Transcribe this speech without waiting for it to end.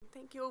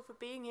Thank you all for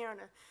being here on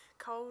a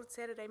cold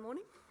Saturday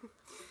morning.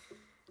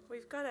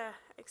 We've got an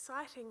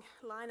exciting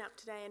lineup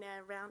today in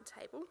our round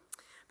table,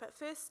 but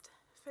first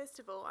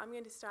of all, I'm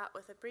going to start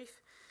with a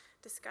brief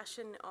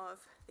discussion of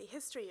the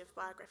history of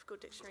biographical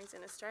dictionaries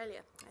in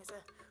Australia as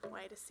a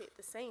way to set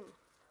the scene.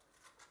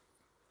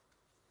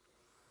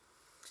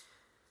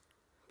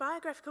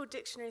 Biographical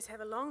dictionaries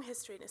have a long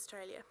history in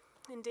Australia,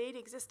 indeed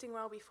existing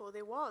well before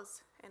there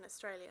was an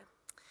Australia.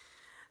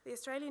 The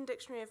Australian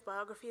Dictionary of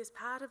Biography is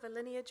part of a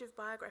lineage of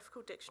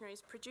biographical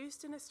dictionaries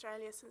produced in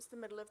Australia since the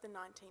middle of the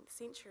 19th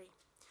century.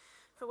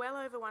 For well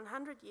over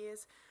 100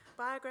 years,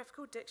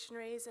 biographical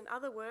dictionaries and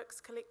other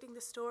works collecting the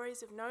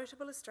stories of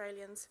notable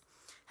Australians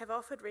have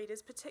offered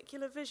readers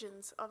particular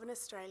visions of an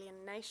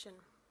Australian nation,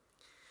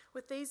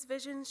 with these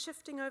visions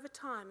shifting over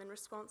time in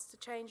response to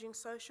changing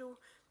social,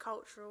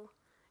 cultural,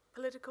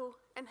 political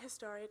and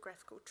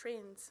historiographical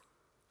trends.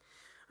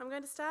 I'm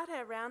going to start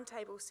our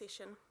roundtable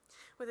session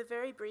with a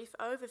very brief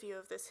overview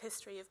of this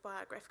history of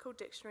biographical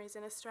dictionaries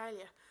in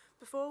Australia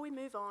before we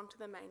move on to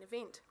the main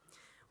event,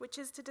 which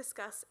is to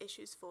discuss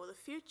issues for the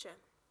future,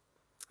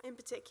 in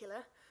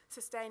particular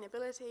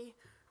sustainability,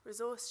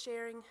 resource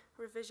sharing,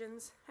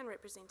 revisions and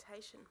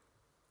representation.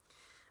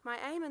 My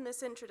aim in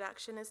this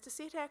introduction is to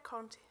set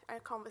our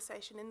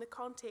conversation in the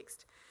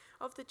context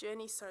of the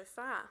journey so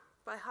far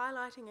by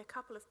highlighting a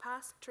couple of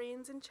past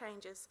trends and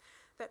changes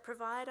that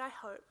provide, I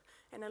hope,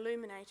 an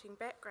illuminating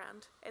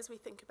background as we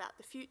think about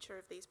the future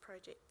of these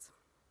projects.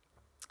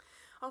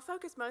 I'll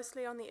focus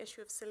mostly on the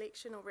issue of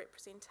selection or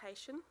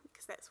representation,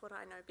 because that's what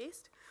I know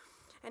best,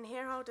 and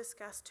here I'll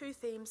discuss two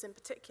themes in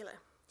particular: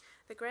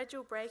 the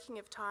gradual breaking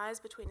of ties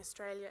between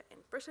Australia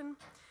and Britain,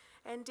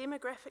 and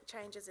demographic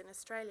changes in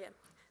Australia,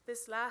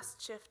 this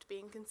last shift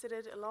being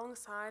considered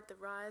alongside the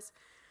rise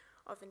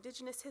of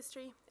Indigenous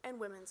history and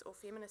women's or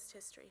feminist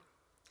history.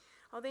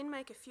 I'll then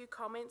make a few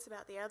comments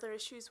about the other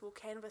issues we'll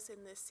canvass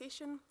in this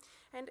session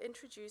and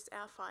introduce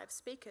our 5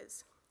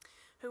 speakers,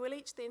 who will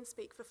each then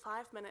speak for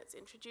 5 minutes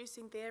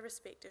introducing their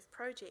respective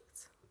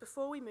projects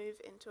before we move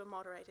into a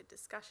moderated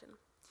discussion.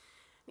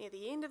 Near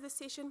the end of the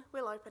session,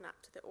 we'll open up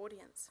to the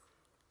audience.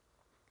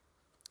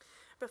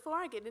 Before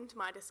I get into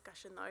my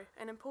discussion though,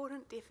 an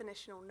important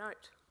definitional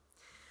note.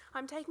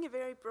 I'm taking a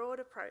very broad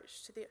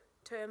approach to the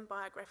term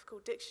biographical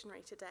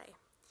dictionary today,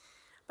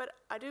 but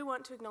I do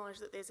want to acknowledge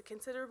that there's a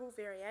considerable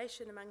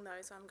variation among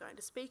those I'm going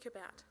to speak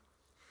about.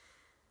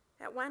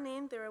 At one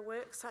end, there are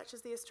works such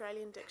as the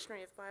Australian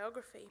Dictionary of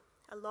Biography,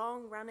 a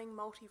long-running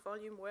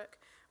multi-volume work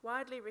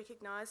widely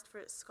recognised for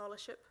its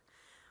scholarship,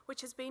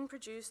 which has been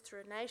produced through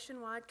a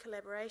nationwide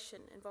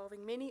collaboration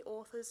involving many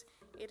authors,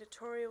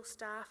 editorial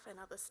staff and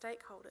other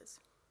stakeholders.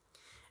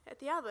 At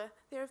the other,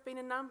 there have been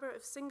a number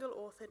of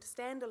single-authored,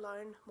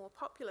 standalone, more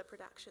popular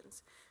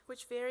productions,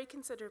 which vary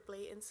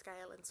considerably in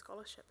scale and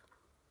scholarship.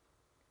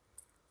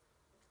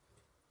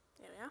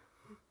 There we are.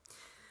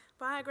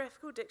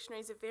 Biographical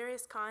dictionaries of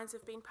various kinds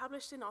have been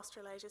published in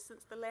Australasia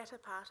since the latter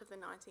part of the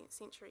 19th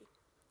century.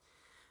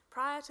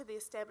 Prior to the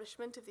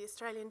establishment of the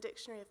Australian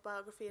Dictionary of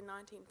Biography in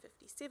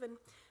 1957,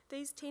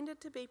 these tended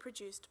to be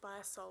produced by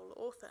a sole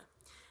author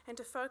and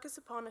to focus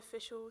upon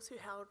individuals who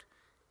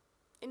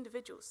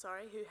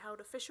held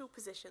official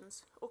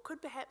positions or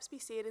could perhaps be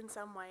said in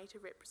some way to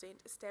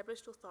represent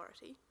established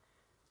authority,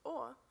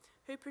 or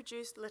who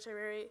produced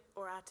literary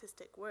or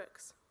artistic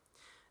works.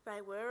 They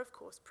were, of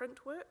course,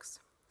 print works,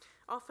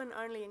 often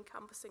only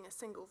encompassing a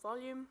single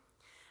volume,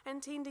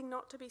 and tending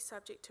not to be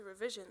subject to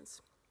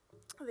revisions,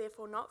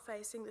 therefore not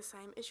facing the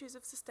same issues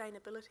of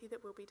sustainability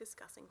that we'll be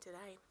discussing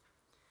today.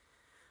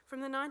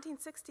 From the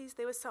 1960s,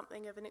 there was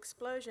something of an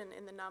explosion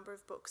in the number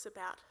of books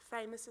about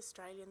famous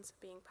Australians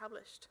being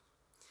published.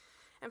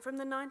 And from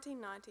the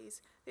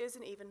 1990s, there's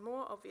an even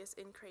more obvious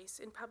increase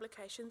in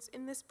publications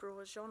in this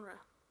broad genre.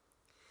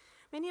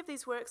 Many of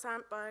these works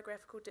aren't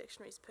biographical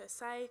dictionaries per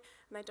se,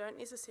 and they don't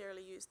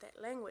necessarily use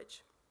that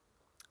language.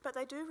 But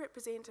they do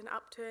represent an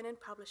upturn in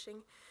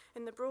publishing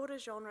in the broader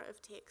genre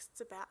of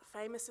texts about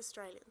famous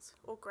Australians,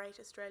 or great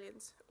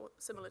Australians, or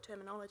similar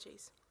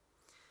terminologies.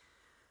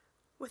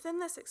 Within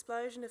this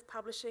explosion of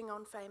publishing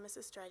on famous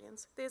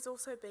Australians, there's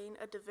also been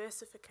a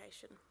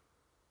diversification.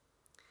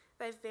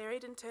 They've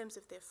varied in terms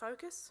of their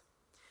focus,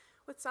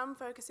 with some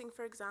focusing,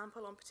 for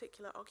example, on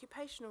particular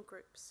occupational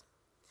groups,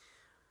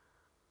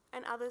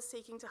 and others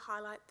seeking to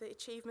highlight the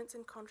achievements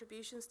and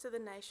contributions to the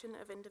nation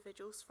of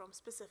individuals from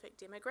specific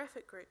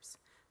demographic groups,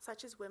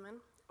 such as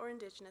women or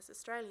Indigenous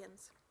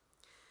Australians.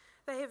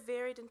 They have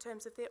varied in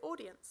terms of their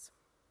audience.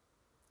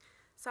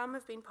 Some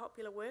have been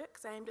popular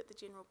works aimed at the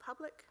general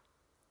public,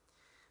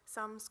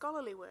 some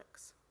scholarly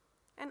works,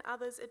 and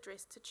others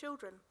addressed to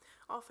children,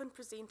 often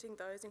presenting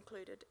those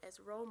included as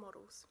role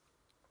models.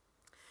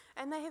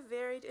 And they have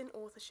varied in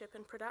authorship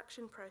and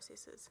production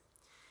processes,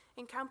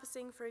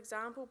 encompassing, for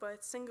example,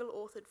 both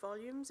single-authored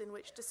volumes in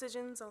which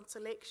decisions on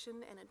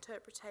selection and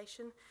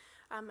interpretation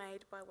are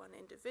made by one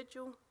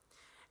individual,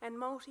 and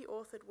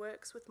multi-authored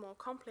works with more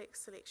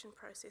complex selection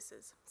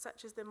processes,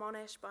 such as the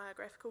Monash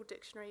Biographical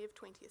Dictionary of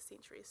 20th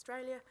Century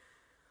Australia,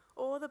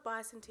 or the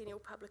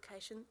bicentennial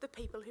publication, The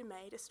People Who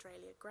Made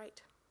Australia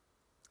Great.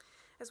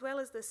 As well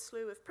as this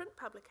slew of print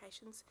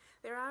publications,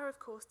 there are of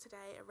course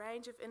today a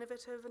range of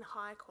innovative and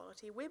high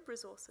quality web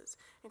resources,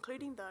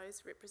 including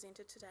those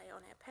represented today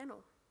on our panel.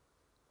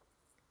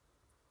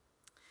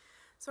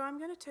 So I'm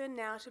going to turn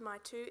now to my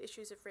 2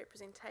 issues of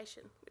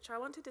representation, which I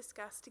want to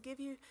discuss to give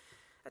you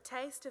a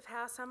taste of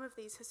how some of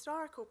these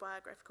historical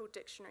biographical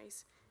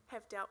dictionaries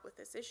have dealt with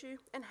this issue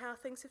and how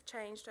things have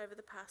changed over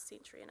the past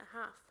century and a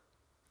half.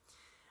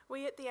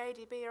 We at the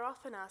ADB are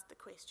often asked the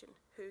question,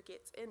 who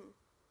gets in?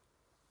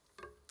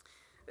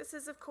 This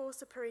is of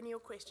course a perennial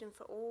question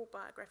for all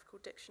biographical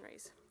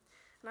dictionaries,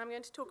 and I'm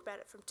going to talk about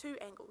it from 2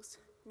 angles,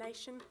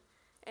 nation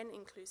and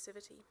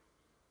inclusivity.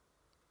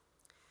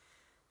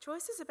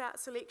 Choices about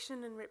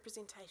selection and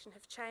representation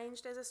have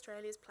changed as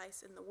Australia's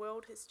place in the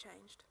world has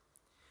changed.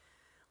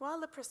 While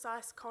the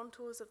precise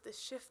contours of this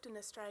shift in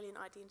Australian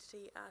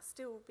identity are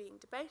still being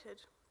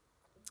debated,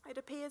 it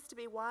appears to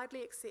be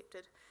widely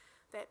accepted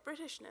that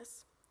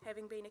Britishness,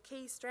 having been a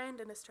key strand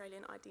in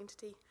Australian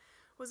identity,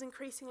 was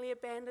increasingly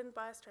abandoned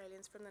by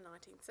Australians from the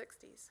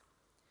 1960s.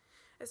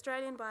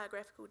 Australian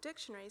biographical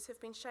dictionaries have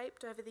been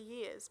shaped over the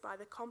years by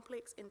the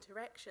complex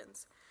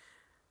interactions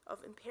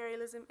of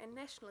imperialism and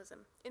nationalism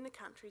in the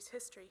country's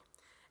history,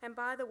 and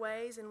by the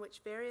ways in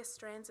which various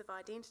strands of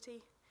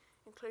identity,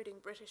 including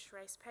British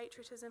race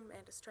patriotism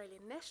and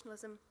Australian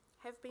nationalism,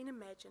 have been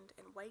imagined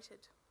and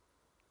weighted.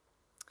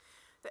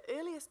 The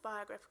earliest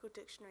biographical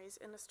dictionaries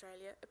in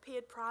Australia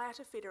appeared prior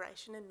to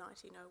Federation in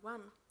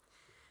 1901,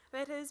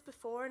 that is,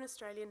 before an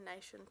Australian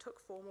nation took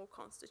formal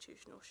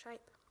constitutional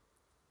shape.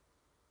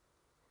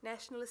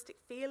 Nationalistic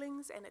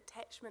feelings and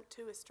attachment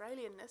to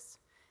Australianness,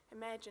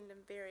 imagined in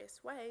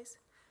various ways,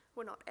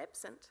 were not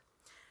absent,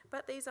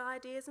 but these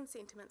ideas and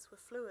sentiments were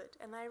fluid,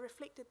 and they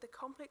reflected the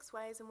complex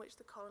ways in which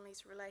the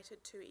colonies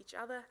related to each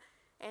other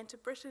and to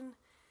Britain,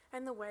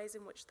 and the ways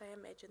in which they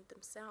imagined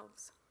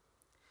themselves.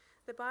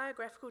 The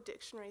biographical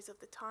dictionaries of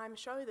the time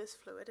show this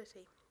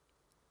fluidity.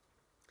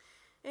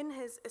 In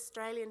his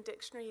Australian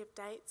Dictionary of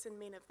Dates and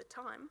Men of the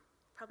Time,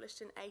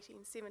 published in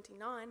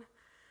 1879,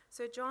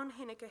 Sir John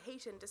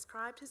Henniker-Heaton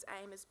described his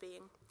aim as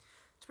being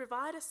to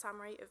provide a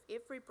summary of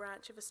every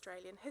branch of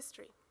Australian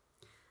history,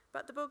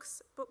 but the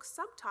book's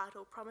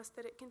subtitle promised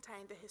that it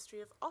contained the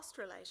history of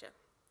Australasia,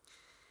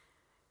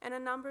 and a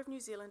number of New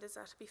Zealanders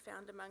are to be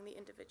found among the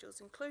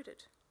individuals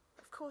included.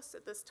 Of course,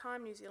 at this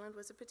time, New Zealand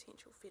was a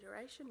potential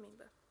Federation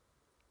member.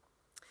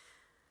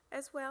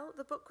 As well,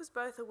 the book was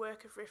both a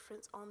work of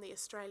reference on the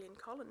Australian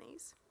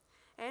colonies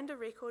and a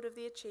record of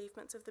the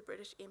achievements of the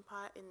British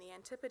Empire in the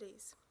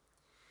Antipodes.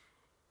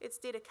 Its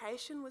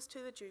dedication was to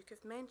the Duke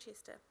of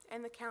Manchester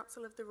and the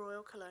Council of the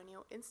Royal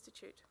Colonial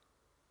Institute,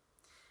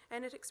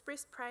 and it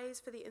expressed praise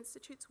for the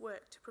Institute's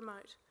work to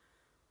promote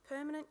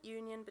permanent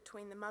union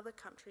between the mother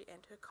country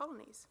and her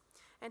colonies,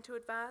 and to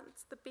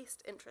advance the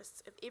best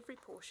interests of every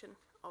portion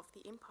of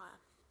the empire.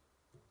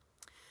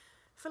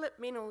 Philip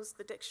Mennell's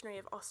The Dictionary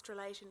of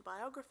Australasian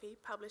Biography,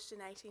 published in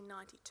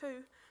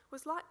 1892,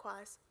 was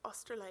likewise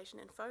Australasian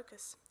in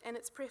focus, and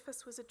its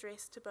preface was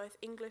addressed to both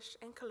English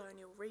and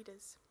colonial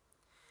readers.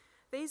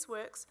 These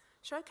works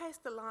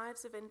showcased the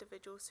lives of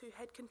individuals who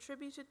had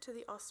contributed to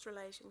the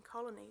Australasian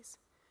colonies,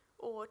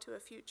 or to a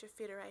future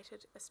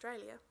federated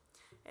Australia,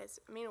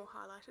 as Mennell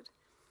highlighted,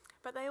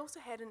 but they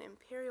also had an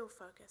imperial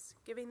focus,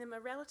 giving them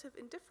a relative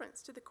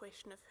indifference to the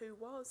question of who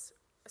was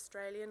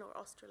Australian or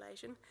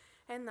Australasian,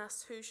 and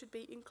thus who should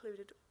be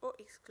included or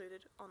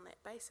excluded on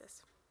that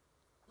basis.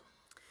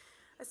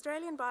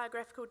 Australian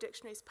biographical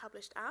dictionaries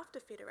published after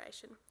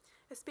Federation,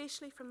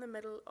 especially from the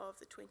middle of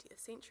the 20th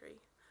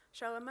century,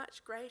 show a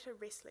much greater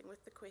wrestling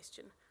with the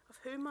question of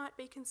who might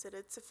be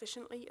considered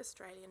sufficiently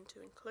Australian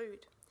to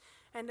include,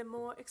 and a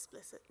more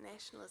explicit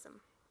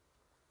nationalism.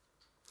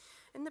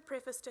 In the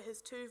preface to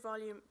his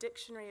 2-volume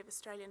Dictionary of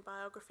Australian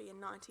Biography in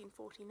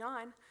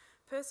 1949,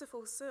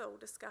 Percival Searle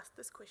discussed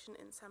this question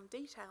in some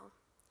detail.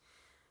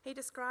 He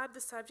described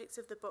the subjects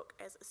of the book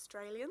as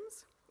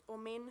Australians, or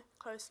men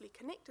closely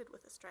connected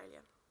with Australia,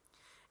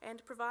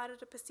 and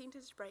provided a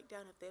percentage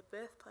breakdown of their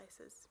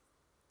birthplaces.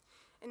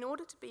 In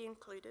order to be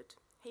included,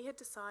 he had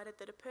decided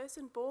that a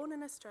person born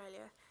in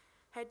Australia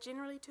had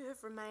generally to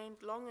have remained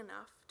long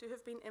enough to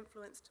have been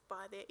influenced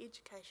by their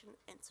education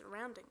and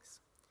surroundings.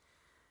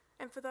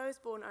 And for those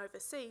born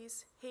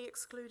overseas, he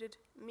excluded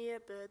mere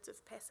birds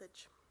of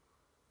passage.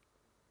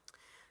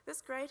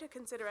 This greater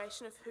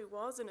consideration of who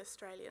was an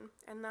Australian,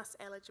 and thus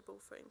eligible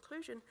for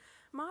inclusion,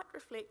 might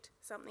reflect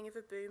something of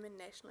a boom in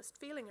nationalist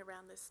feeling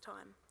around this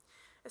time.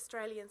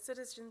 Australian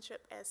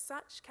citizenship as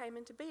such came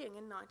into being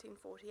in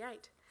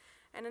 1948,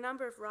 and a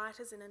number of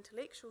writers and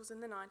intellectuals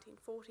in the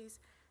 1940s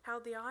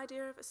held the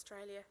idea of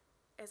Australia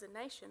as a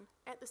nation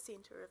at the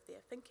centre of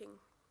their thinking.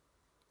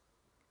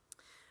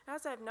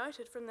 As I've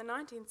noted, from the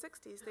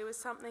 1960s there was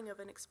something of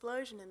an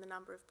explosion in the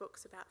number of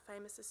books about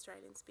famous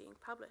Australians being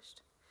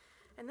published.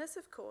 And this,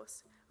 of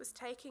course, was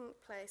taking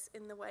place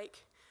in the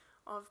wake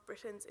of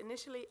Britain's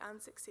initially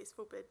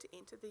unsuccessful bid to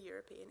enter the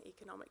European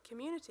Economic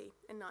Community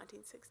in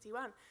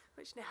 1961,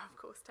 which now, of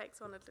course,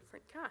 takes on a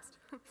different cast.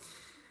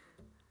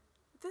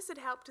 This had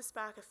helped to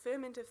spark a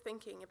ferment of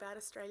thinking about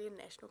Australian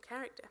national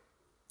character,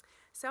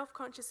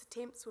 self-conscious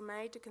attempts were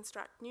made to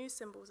construct new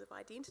symbols of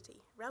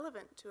identity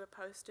relevant to a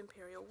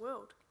post-imperial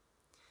world.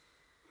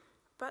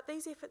 But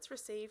these efforts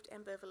received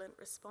ambivalent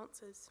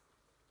responses.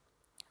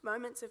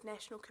 Moments of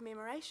national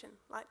commemoration,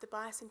 like the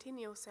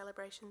bicentennial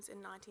celebrations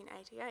in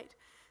 1988,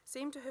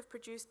 seem to have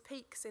produced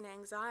peaks in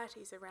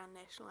anxieties around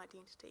national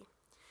identity,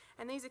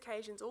 and these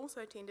occasions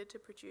also tended to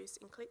produce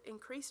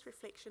increased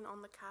reflection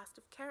on the cast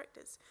of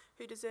characters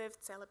who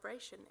deserved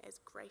celebration as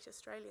great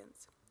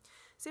Australians.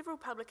 Several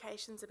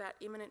publications about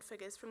eminent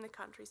figures from the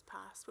country's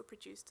past were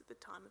produced at the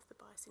time of the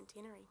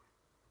bicentenary.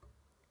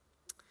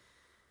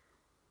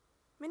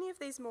 Many of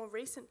these more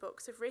recent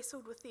books have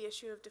wrestled with the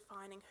issue of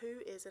defining who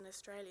is an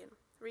Australian,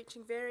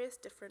 reaching various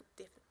different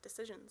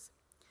decisions.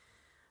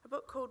 A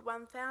book called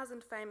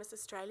 1000 Famous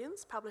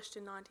Australians, published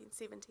in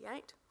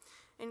 1978,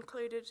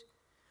 included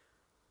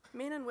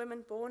men and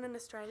women born in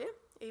Australia,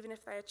 even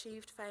if they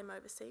achieved fame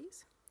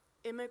overseas,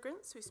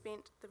 immigrants who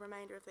spent the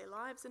remainder of their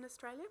lives in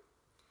Australia,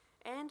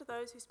 and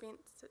those who spent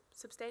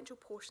substantial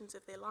portions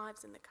of their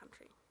lives in the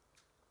country.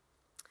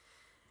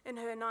 In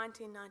her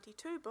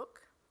 1992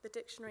 book, The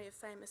Dictionary of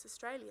Famous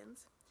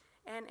Australians,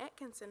 Anne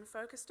Atkinson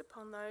focused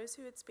upon those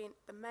who had spent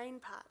the main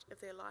part of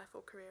their life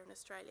or career in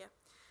Australia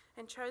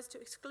and chose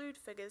to exclude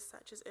figures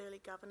such as early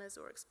governors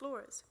or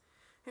explorers,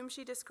 whom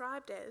she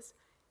described as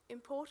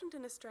important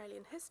in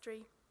Australian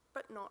history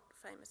but not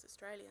famous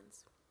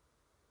Australians.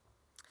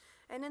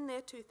 And in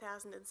their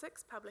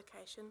 2006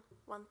 publication,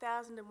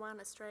 1001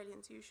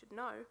 Australians You Should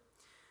Know,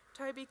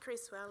 Toby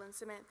Cresswell and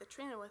Samantha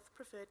Trenoweth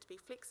preferred to be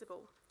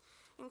flexible,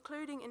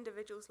 including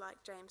individuals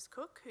like James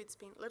Cook, who'd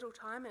spent little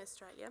time in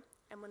Australia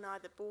and were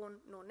neither born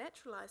nor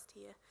naturalised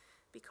here,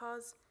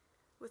 because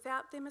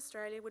without them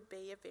Australia would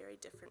be a very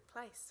different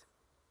place.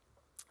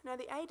 Now,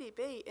 the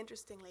ADB,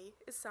 interestingly,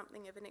 is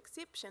something of an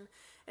exception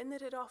in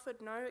that it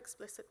offered no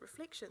explicit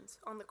reflections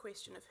on the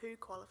question of who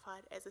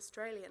qualified as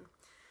Australian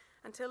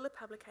until the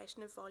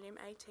publication of Volume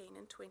 18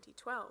 in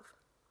 2012.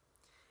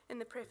 In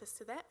the preface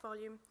to that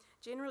volume,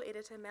 General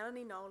Editor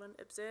Melanie Nolan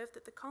observed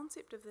that the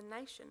concept of the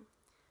nation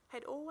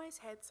had always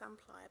had some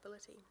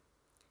pliability,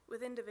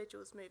 with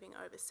individuals moving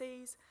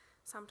overseas,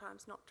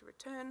 sometimes not to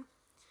return,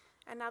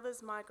 and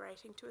others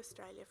migrating to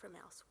Australia from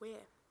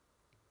elsewhere.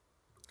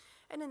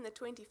 And in the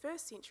 21st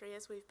century,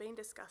 as we've been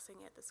discussing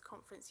at this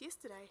conference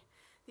yesterday,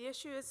 the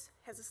issue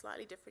has a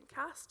slightly different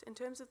cast in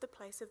terms of the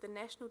place of the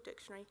National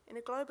Dictionary in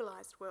a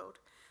globalised world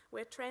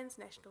where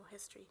transnational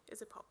history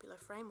is a popular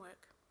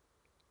framework.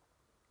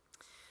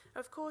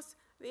 Of course,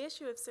 the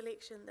issue of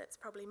selection that's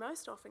probably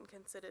most often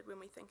considered when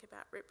we think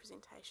about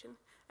representation,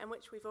 and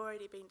which we've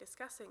already been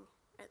discussing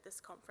at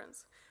this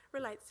conference,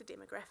 relates to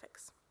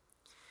demographics.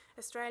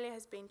 Australia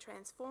has been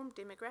transformed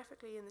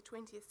demographically in the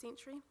 20th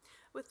century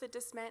with the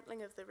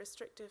dismantling of the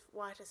restrictive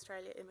white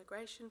Australia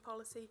immigration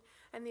policy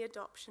and the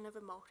adoption of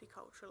a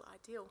multicultural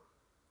ideal.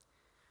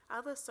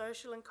 Other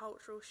social and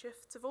cultural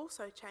shifts have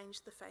also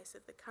changed the face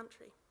of the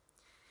country.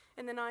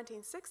 In the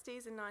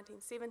 1960s and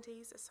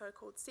 1970s, a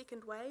so-called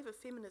second wave of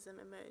feminism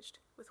emerged,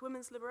 with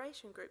women's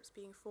liberation groups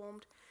being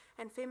formed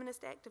and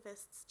feminist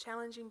activists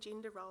challenging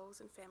gender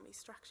roles and family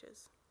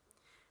structures.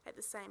 At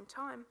the same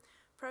time,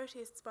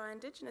 protests by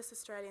Indigenous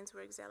Australians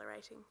were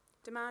accelerating,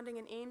 demanding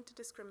an end to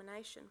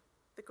discrimination,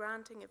 the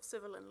granting of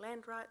civil and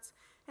land rights,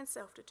 and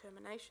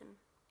self-determination.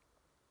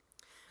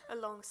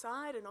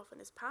 Alongside and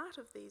often as part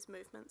of these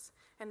movements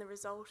and the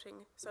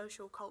resulting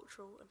social,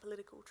 cultural, and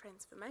political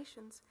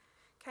transformations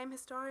came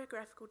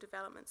historiographical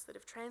developments that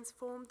have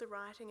transformed the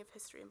writing of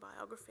history and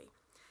biography,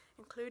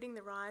 including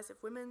the rise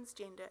of women's,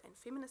 gender, and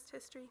feminist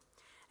history,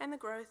 and the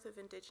growth of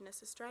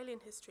Indigenous Australian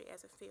history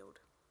as a field.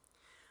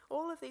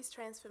 All of these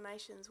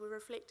transformations were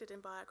reflected in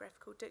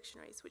biographical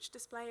dictionaries, which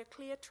display a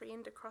clear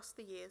trend across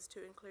the years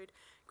to include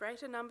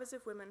greater numbers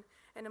of women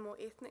and a more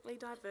ethnically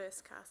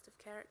diverse cast of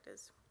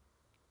characters.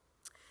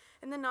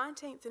 In the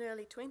 19th and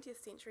early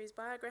 20th centuries,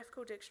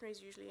 biographical dictionaries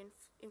usually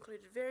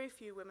included very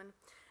few women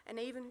and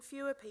even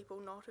fewer people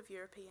not of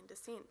European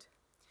descent.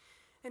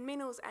 In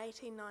Mendel's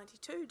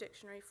 1892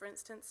 dictionary, for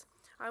instance,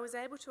 I was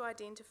able to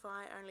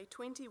identify only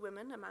 20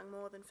 women among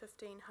more than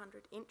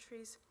 1,500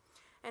 entries,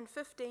 and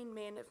 15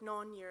 men of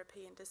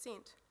non-European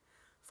descent.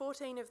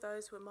 14 of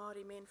those were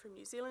Māori men from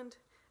New Zealand,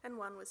 and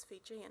one was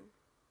Fijian.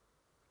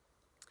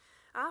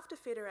 After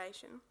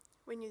Federation,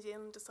 when New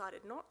Zealand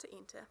decided not to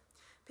enter,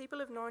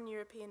 people of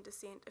non-European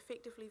descent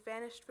effectively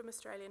vanished from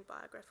Australian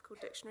biographical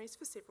dictionaries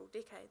for several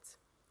decades.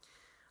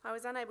 I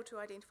was unable to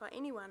identify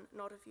anyone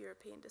not of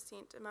European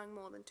descent among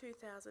more than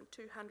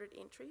 2,200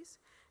 entries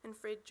in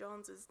Fred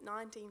Johns'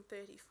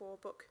 1934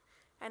 book,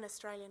 An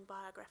Australian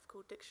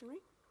Biographical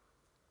Dictionary,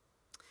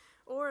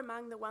 or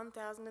among the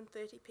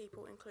 1,030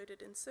 people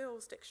included in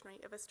Searle's Dictionary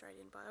of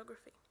Australian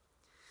Biography.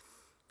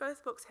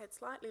 Both books had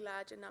slightly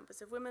larger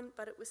numbers of women,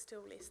 but it was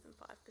still less than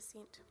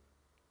 5%.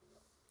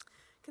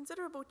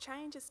 Considerable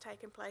change has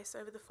taken place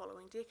over the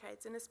following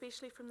decades, and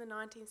especially from the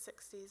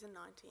 1960s and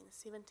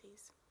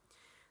 1970s.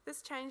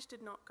 This change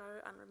did not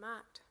go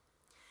unremarked.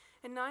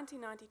 In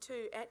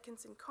 1992,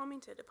 Atkinson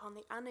commented upon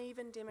the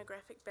uneven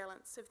demographic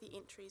balance of the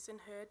entries in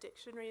her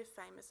Dictionary of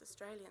Famous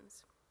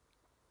Australians.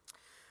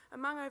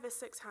 Among over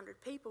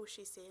 600 people,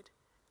 she said,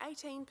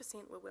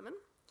 18% were women,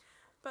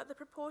 but the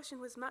proportion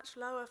was much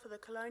lower for the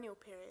colonial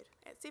period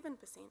at 7%,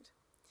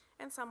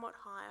 and somewhat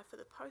higher for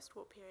the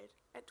post-war period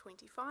at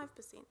 25%.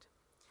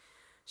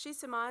 She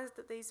surmised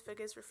that these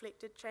figures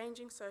reflected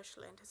changing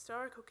social and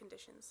historical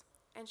conditions,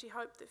 and she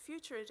hoped that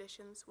future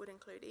editions would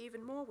include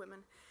even more women,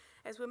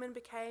 as women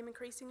became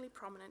increasingly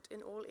prominent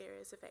in all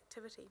areas of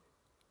activity.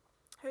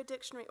 Her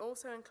dictionary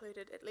also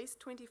included at least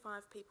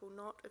 25 people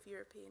not of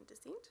European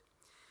descent.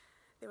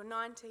 There were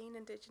 19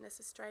 Indigenous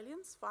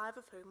Australians, 5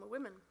 of whom were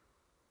women.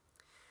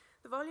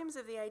 The volumes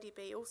of the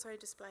ADB also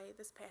display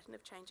this pattern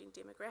of changing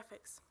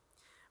demographics.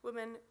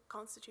 Women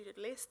constituted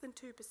less than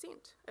 2%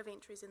 of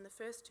entries in the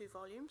first 2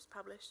 volumes,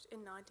 published in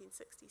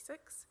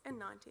 1966 and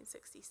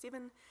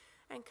 1967,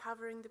 and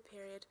covering the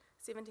period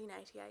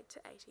 1788 to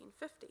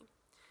 1850,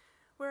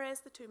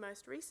 whereas the 2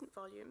 most recent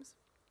volumes,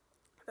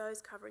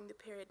 those covering the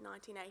period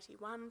 1981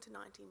 to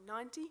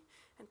 1990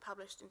 and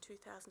published in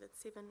 2007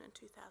 and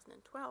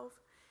 2012,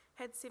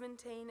 had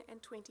 17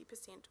 and 20%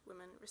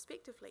 women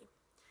respectively,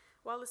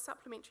 while the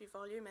supplementary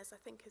volume, as I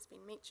think has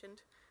been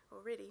mentioned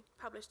already,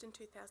 published in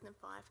 2005,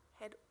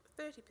 had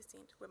 30%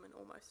 women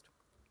almost.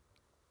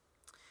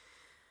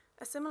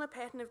 A similar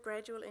pattern of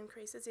gradual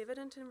increase is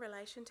evident in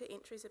relation to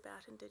entries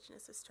about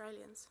Indigenous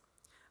Australians.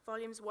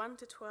 Volumes 1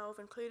 to 12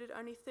 included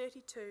only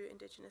 32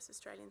 Indigenous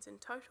Australians in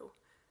total,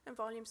 and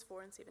volumes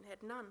 4 and 7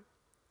 had none.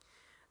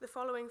 The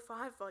following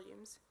 5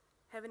 volumes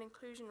have an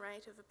inclusion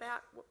rate of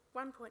about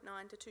 1.9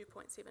 to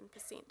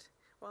 2.7%,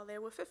 while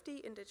there were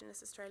 50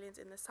 Indigenous Australians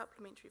in the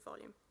supplementary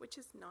volume, which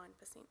is 9%,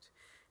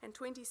 and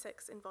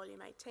 26 in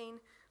volume 18,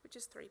 which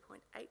is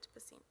 3.8%.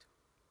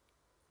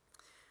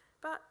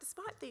 But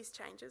despite these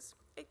changes,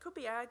 it could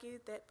be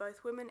argued that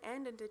both women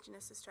and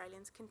Indigenous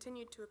Australians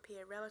continued to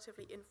appear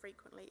relatively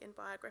infrequently in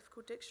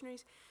biographical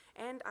dictionaries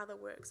and other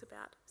works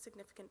about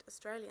significant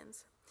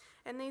Australians,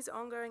 and these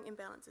ongoing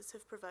imbalances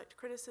have provoked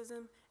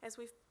criticism, as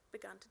we've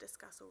begun to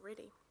discuss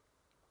already,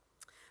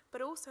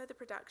 but also the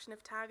production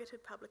of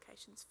targeted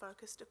publications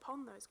focused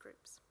upon those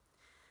groups.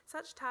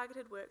 Such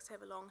targeted works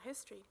have a long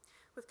history,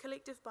 with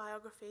collective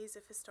biographies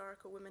of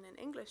historical women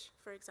in English,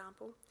 for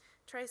example,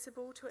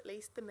 traceable to at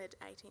least the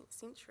mid-18th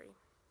century.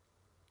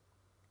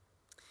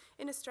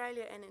 In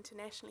Australia and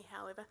internationally,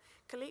 however,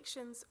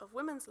 collections of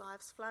women's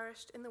lives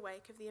flourished in the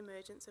wake of the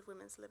emergence of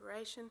women's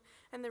liberation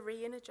and the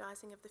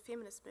re-energising of the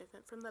feminist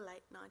movement from the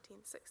late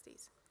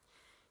 1960s.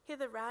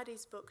 Heather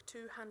Radi's book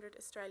 200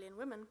 Australian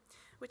Women,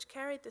 which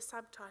carried the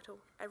subtitle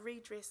A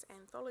Redress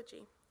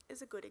Anthology,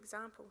 is a good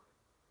example.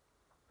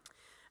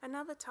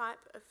 Another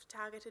type of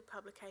targeted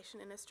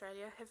publication in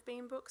Australia have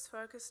been books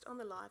focused on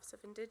the lives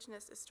of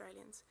Indigenous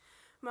Australians,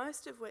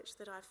 most of which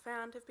that I've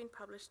found have been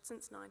published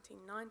since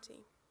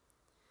 1990.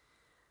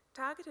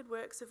 Targeted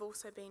works have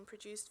also been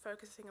produced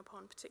focusing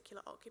upon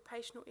particular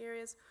occupational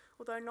areas,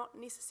 although not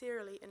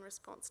necessarily in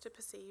response to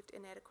perceived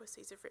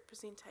inadequacies of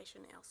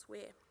representation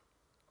elsewhere.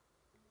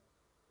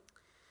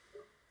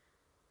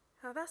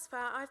 Now, thus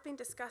far, I've been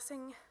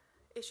discussing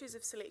issues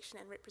of selection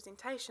and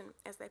representation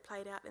as they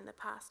played out in the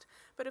past,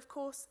 but of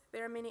course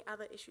there are many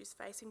other issues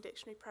facing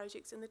dictionary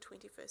projects in the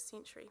 21st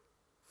century.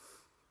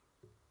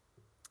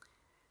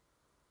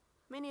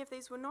 Many of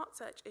these were not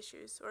such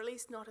issues, or at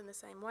least not in the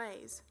same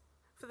ways,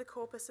 for the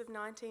corpus of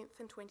 19th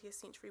and 20th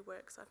century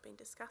works I've been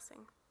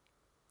discussing.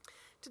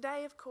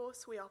 Today, of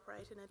course, we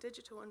operate in a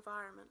digital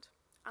environment,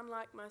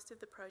 unlike most of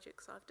the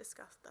projects I've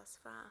discussed thus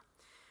far.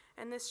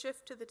 And this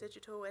shift to the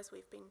digital, as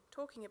we've been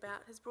talking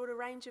about, has brought a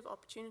range of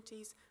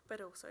opportunities, but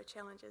also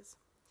challenges.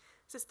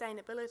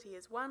 Sustainability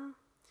is one,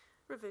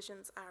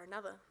 revisions are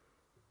another.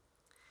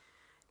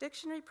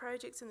 Dictionary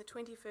projects in the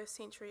 21st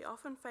century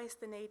often face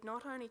the need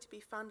not only to be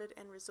funded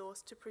and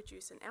resourced to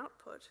produce an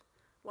output,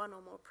 one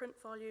or more print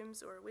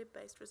volumes or a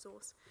web-based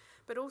resource,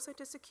 but also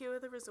to secure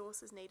the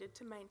resources needed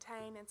to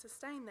maintain and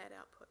sustain that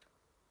output.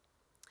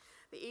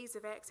 The ease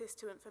of access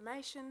to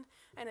information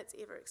and its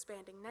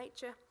ever-expanding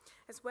nature,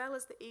 as well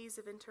as the ease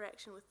of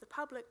interaction with the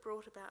public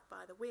brought about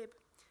by the web,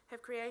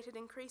 have created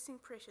increasing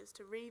pressures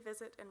to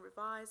revisit and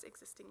revise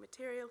existing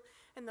material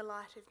in the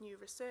light of new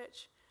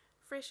research,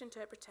 fresh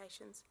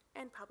interpretations,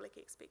 and public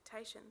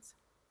expectations.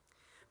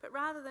 But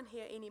rather than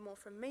hear any more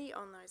from me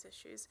on those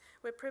issues,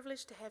 we're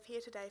privileged to have here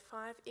today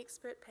 5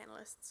 expert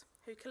panellists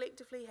who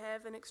collectively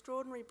have an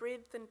extraordinary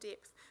breadth and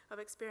depth of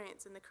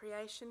experience in the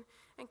creation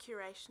and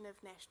curation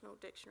of national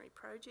dictionary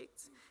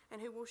projects,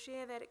 and who will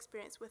share that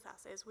experience with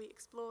us as we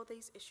explore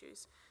these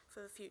issues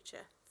for the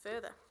future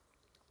further.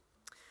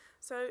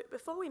 So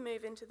before we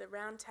move into the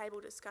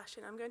roundtable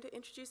discussion, I'm going to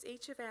introduce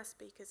each of our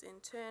speakers in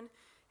turn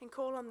and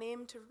call on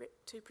them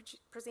to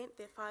present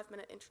their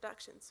 5-minute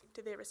introductions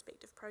to their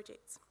respective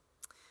projects.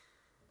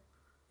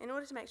 In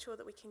order to make sure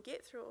that we can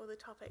get through all the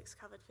topics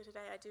covered for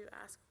today, I do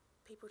ask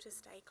people to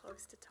stay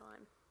close to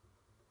time.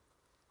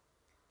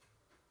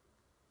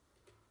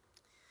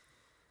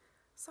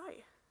 So,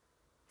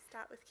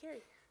 start with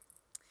Kerry.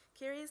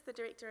 Kerry is the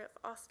director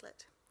of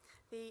AustLit,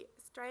 the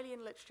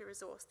Australian Literature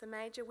Resource, the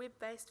major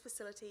web-based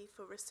facility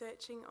for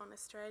researching on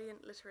Australian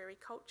literary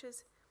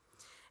cultures,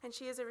 and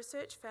she is a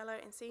research fellow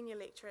and senior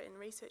lecturer in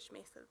research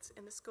methods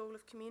in the School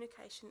of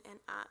Communication and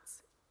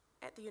Arts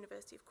at the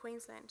University of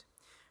Queensland.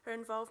 Her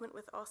involvement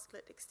with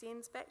AustLit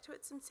extends back to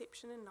its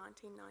inception in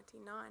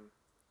 1999.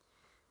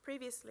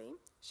 Previously,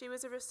 she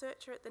was a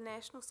researcher at the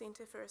National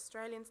Centre for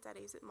Australian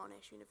Studies at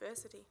Monash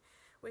University,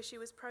 where she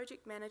was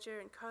project manager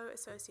and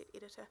co-associate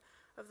editor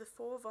of the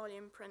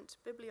 4-volume print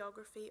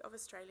Bibliography of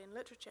Australian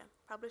Literature,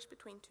 published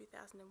between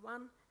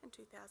 2001 and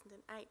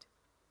 2008.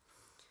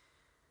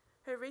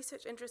 Her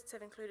research interests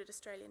have included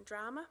Australian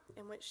drama,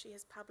 in which she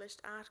has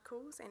published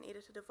articles and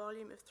edited a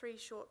volume of 3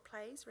 short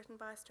plays written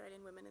by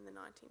Australian women in the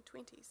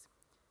 1920s,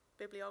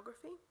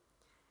 bibliography,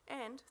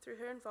 and, through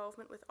her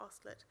involvement with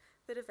AustLit,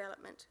 the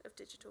development of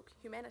digital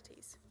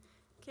humanities.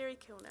 Kerry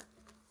Kilner.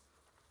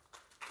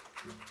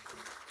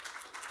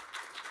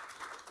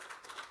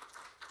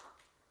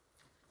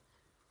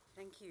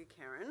 Thank you,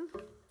 Karen,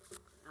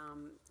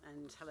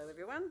 and hello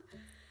everyone.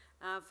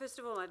 First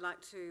of all, I'd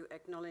like to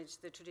acknowledge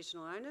the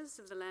traditional owners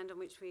of the land on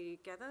which we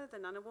gather, the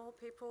Ngunnawal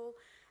people,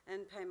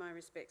 and pay my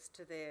respects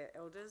to their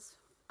elders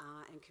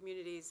and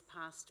communities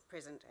past,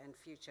 present and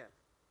future.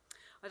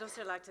 I'd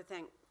also like to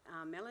thank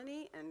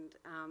Melanie and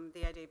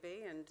the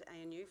ADB and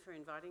ANU for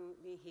inviting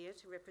me here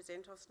to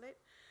represent AustLit.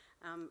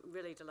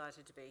 Really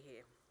delighted to be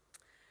here.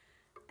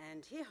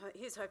 And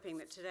here's hoping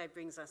that today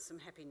brings us some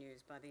happy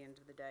news by the end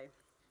of the day.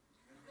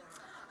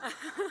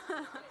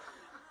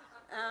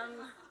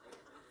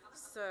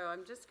 So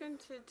I'm just going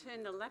to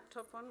turn the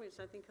laptop on, which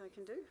I think I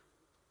can do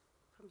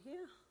from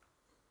here.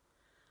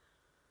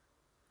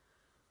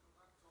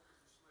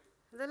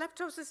 The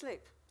laptop's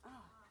asleep. Oh,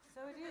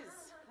 so it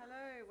is.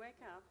 Hello,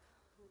 wake up.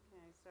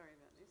 Okay, sorry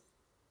about this.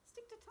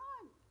 Stick to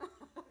time.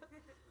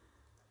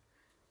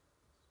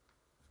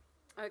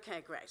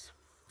 Okay, great.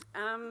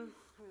 I'm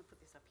going to put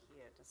this up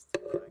here, just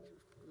like a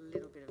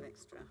little bit of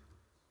extra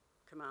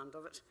command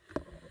of it.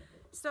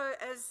 So,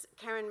 as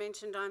Karen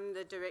mentioned, I'm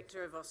the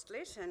director of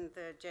AustLit and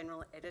the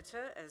general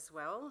editor as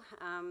well,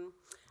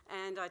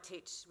 and I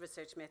teach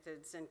research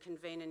methods and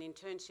convene an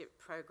internship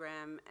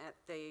program at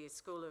the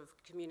School of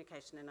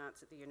Communication and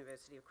Arts at the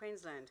University of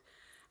Queensland.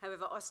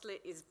 However,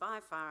 AustLit is by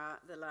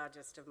far the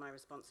largest of my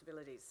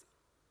responsibilities.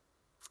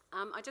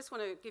 I just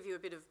want to give you a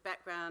bit of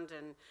background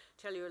and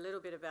tell you a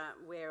little bit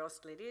about where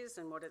AustLit is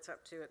and what it's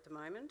up to at the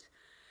moment.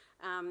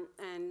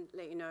 And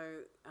let you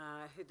know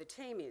who the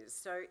team is.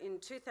 So in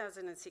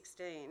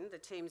 2016, the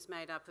team's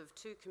made up of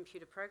 2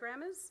 computer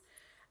programmers,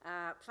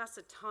 plus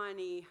a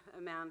tiny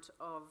amount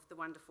of the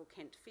wonderful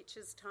Kent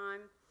Fitch's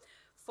time,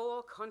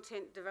 4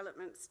 content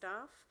development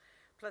staff,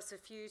 plus a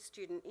few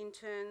student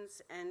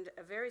interns and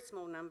a very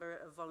small number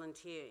of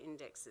volunteer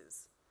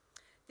indexers.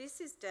 This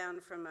is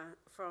down from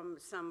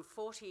some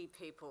 40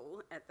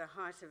 people at the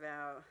height of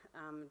our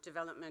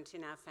development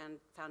in our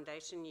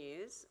foundation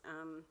years.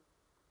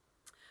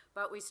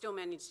 But we still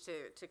managed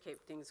to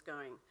keep things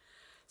going.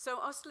 So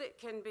AustLit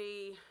can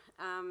be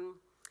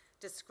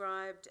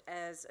described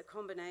as a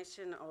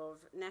combination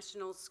of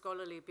national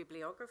scholarly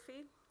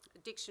bibliography, a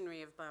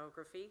dictionary of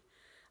biography,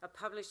 a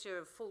publisher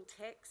of full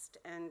text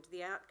and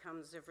the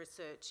outcomes of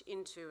research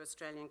into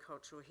Australian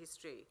cultural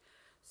history.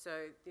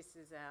 So this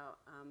is our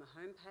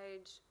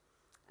homepage,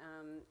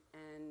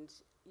 and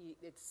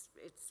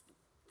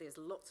there's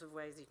lots of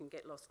ways you can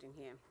get lost in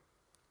here.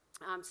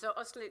 So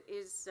AustLit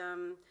is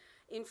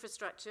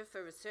infrastructure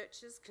for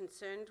researchers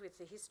concerned with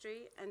the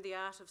history and the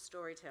art of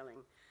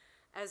storytelling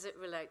as it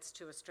relates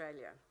to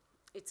Australia.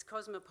 It's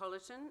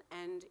cosmopolitan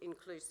and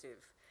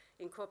inclusive,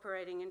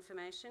 incorporating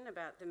information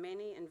about the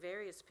many and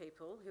various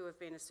people who have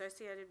been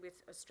associated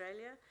with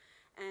Australia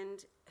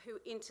and who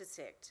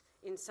intersect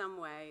in some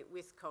way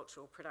with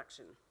cultural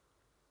production.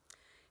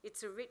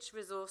 It's a rich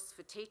resource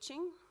for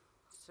teaching,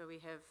 so we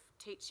have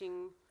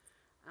teaching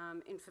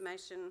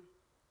information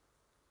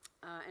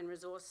and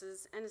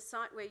resources, and a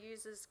site where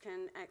users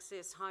can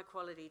access high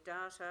quality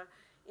data,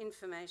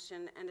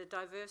 information and a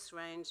diverse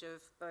range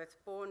of both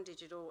born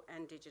digital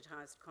and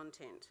digitised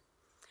content.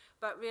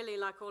 But really,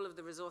 like all of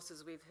the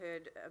resources we've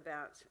heard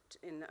about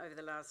over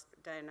the last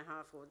day and a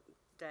half or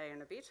day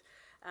and a bit,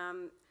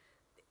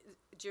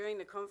 during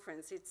the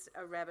conference it's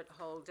a rabbit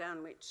hole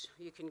down which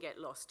you can get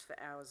lost for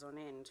hours on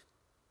end.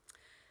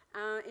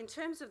 In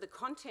terms of the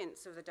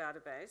contents of the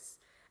database,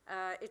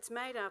 it's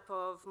made up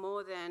of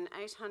more than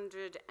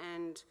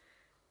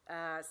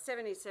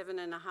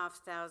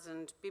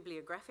 877,500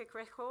 bibliographic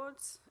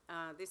records.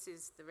 This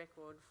is the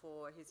record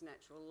for his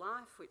natural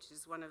life, which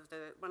is one of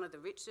the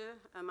richer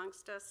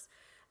amongst us,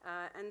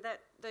 and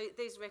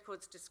these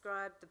records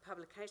describe the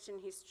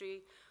publication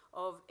history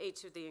of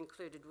each of the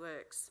included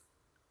works.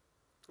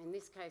 In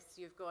this case,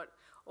 you've got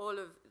all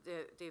of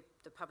the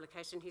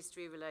publication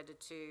history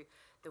related to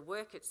the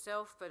work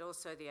itself, but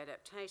also the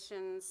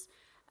adaptations,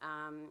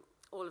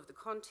 all of the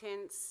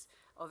contents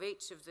of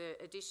each of the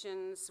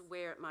editions,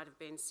 where it might have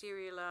been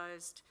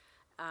serialised,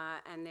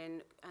 and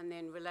then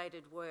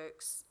related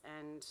works,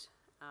 and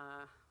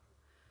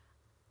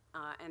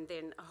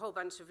then a whole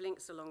bunch of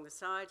links along the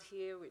side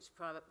here, which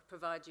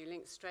provide you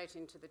links straight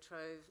into the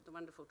Trove, the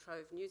wonderful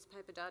Trove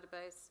newspaper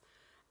database,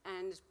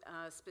 and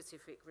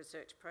specific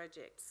research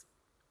projects.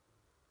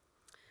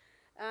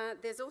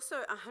 There's also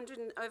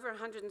over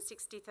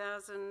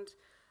 160,000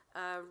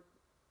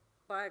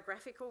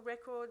 biographical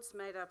records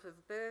made up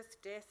of birth,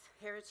 death,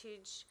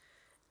 heritage,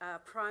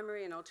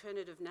 primary and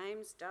alternative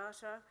names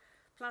data,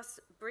 plus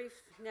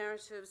brief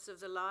narratives of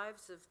the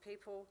lives of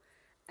people.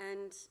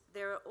 And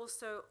there are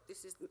also,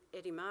 this is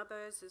Eddie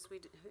Marbos,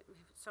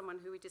 someone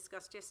who we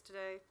discussed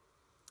yesterday.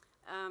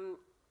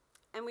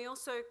 And we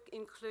also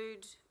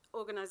include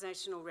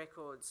organisational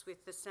records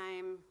with the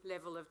same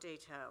level of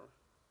detail.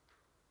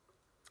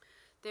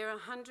 There are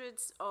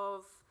hundreds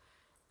of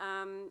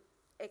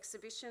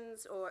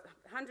exhibitions or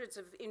hundreds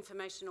of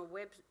informational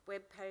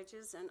web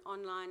pages and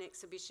online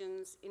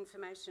exhibitions,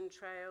 information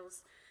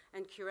trails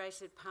and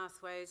curated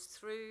pathways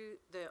through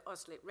the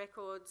AUSTLIT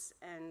records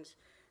and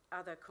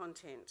other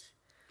content.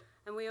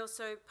 And we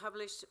also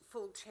publish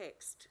full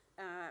text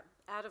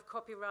out of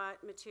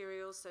copyright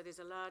materials, so there's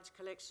a large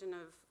collection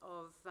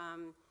of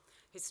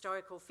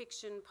historical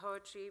fiction,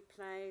 poetry,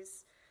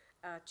 plays,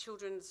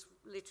 children's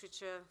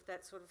literature,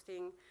 that sort of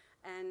thing,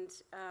 and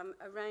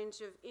a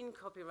range of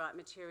in-copyright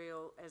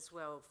material as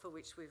well, for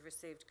which we've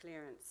received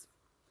clearance.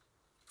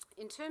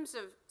 In terms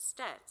of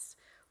stats,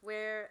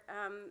 where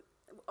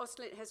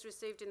AUSTLIT has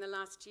received in the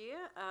last year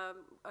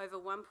over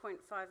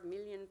 1.5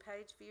 million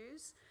page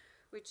views,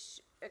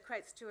 which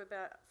equates to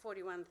about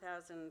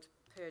 41,000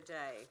 per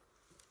day.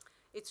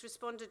 It's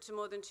responded to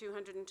more than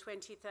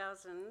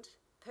 220,000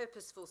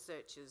 purposeful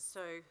searches,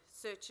 so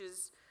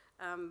searches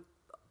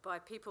by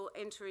people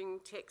entering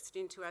text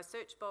into our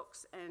search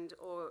box and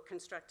or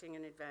constructing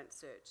an advanced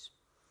search.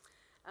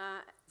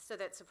 So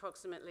that's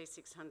approximately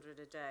 600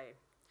 a day.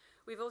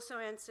 We've also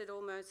answered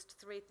almost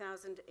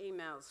 3,000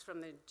 emails from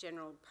the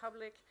general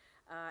public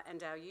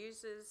and our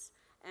users,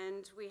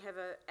 and we have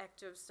an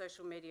active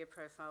social media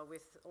profile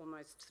with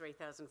almost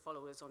 3,000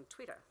 followers on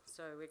Twitter.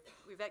 So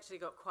we've actually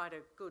got quite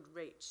a good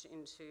reach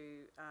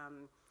into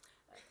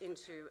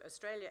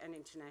Australia and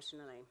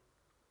internationally.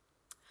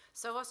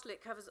 So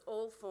AUSTLIT covers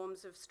all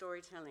forms of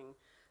storytelling,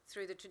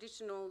 through the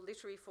traditional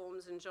literary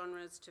forms and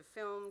genres to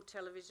film,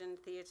 television,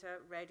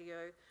 theatre,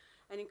 radio,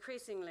 and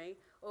increasingly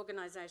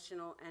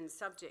organisational and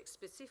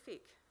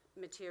subject-specific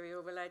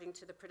material relating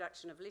to the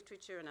production of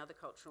literature and other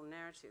cultural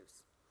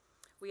narratives.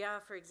 We are,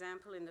 for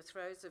example, in the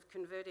throes of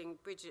converting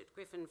Bridget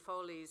Griffin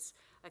Foley's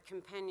A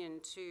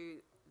Companion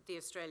to the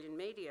Australian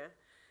Media,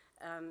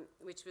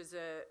 which was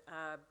a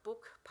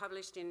book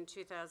published in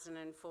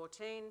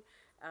 2014,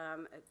 a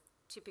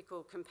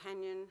typical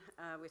companion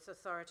with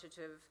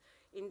authoritative,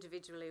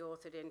 individually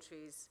authored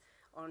entries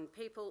on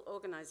people,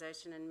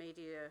 organisations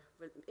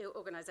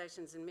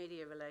and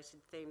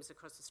media-related themes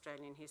across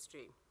Australian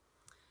history.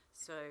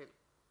 So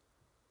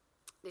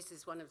this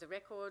is one of the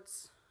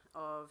records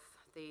of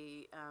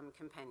the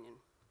companion.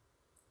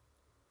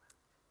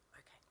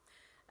 Okay.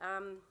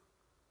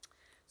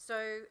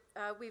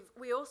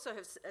 We also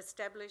have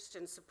established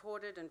and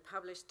supported and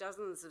published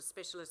dozens of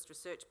specialist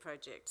research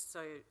projects,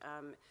 so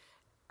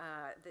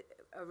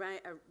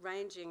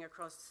ranging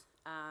across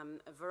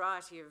a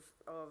variety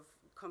of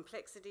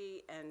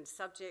complexity and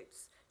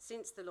subjects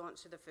since the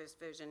launch of the first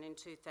version in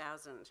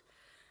 2000.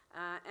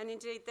 And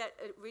indeed, that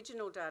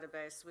original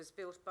database was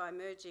built by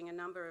merging a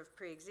number of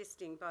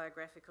pre-existing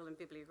biographical and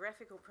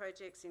bibliographical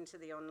projects into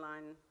the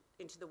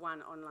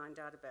one online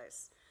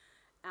database.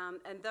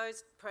 And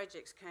those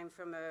projects came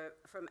from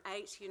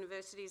 8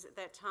 universities at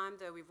that time,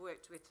 though we've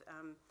worked with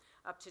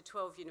up to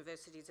 12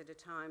 universities at a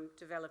time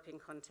developing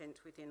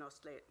content within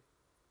AUSTLIT.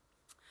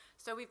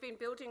 So we've been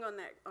building on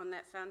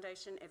that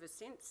foundation ever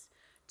since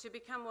to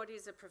become what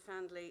is a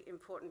profoundly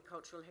important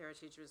cultural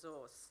heritage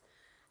resource.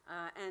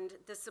 And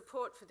the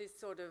support for this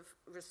sort of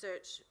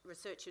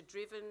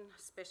researcher-driven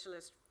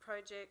specialist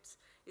projects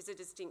is a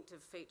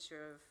distinctive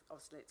feature of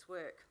AUSTLIT's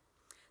work.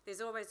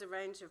 There's always a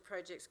range of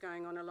projects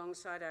going on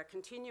alongside our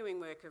continuing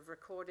work of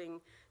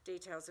recording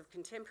details of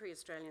contemporary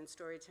Australian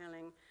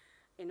storytelling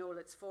in all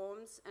its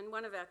forms. And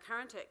one of our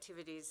current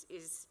activities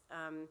is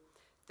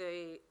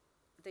the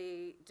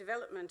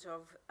development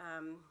of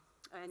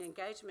an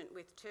engagement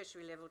with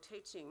tertiary level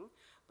teaching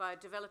by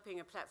developing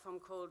a platform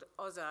called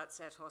AusArts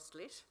at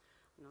AUSTLIT.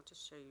 And I'll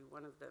just show you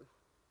one of them.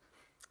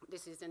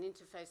 This is an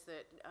interface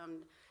that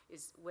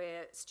is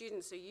where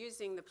students are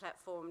using the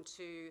platform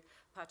to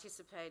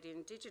participate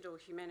in digital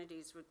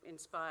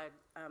humanities-inspired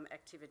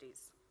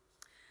activities.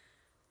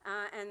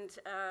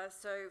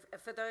 So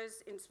for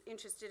those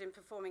interested in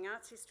performing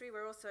arts history,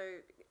 we're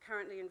also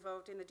currently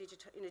involved in a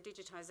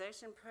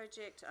digitisation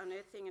project,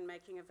 unearthing and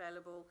making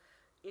available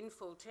in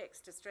full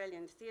text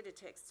Australian theatre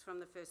texts from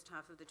the first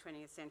half of the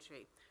 20th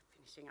century.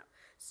 Finishing up.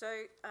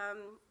 So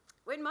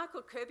when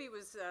Michael Kirby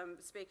was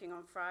speaking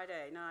on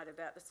Friday night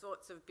about the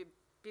sorts of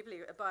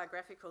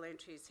biographical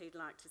entries he'd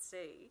like to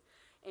see,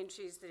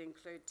 entries that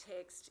include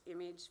text,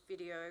 image,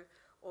 video,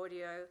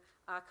 audio,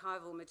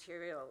 archival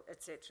material,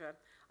 etc.,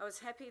 I was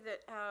happy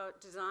that our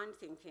design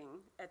thinking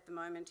at the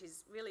moment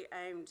is really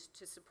aimed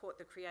to support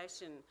the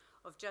creation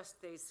of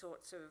just these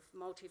sorts of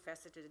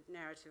multifaceted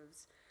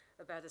narratives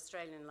about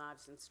Australian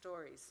lives and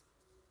stories.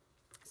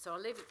 So I'll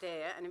leave it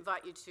there and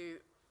invite you to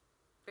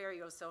bury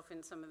yourself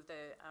in some of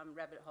the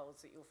rabbit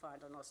holes that you'll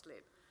find on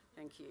AustLib.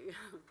 Thank you.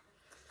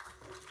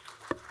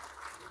 Over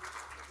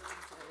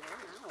there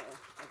now, or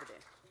over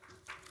there?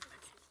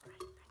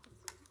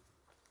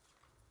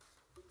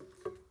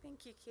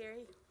 Thank you,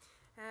 Kerry.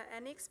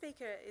 Our next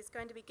speaker is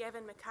going to be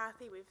Gavin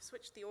McCarthy. We've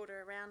switched the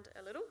order around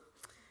a little.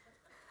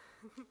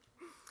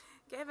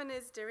 Gavin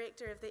is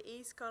Director of the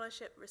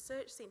eScholarship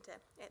Research Centre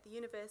at the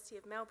University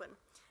of Melbourne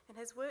and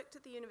has worked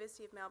at the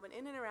University of Melbourne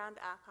in and around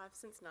archives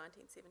since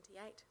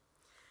 1978.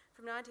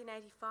 From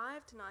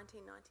 1985 to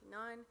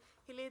 1999,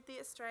 he led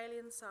the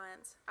Australian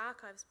Science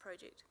Archives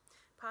Project,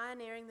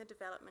 pioneering the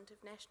development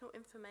of national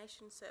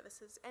information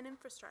services and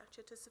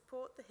infrastructure to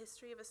support the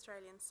history of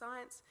Australian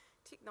science,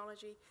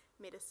 technology,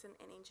 medicine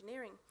and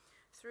engineering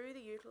through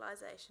the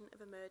utilisation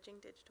of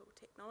emerging digital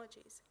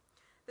technologies.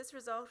 This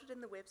resulted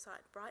in the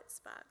website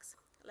BrightSparks,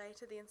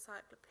 later the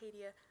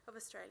Encyclopedia of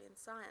Australian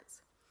Science,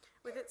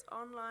 with its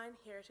online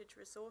heritage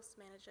resource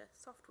manager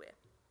software.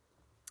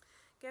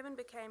 Gavin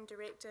became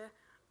Director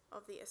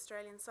of the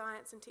Australian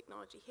Science and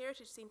Technology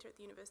Heritage Centre at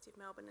the University of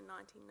Melbourne in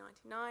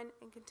 1999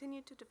 and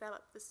continued to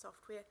develop this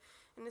software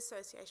in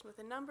association with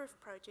a number of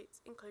projects,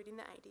 including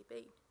the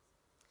ADB.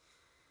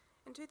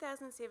 In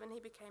 2007, he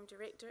became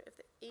Director of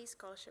the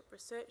eScholarship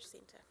Research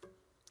Centre.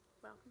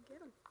 Welcome,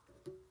 Gavin.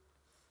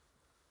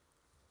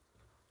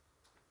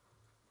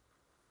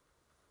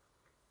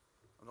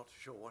 I'm not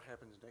sure what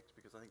happens next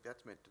because I think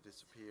that's meant to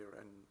disappear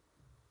and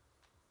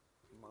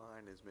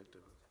mine is meant to...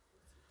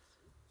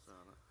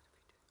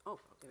 Oh,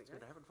 there we It's go.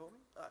 going to happen for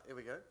me? Here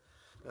we go.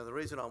 Now, the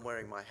reason I'm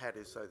wearing my hat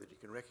is so that you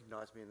can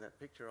recognise me in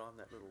that picture. I'm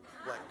that little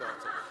black dot.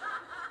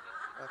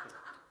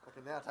 I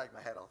can now take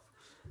my hat off.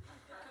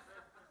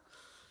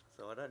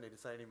 So I don't need to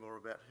say any more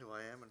about who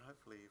I am, and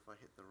hopefully if I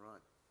hit the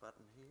right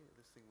button here,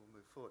 this thing will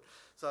move forward.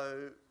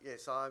 So,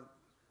 yes, I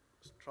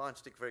try and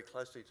stick very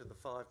closely to the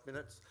 5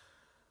 minutes.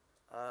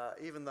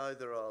 Even though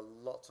there are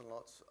lots and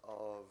lots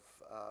of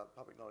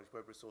public knowledge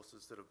web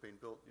resources that have been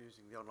built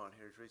using the Online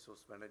Heritage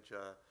Resource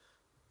Manager,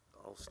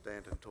 I'll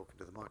stand and talk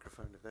into the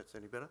microphone if that's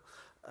any better.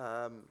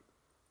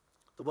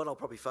 The one I'll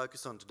probably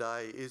focus on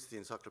today is the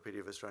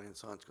Encyclopedia of Australian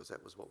Science because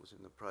that was what was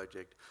in the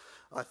project.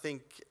 I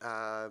think,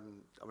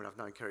 I've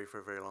known Kerry for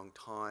a very long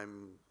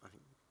time. I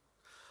think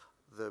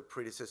the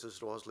predecessors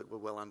to AusLib were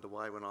well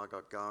underway when I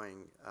got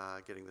going,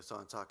 getting the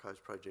Science Archives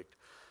project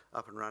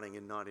up and running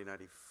in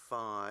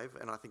 1985.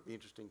 And I think the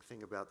interesting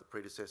thing about the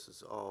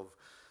predecessors of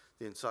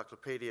the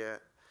encyclopedia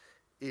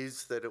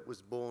is that it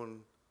was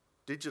born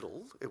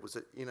digital. It was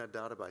in a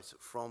database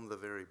from the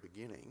very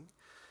beginning.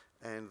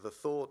 And the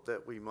thought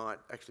that we might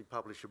actually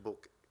publish a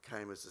book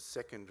came as a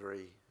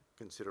secondary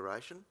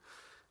consideration.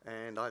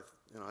 And I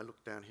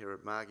look down here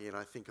at Margie and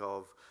I think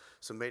of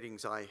some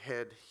meetings I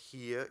had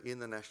here in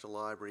the National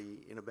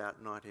Library in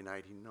about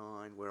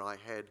 1989 where I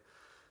had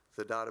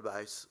the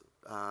database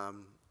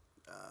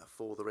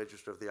for the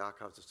Register of the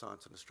Archives of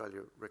Science in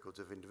Australia Records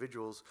of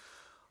Individuals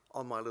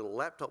on my little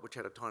laptop, which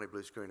had a tiny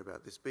blue screen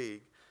about this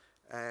big.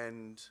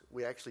 And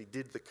we actually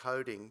did the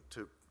coding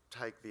to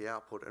take the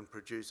output and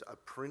produce a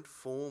print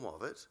form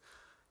of it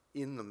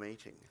in the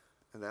meeting.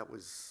 And that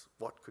was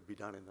what could be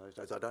done in those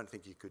days. I don't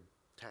think you could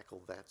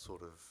tackle that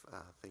sort of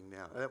thing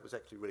now. And that was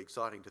actually really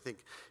exciting to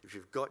think if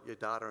you've got your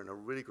data in a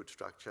really good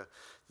structure,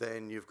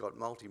 then you've got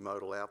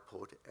multimodal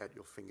output at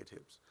your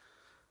fingertips.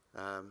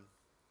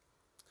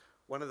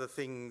 One of the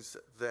things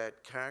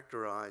that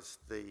characterised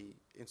the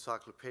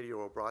encyclopedia,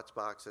 or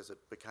BrightSparks as it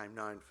became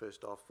known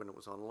first off when it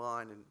was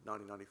online in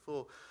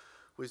 1994,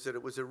 was that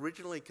it was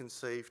originally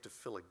conceived to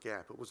fill a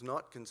gap. It was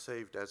not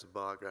conceived as a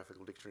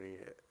biographical dictionary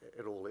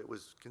at all. It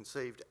was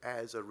conceived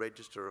as a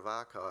register of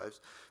archives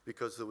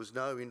because there was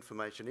no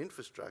information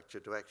infrastructure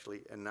to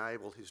actually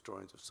enable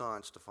historians of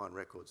science to find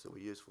records that were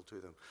useful to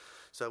them.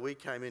 So we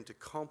came in to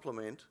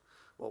complement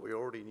what we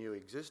already knew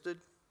existed,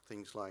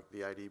 things like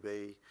the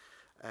ADB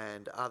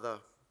and other,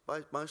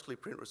 mostly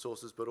print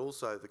resources, but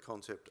also the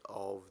concept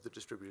of the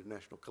distributed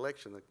national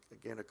collection,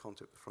 again a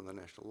concept from the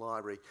National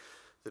Library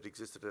that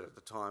existed at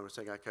the time. We're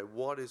saying, okay,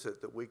 what is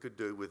it that we could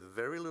do with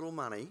very little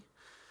money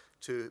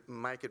to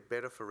make it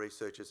better for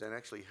researchers and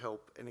actually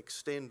help and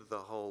extend the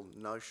whole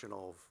notion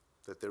of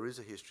that there is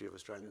a history of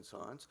Australian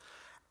science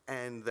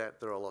and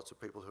that there are lots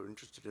of people who are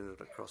interested in it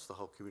across the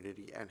whole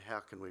community, and how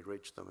can we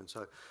reach them? And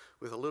so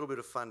with a little bit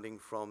of funding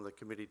from the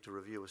Committee to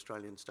Review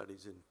Australian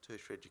Studies in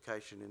Tertiary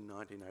Education in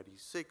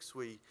 1986,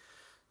 we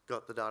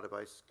got the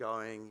database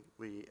going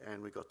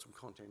and we got some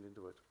content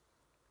into it.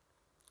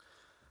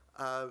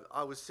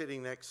 I was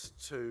sitting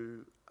next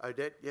to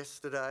Odette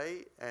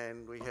yesterday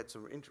and we had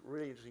some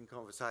really interesting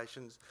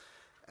conversations,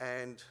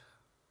 and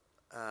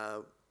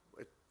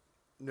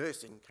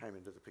nursing came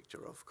into the picture,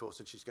 of course,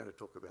 and she's going to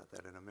talk about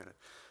that in a minute.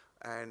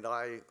 And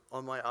I,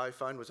 on my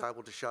iPhone, was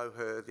able to show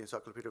her the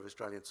Encyclopedia of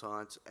Australian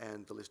Science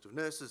and the list of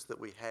nurses that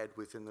we had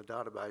within the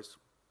database.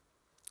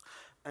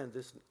 And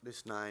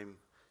this name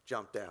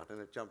jumped out,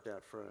 and it jumped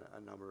out for a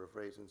number of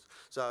reasons.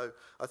 So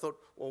I thought,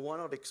 well, why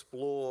not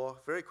explore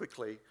very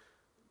quickly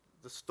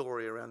the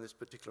story around this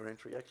particular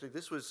entry. Actually,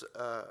 this was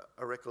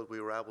a record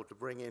we were able to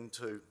bring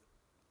into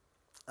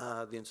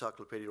the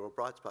Encyclopedia, or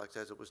Brightsparks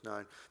as it was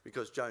known,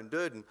 because Joan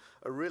Durden,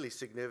 a really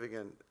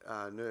significant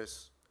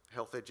nurse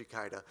health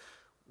educator,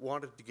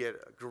 wanted to get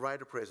a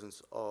greater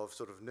presence of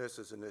sort of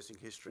nurses and nursing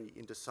history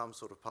into some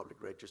sort of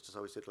public register.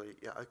 So we said,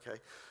 yeah, okay,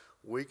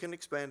 we can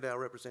expand our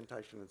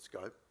representation and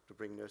scope to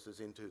bring nurses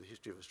into the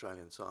history of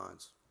Australian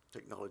science,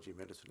 technology,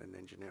 medicine and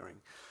engineering.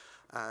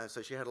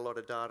 So she had a lot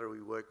of data.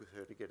 We worked with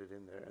her to get it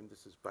in there, and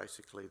this is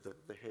basically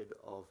the head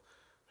of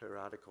her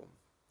article.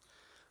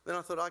 Then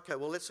I thought, okay,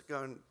 well, let's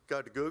go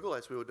to Google,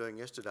 as we were doing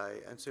yesterday,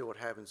 and see what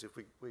happens if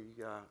we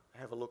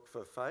have a look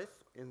for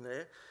Faith in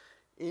there.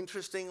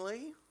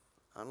 Interestingly,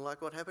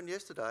 unlike what happened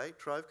yesterday,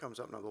 Trove comes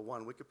up number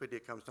 1,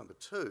 Wikipedia comes number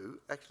 2,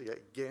 actually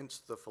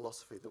against the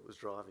philosophy that was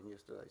driving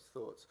yesterday's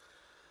thoughts.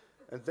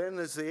 And then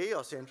there's the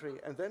EOS entry,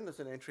 and then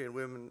there's an entry in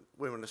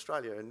Women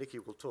Australia, and Nikki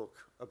will talk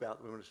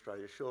about Women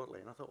Australia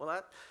shortly. And I thought,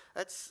 well,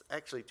 that's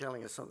actually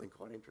telling us something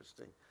quite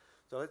interesting.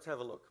 So let's have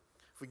a look.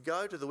 If we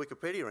go to the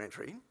Wikipedia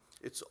entry,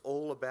 it's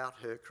all about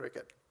her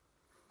cricket.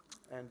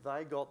 And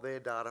they got their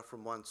data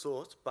from one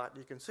source, but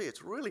you can see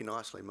it's really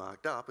nicely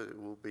marked up. They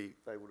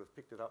would have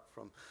picked it up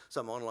from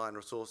some online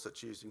resource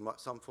that's using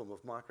some form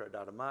of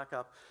microdata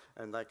markup,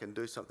 and they can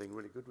do something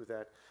really good with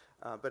that.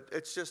 But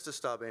it's just a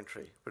stub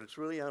entry, but it's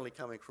really only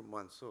coming from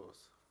one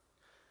source.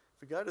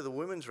 If we go to the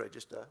Women's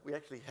Register, we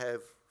actually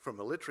have, from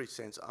a literary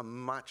sense, a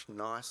much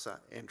nicer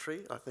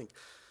entry. I think,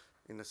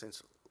 in a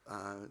sense,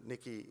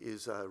 Nikki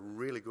is a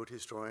really good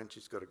historian.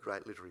 She's got a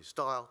great literary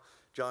style.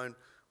 Joan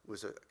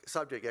was a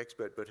subject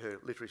expert, but her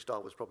literary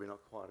style was probably not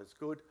quite as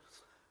good.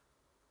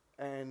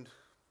 And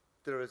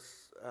there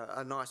is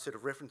a nice set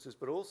of references,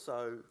 but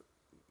also,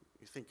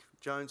 you think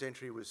Joan's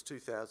entry was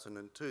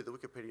 2002, the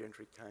Wikipedia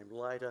entry came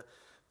later,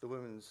 the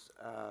Women's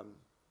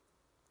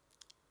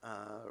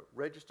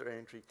Register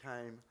entry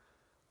came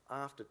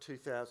after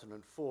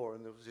 2004,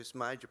 and there was this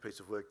major piece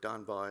of work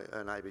done by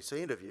an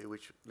ABC interview,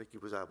 which Nikki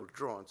was able to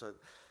draw on. So,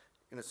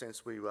 in a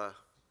sense,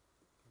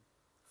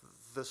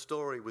 the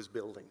story was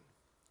building.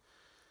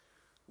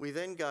 We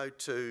then go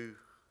to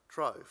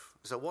Trove.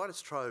 So why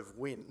does Trove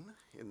win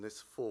in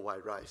this 4-way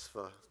race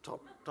for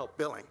top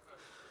billing?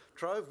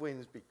 Trove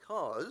wins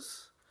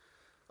because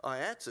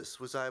IATSIS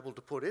was able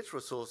to put its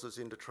resources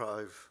into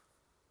Trove,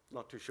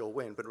 not too sure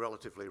when, but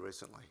relatively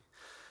recently.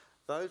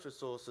 Those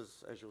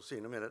resources, as you'll see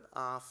in a minute,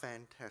 are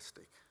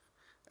fantastic.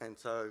 And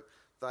so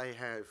they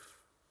have,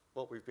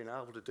 what we've been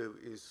able to do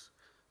is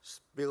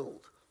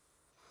build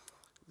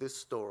this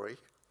story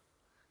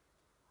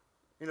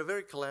in a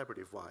very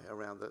collaborative way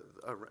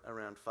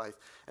around faith,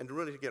 and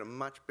really to get a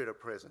much better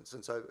presence.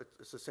 And so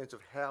it's a sense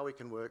of how we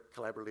can work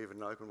collaboratively in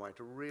an open way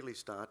to really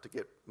start to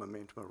get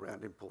momentum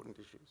around important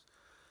issues.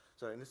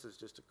 So, and this is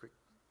just a quick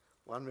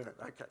 1 minute,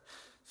 okay.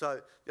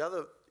 So the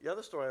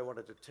other story I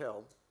wanted to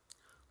tell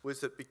was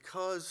that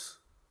because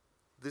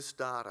this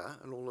data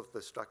and all of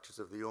the structures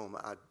of the ORM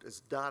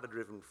is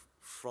data-driven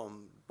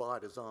by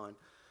design,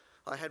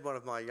 I had one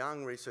of my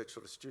young research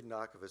sort of student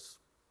archivists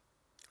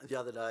the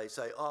other day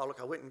say, oh,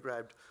 look, I went and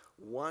grabbed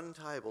one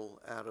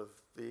table out of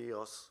the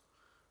EOS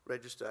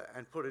register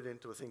and put it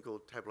into a thing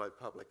called Tableau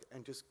Public,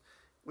 and just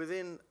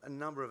within a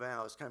number of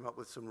hours came up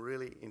with some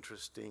really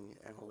interesting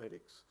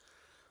analytics.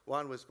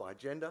 One was by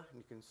gender, and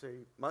you can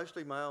see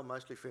mostly male,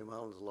 mostly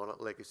female, and there's a lot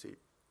of legacy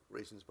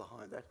reasons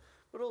behind that,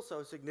 but also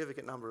a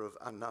significant number of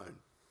unknown.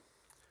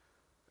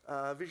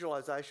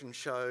 Visualisation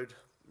showed,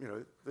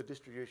 the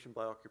distribution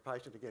by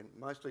occupation, again,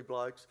 mostly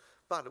blokes,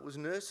 but it was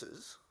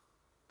nurses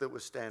that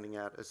was standing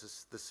out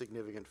as the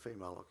significant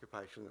female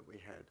occupation that we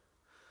had.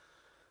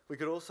 We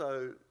could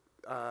also,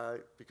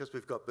 because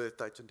we've got birth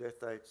dates and death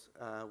dates,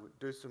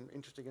 do some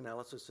interesting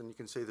analysis, and you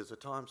can see there's a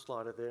time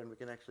slider there, and we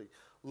can actually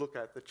look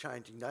at the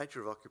changing nature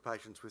of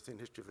occupations within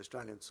history of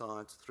Australian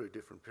science through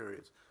different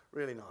periods.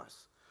 Really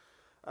nice.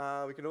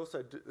 We can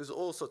also there's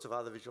all sorts of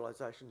other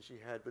visualisations she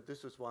had, but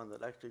this was one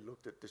that actually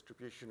looked at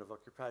distribution of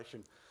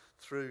occupation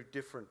through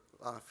different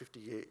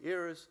 50-year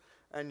eras,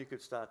 and you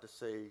could start to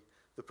see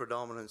the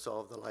predominance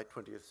of the late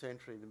 20th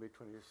century, the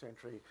mid-20th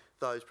century,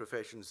 those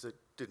professions that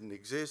didn't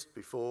exist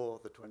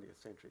before the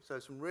 20th century. So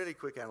some really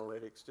quick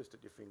analytics just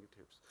at your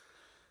fingertips.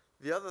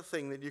 The other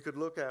thing that you could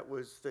look at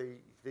was the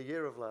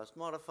year of last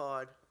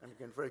modified, and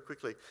again, very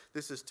quickly,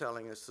 this is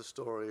telling us the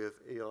story of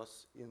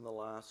EOS in the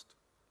last,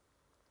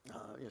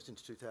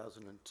 since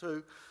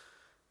 2002.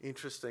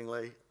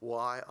 Interestingly,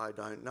 why, I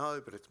don't know,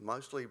 but it's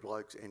mostly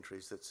blokes'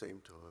 entries that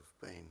seem to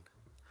have been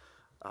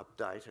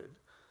updated.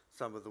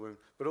 Some of the women,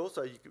 but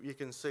also you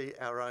can see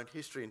our own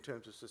history in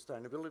terms of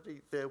sustainability.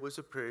 There was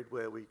a period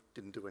where we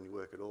didn't do any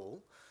work at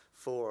all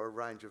for a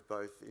range of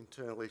both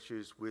internal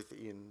issues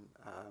within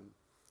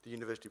the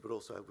university, but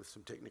also with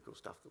some technical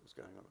stuff that was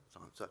going on at the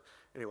time. So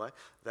anyway,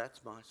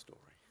 that's my story.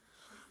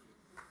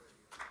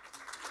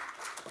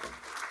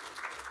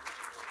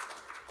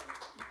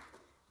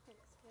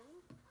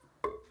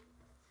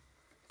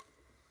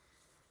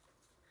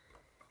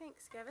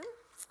 Thanks, Gavin.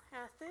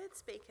 Our third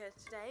speaker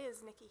today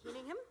is Nikki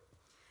Henningham.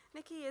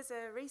 Nikki is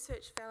a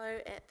research fellow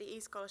at the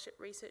eScholarship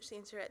Research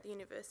Centre at the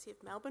University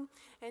of Melbourne,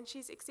 and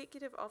she's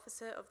Executive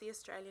Officer of the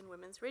Australian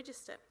Women's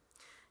Register.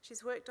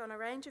 She's worked on a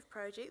range of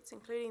projects,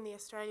 including the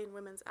Australian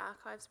Women's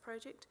Archives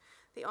Project,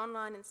 the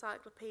Online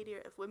Encyclopedia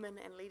of Women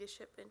and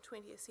Leadership in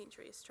 20th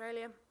Century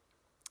Australia,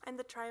 and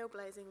the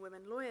Trailblazing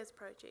Women Lawyers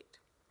Project.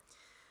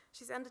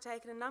 She's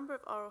undertaken a number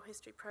of oral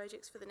history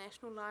projects for the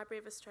National Library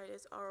of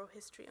Australia's Oral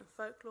History and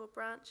Folklore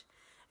branch,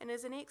 and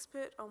is an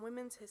expert on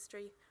women's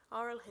history,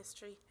 oral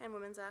history, and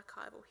women's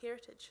archival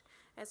heritage,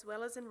 as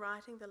well as in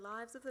writing the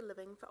lives of the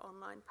living for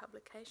online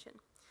publication.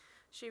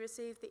 She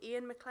received the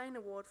Ian McLean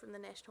Award from the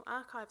National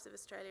Archives of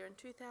Australia in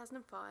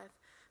 2005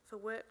 for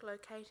work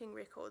locating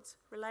records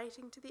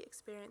relating to the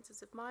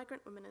experiences of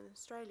migrant women in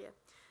Australia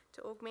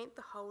to augment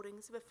the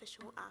holdings of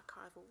official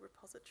archival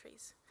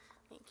repositories.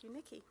 Thank you,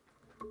 Nikki.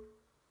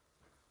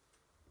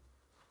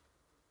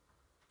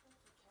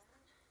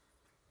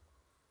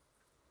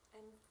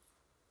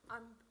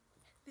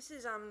 This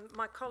is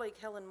my colleague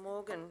Helen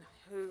Morgan,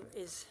 who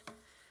is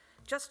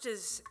just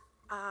as,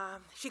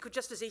 she could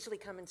just as easily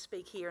come and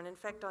speak here, and in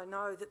fact I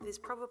know that there's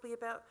probably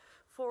about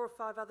 4 or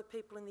 5 other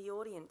people in the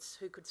audience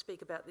who could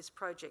speak about this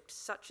project,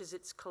 such as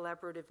its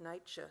collaborative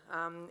nature.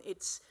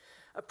 It's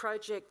a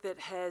project that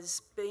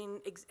has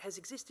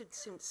existed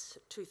since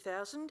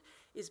 2000,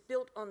 is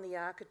built on the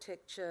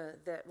architecture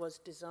that was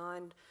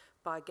designed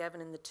by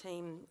Gavin and the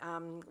team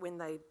when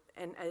they,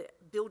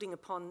 building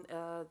upon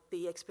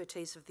the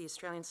expertise of the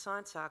Australian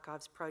Science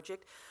Archives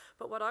project.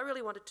 But what I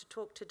really wanted to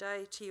talk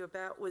today to you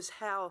about was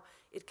how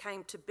it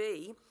came to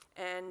be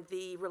and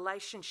the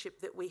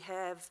relationship that we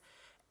have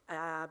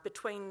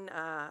between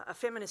a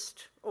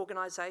feminist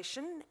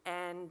organisation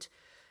and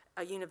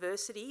a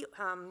university,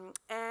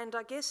 and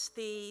I guess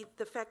the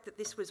fact that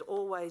this was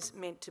always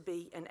meant to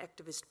be an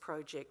activist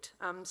project.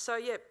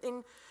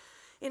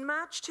 In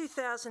March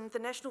 2000, the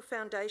National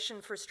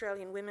Foundation for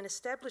Australian Women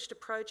established a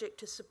project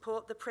to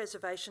support the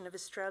preservation of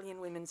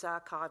Australian women's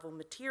archival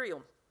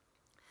material.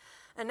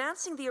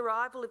 Announcing the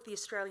arrival of the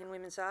Australian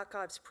Women's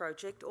Archives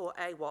Project, or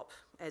AWOP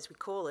as we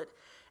call it,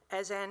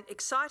 as an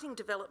exciting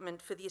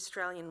development for the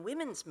Australian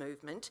women's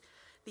movement,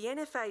 the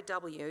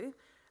NFAW,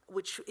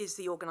 which is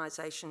the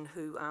organisation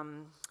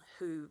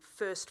who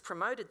first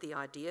promoted the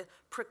idea,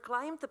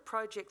 proclaimed the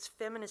project's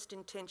feminist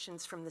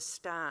intentions from the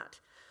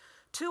start.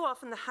 Too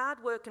often, the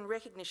hard work and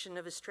recognition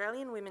of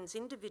Australian women's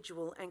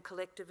individual and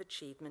collective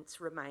achievements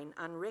remain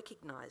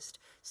unrecognised,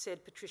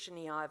 said Patricia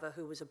Niaiva,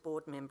 who was a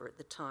board member at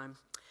the time.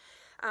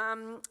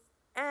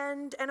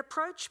 And an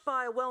approach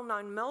by a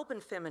well-known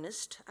Melbourne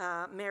feminist,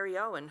 Mary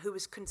Owen, who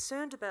was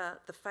concerned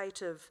about the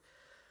fate of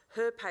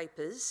her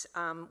papers,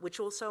 which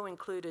also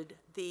included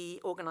the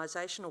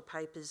organisational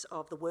papers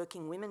of the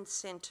Working Women's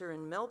Centre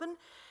in Melbourne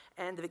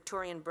and the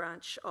Victorian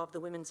branch of the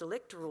Women's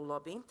Electoral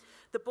Lobby,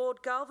 the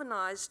board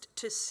galvanised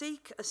to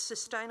seek a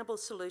sustainable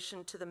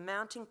solution to the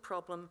mounting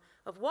problem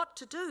of what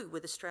to do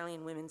with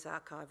Australian women's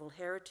archival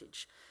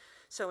heritage.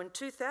 So in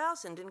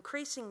 2000,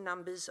 increasing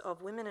numbers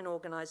of women and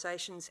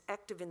organisations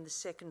active in the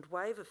second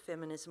wave of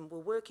feminism were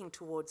working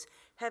towards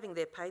having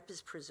their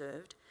papers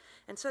preserved.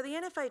 And so the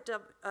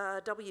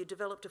NFAW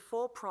developed a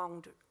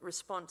 4-pronged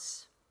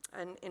response.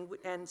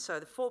 And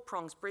so the 4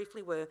 prongs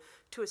briefly were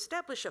to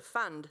establish a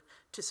fund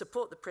to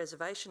support the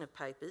preservation of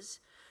papers,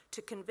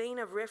 to convene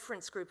a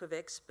reference group of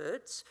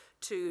experts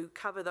to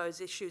cover those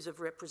issues of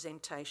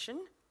representation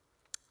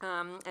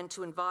and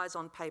to advise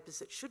on papers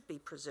that should be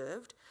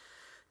preserved,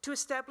 to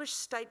establish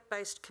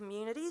state-based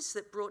communities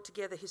that brought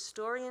together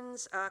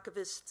historians,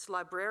 archivists,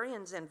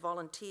 librarians and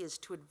volunteers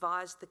to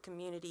advise the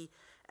community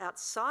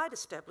outside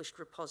established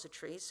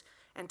repositories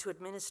and to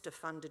administer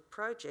funded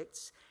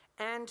projects,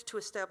 and to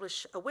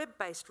establish a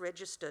web-based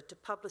register to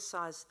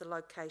publicise the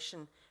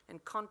location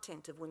and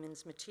content of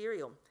women's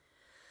material.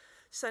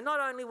 So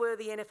not only were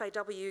the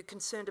NFAW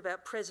concerned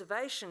about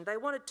preservation, they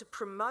wanted to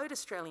promote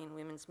Australian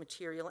women's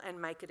material and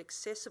make it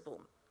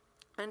accessible.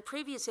 And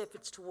previous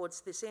efforts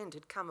towards this end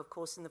had come, of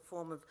course, in the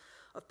form of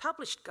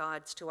published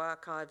guides to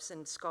archives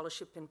and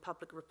scholarship in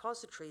public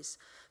repositories.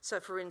 So,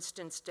 for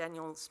instance,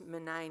 Daniels,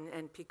 Murnane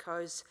and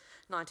Picot's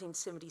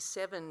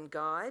 1977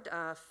 guide,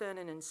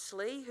 Fernan and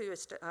Slee, who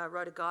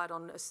wrote a guide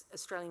on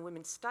Australian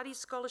women's studies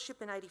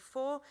scholarship in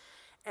 1984,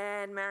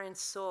 and Marion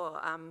Saw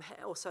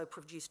also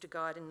produced a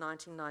guide in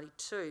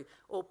 1992,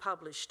 all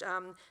published.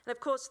 And of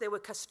course, there were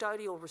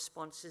custodial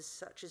responses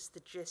such as the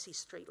Jessie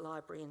Street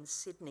Library in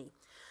Sydney.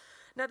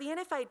 Now, the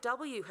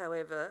NFAW,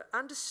 however,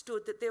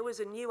 understood that there was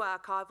a new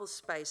archival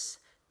space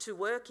to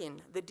work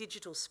in, the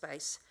digital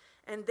space,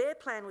 and their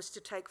plan was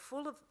to take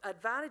full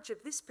advantage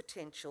of this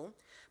potential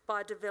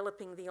by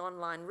developing the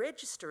online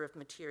register of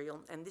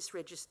material, and this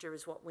register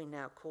is what we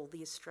now call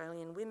the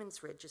Australian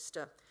Women's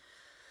Register.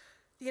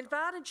 The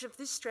advantage of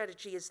this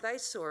strategy, as they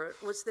saw it,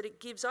 was that it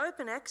gives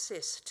open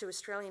access to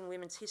Australian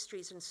women's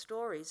histories and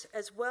stories,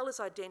 as well as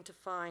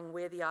identifying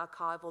where the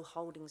archival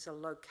holdings are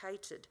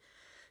located.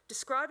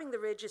 Describing the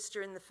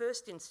register in the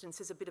first instance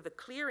as a bit of a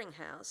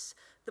clearinghouse,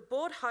 the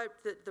board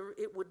hoped that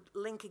it would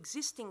link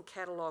existing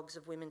catalogues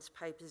of women's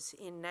papers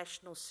in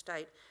national,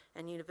 state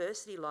and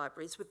university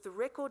libraries with the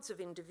records of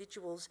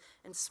individuals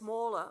and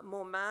smaller,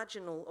 more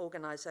marginal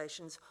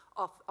organisations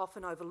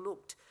often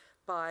overlooked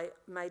by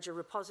major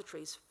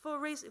repositories for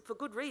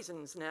good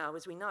reasons now,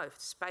 as we know,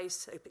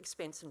 space,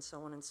 expense and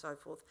so on and so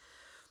forth.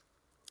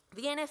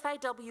 The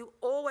NFAW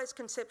always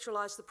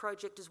conceptualised the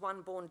project as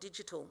one born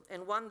digital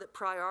and one that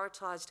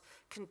prioritised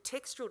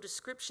contextual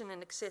description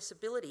and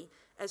accessibility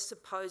as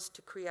opposed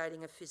to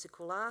creating a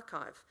physical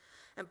archive.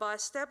 And by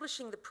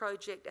establishing the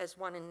project as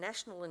one in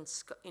national in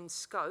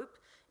scope,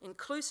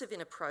 inclusive in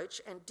approach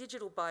and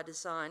digital by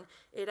design,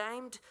 it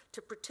aimed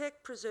to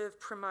protect, preserve,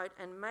 promote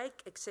and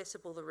make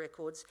accessible the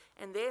records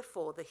and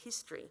therefore the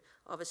history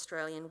of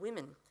Australian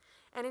women.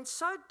 And in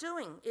so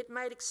doing, it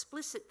made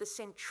explicit the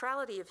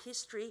centrality of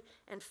history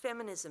and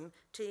feminism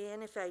to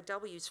the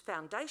NFAW's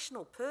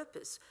foundational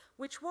purpose,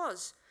 which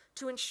was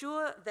to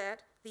ensure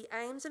that the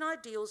aims and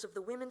ideals of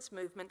the women's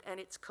movement and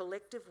its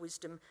collective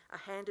wisdom are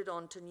handed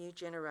on to new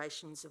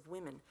generations of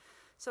women.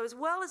 So as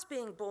well as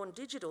being born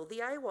digital, the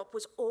AWOP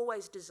was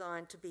always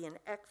designed to be an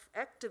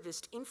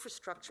activist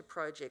infrastructure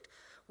project,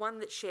 one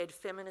that shared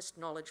feminist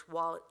knowledge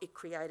while it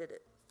created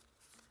it.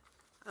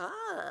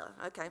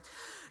 Okay.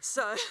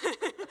 So,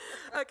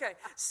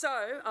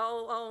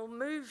 I'll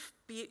move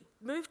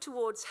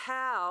towards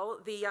how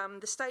the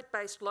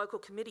state-based local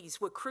committees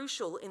were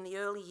crucial in the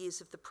early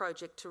years of the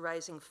project to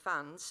raising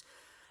funds,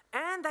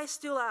 and they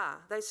still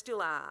are.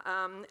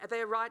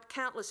 They write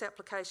countless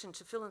applications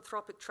to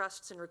philanthropic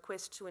trusts and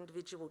requests to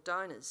individual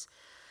donors.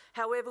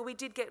 However, we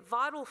did get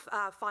vital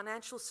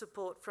financial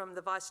support from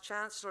the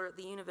Vice-Chancellor at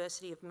the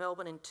University of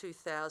Melbourne in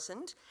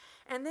 2000.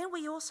 And then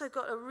we also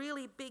got a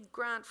really big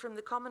grant from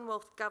the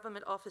Commonwealth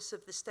Government Office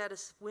of the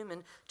Status of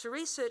Women to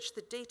research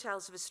the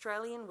details of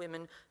Australian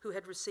women who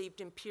had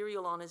received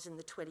imperial honours in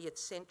the 20th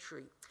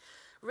century.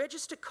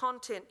 Register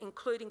content,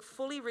 including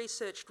fully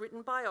researched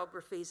written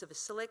biographies of a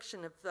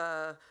selection of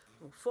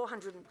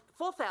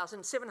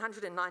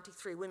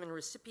 4,793 women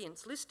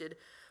recipients listed,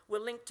 were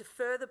linked to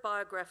further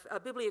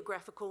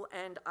bibliographical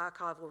and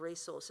archival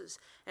resources,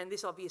 and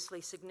this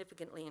obviously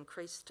significantly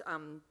increased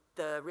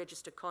the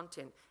register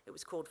content. It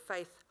was called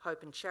Faith,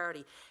 Hope and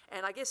Charity.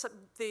 And I guess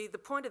the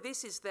point of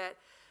this is that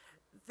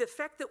the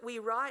fact that we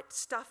write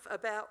stuff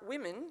about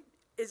women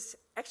is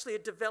actually a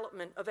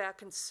development of our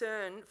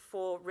concern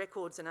for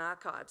records and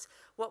archives.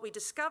 What we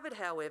discovered,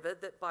 however,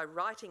 that by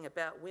writing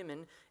about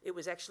women, it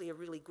was actually a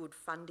really good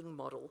funding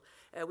model.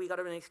 We got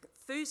an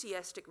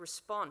enthusiastic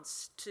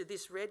response to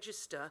this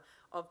register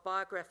of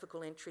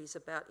biographical entries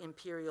about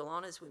imperial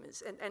honours women.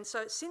 And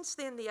so since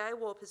then, the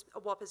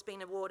AWOP has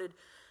been awarded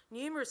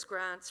numerous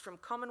grants from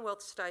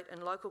Commonwealth, state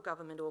and local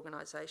government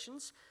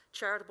organisations,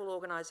 charitable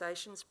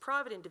organisations,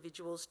 private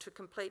individuals to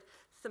complete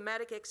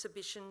thematic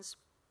exhibitions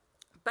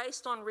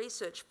based on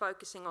research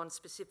focusing on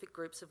specific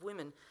groups of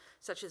women,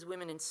 such as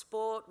women in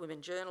sport,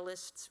 women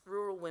journalists,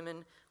 rural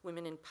women,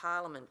 women in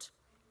parliament.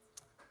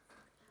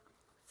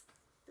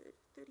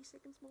 30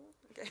 seconds more?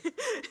 Okay.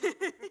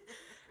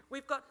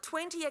 We've got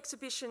 20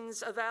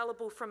 exhibitions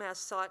available from our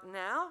site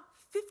now.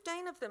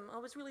 15 of them, I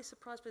was really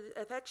surprised with it,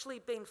 have actually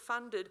been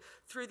funded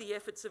through the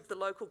efforts of the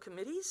local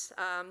committees.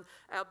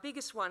 Our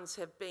biggest ones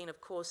have been, of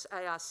course,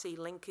 ARC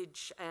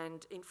linkage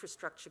and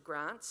infrastructure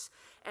grants,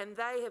 and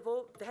they have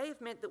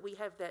meant that we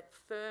have that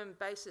firm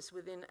basis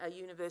within a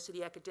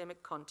university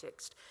academic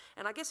context.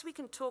 And I guess we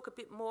can talk a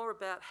bit more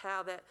about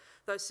how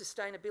those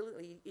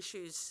sustainability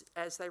issues,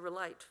 as they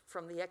relate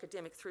from the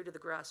academic through to the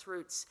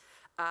grassroots,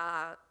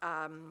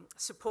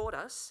 support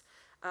us.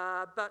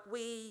 But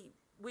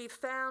we've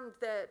found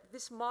that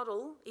this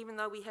model, even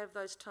though we have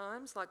those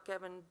times, like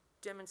Gavin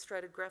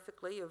demonstrated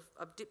graphically, of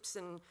dips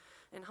and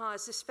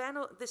highs,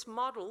 this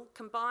model,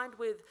 combined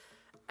with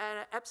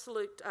an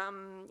absolute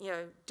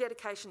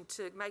dedication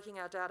to making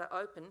our data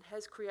open,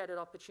 has created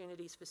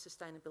opportunities for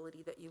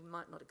sustainability that you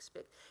might not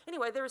expect.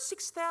 Anyway, there are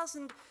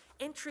 6,000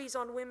 entries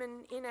on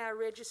women in our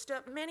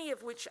register, many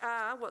of which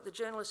are what the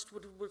journalist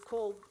would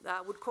call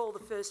the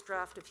first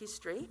draft of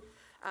history.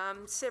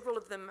 Several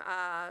of them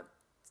are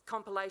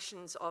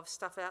compilations of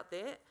stuff out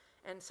there,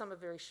 and some are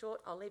very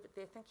short. I'll leave it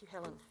there. Thank you,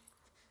 Helen.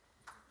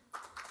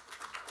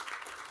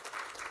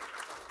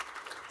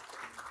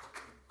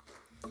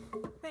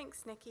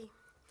 Thanks, Nikki.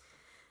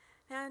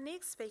 Our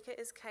next speaker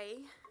is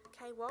Kay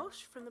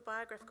Walsh from the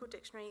Biographical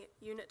Dictionary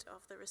Unit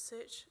of the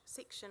Research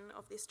Section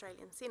of the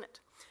Australian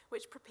Senate,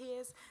 which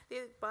prepares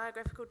the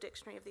Biographical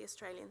Dictionary of the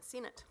Australian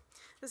Senate.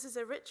 This is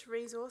a rich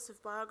resource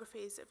of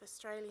biographies of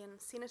Australian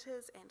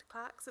senators and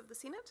clerks of the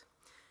Senate,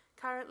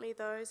 currently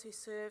those who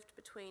served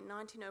between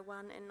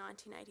 1901 and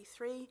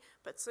 1983,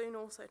 but soon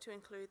also to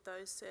include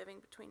those serving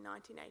between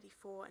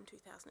 1984 and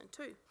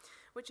 2002,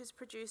 which is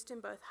produced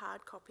in both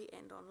hard copy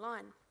and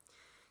online.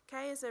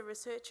 Kay is a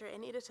researcher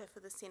and editor for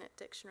the Senate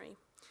Dictionary.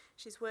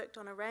 She's worked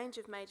on a range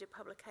of major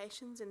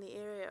publications in the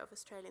area of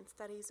Australian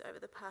studies over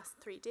the past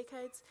 3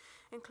 decades,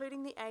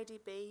 including the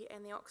ADB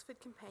and the Oxford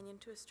Companion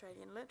to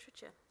Australian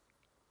Literature.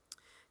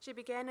 She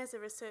began as a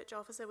research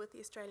officer with the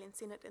Australian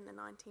Senate in the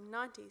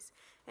 1990s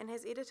and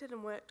has edited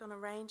and worked on a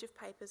range of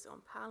papers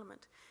on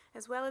Parliament,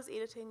 as well as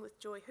editing with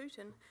Joy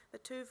Hooton the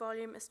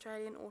 2-volume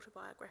Australian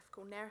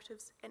autobiographical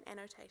narratives and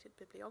annotated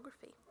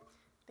bibliography.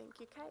 Thank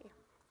you, Kay.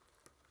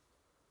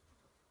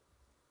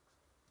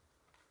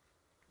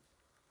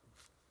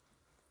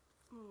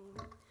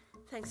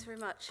 Thanks very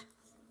much.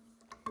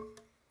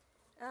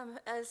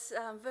 As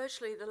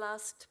virtually the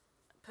last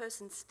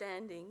person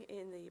standing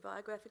in the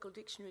Biographical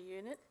Dictionary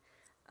unit,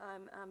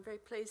 I'm very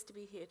pleased to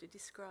be here to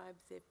describe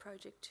the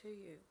project to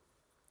you.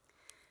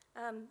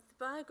 The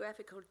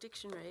Biographical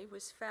Dictionary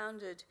was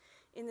founded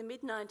in the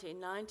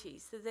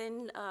mid-1990s. The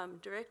then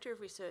Director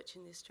of Research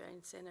in the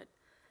Australian Senate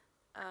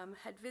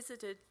had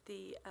visited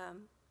the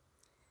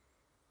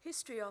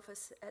History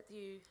Office at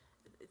the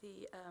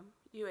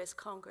US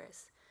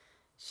Congress.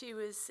 She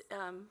was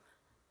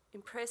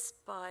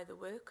impressed by the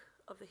work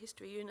of the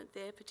history unit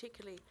there,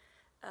 particularly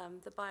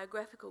the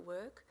biographical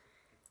work,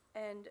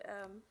 and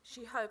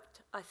she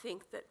hoped, I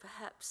think, that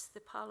perhaps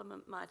the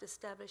Parliament might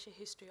establish a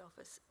history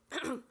office.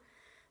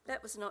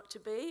 That was not to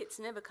be. It's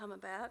never come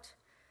about.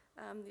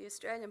 The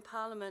Australian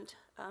Parliament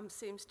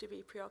seems to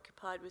be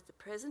preoccupied with the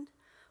present,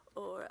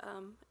 or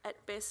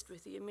at best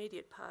with the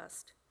immediate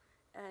past.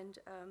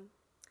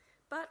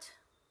 But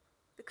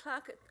the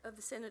clerk of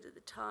the Senate at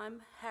the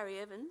time, Harry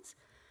Evans,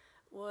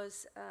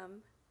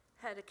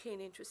 had a keen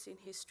interest in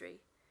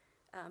history,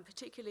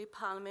 particularly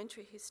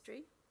parliamentary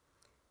history,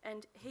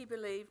 and he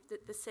believed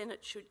that the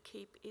Senate should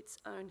keep its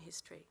own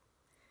history.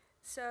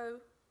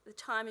 So the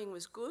timing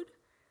was good.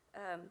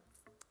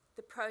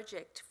 The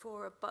project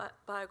for a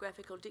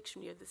biographical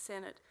dictionary of the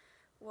Senate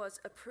was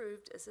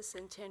approved as a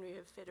Centenary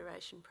of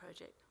Federation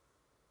project,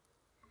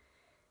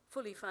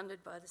 fully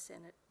funded by the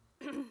Senate.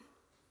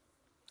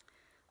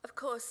 Of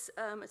course,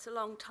 it's a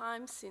long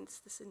time since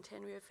the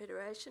Centenary of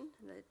Federation,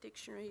 and the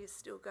dictionary is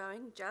still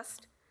going,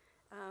 just.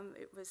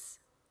 It was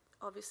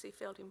obviously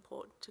felt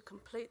important to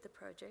complete the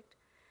project.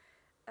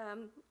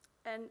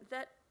 And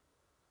that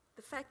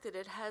the fact that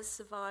it has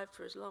survived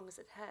for as long as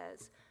it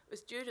has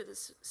was due to the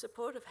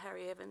support of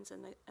Harry Evans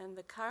and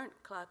the current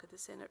clerk of the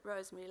Senate,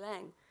 Rosemary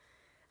Laing.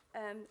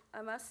 And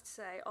I must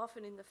say,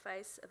 often in the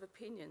face of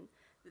opinion,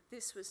 that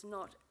this was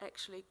not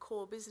actually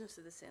core business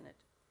of the Senate.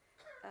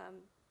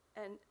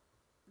 And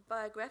the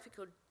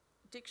Biographical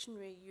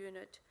Dictionary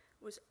unit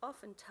was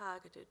often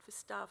targeted for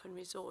staff and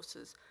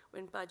resources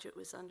when budget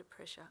was under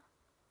pressure.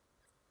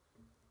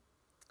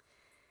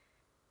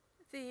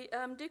 The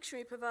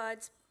dictionary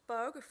provides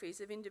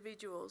biographies of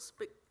individuals,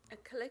 but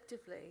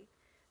collectively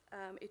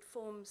it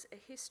forms a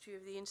history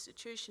of the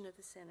institution of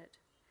the Senate,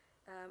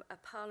 a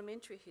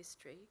parliamentary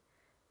history,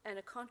 and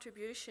a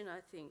contribution, I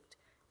think,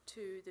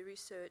 to the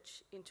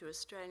research into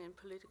Australian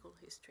political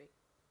history.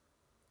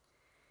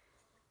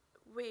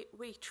 We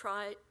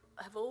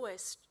have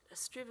always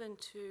striven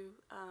to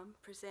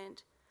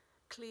present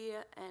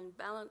clear and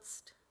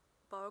balanced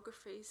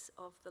biographies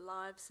of the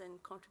lives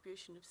and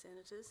contribution of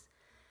senators.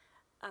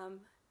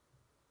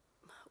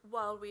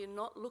 While we are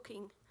not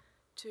looking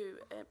to,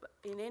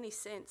 in any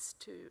sense,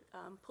 to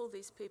pull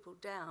these people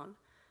down,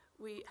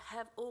 we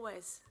have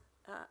always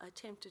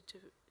attempted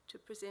to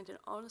present an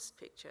honest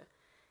picture,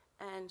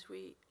 and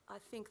I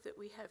think that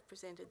we have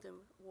presented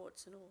them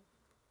warts and all.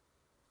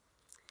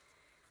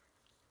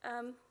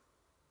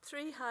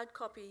 3 hard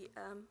copy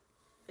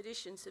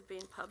editions have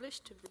been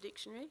published of the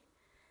dictionary,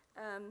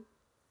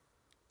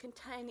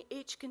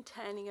 each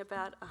containing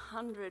about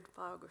 100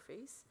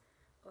 biographies,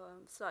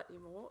 slightly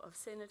more, of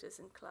senators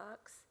and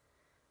clerks.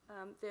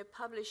 They're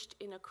published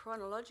in a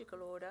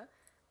chronological order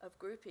of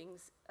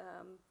groupings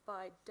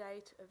by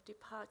date of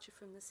departure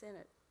from the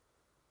Senate.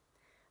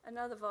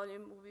 Another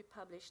volume will be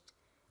published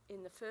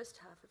in the first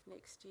half of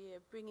next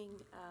year,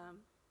 bringing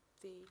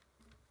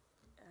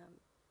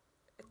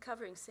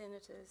covering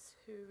senators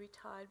who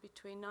retired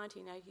between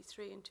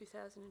 1983 and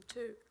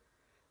 2002.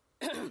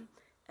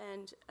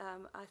 And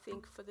I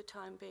think for the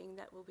time being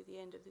that will be the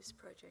end of this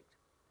project.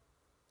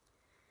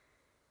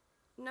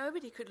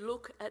 Nobody could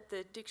look at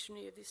the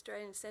Dictionary of the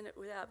Australian Senate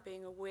without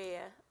being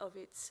aware of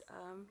its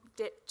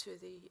debt to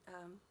the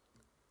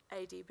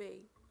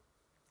ADB.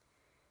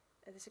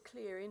 There's a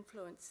clear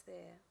influence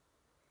there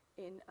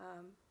in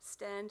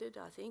standard,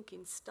 I think,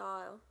 in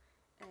style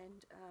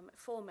and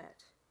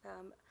format.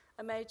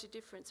 A major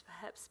difference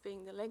perhaps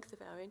being the length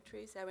of our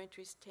entries. Our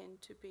entries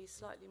tend to be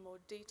slightly more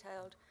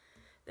detailed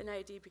than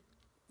ADB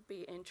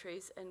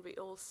entries, and we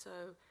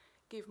also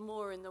give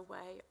more in the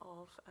way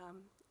of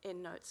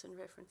endnotes and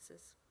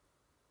references.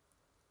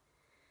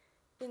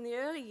 In the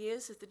early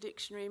years of the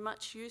dictionary,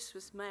 much use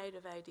was made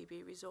of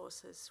ADB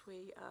resources.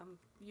 We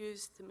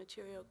used the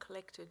material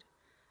collected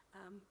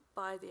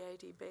by the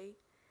ADB,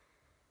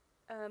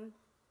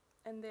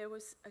 and there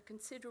was a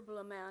considerable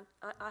amount.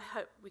 I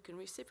hope we can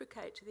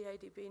reciprocate to the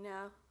ADB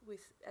now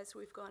as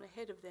we've gone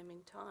ahead of them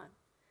in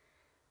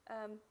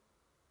time.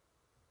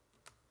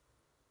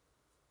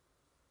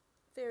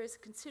 There is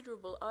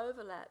considerable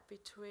overlap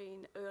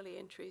between early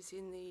entries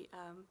in the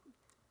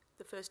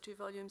first 2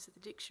 volumes of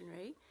the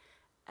dictionary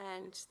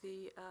and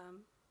the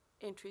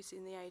entries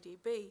in the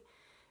ADB,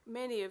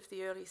 many of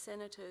the early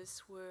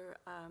senators were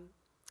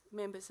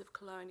members of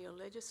colonial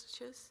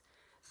legislatures.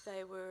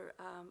 They were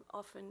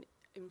often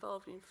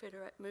involved in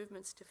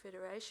movements to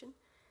federation,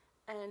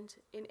 and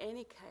in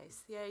any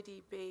case, the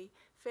ADB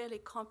fairly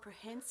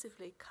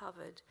comprehensively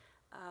covered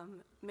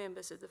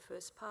members of the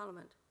first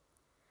Parliament.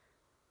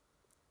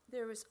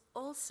 There is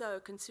also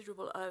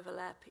considerable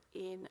overlap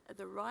in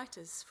the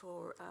writers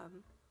for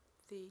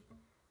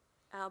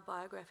our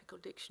biographical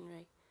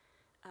dictionary.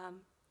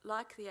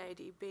 Like the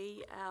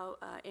ADB, our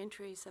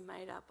entries are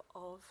made up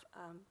of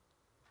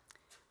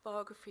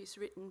biographies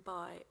written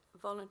by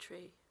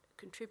voluntary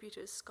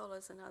contributors,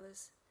 scholars and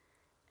others.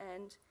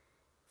 And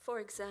for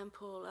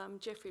example,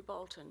 Geoffrey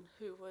Bolton,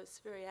 who was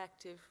very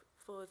active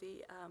for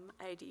the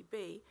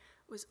ADB,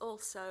 was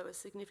also a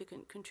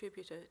significant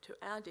contributor to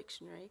our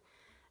dictionary,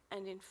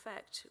 and in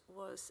fact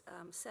was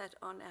sat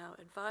on our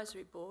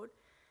advisory board,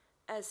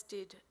 as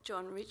did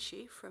John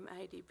Ritchie from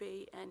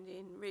ADB, and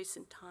in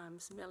recent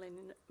times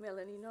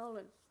Melanie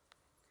Nolan.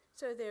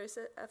 So there is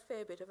a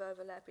fair bit of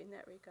overlap in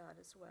that regard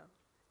as well.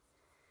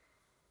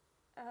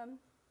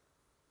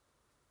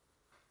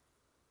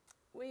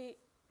 We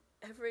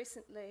have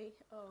recently,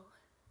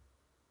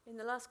 in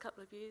the last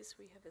couple of years,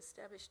 we have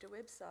established a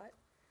website.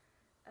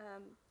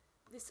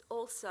 This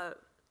also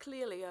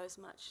clearly owes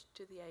much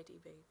to the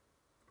ADB.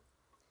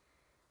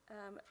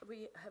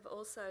 We have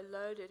also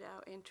loaded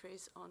our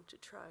entries onto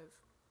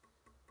Trove.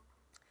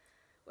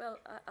 Well,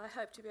 I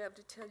hope to be able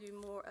to tell you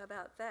more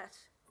about that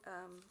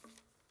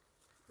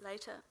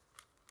later.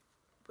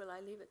 Will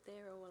I leave it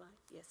there or will I?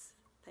 Yes,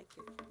 thank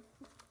you.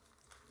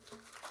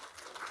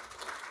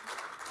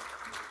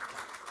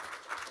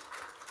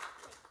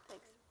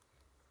 Thanks.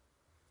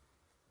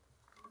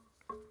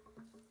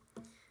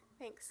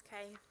 Thanks,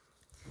 Kay.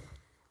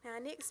 Now, our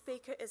next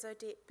speaker is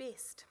Odette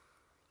Best.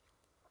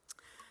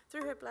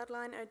 Through her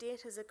bloodline,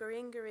 Odette is a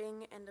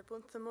Gureng and a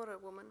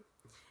Bunthamura woman,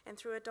 and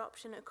through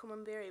adoption, a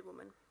Kumumberi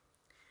woman.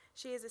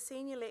 She is a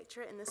senior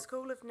lecturer in the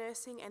School of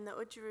Nursing and the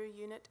Udjuru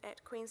unit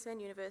at Queensland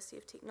University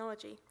of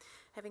Technology,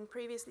 having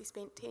previously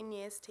spent 10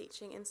 years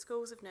teaching in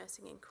schools of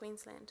nursing in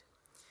Queensland.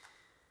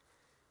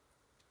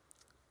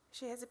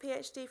 She has a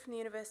PhD from the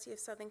University of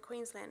Southern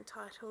Queensland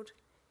titled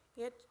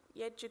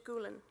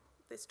Yadjagulin,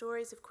 The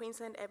Stories of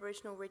Queensland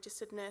Aboriginal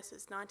Registered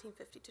Nurses,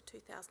 1950 to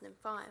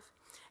 2005.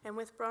 And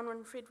with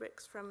Bronwyn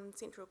Fredericks from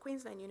Central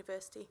Queensland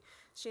University,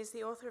 she is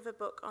the author of a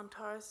book on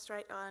Torres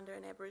Strait Islander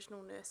and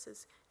Aboriginal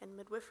nurses and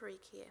midwifery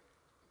care.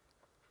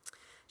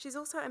 She's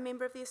also a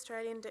member of the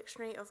Australian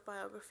Dictionary of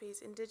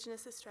Biography's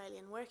Indigenous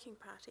Australian Working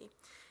Party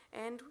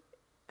and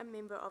a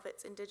member of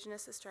its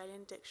Indigenous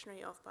Australian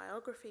Dictionary of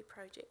Biography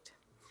project.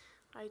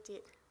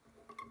 Odette.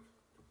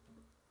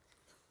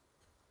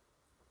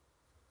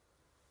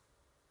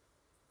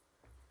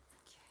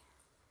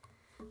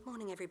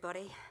 Morning,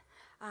 everybody.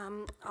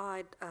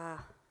 I'd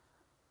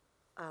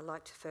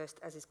like to first,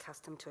 as is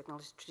custom, to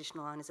acknowledge the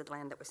traditional owners of the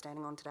land that we're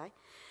standing on today,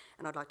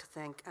 and I'd like to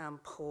thank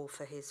Paul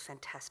for his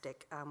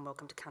fantastic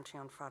welcome to country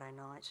on Friday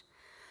night.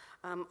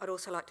 I'd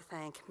also like to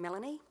thank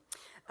Melanie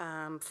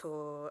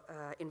for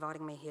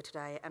inviting me here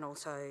today, and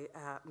also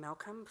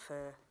Malcolm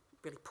for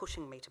really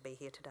pushing me to be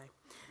here today.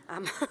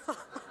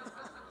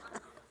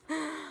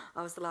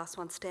 I was the last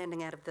one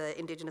standing out of the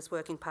Indigenous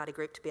Working Party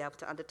group to be able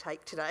to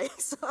undertake today,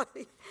 so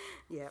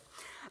yeah.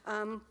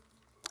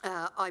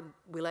 I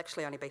will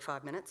actually only be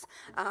 5 minutes.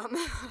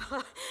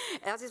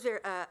 Ours is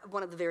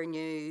one of the very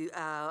new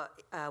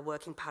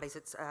working parties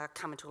that's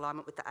come into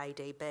alignment with the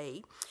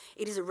ADB.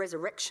 It is a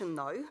resurrection,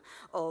 though,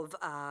 of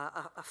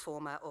a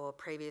former or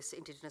previous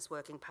Indigenous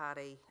Working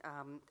Party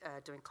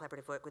doing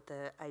collaborative work with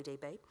the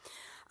ADB.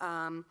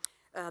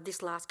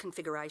 This last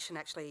configuration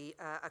actually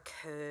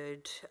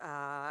occurred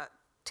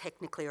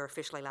technically or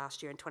officially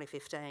last year in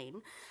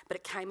 2015, but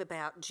it came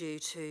about due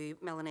to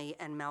Melanie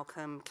and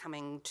Malcolm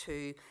coming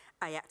to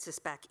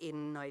AATSIS back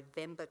in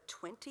November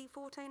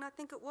 2014, I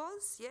think it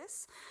was,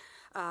 yes,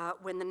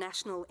 when the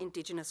National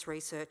Indigenous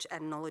Research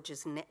and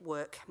Knowledges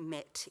Network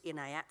met in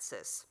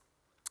AATSIS.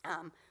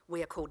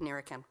 We are called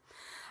Nirakan.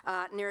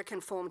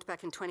 Nirakan formed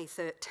back in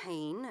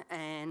 2013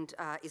 and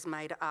is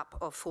made up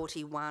of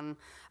 41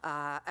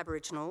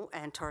 Aboriginal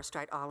and Torres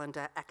Strait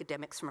Islander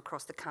academics from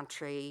across the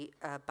country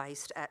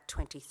based at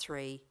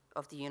 23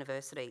 of the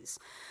universities.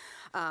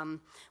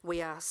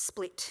 We are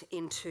split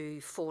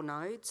into 4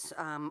 nodes.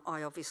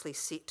 I obviously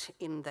sit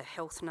in the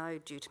health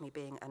node due to me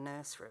being a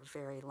nurse for a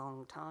very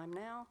long time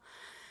now.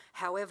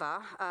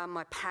 However,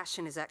 my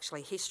passion is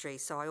actually history,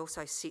 so I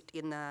also sit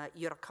in the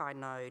Yurakai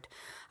node.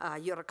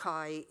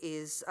 Yurakai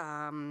is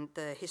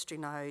the history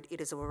node.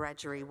 It is a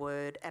Wiradjuri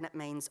word, and it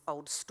means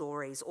old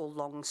stories or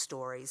long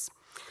stories.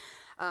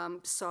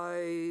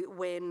 So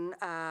when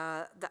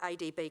the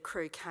ADB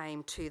crew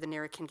came to the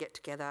Nirakan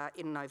get-together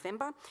in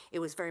November, it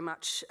was very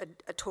much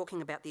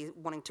talking about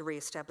wanting to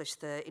re-establish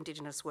the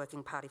Indigenous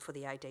Working Party for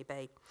the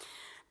ADB.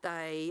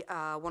 They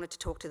wanted to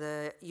talk to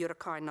the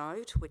Yurakai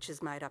node, which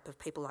is made up of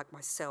people like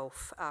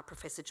myself,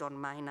 Professor John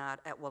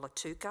Maynard at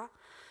Wallatuka,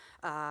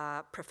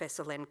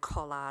 Professor Len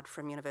Collard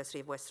from University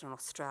of Western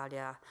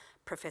Australia,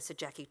 Professor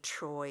Jackie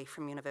Troy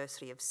from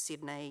University of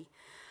Sydney,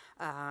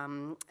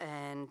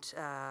 and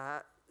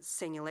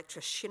Senior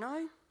Lecturer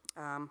Shino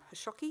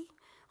Hoshoki.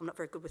 I'm not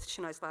very good with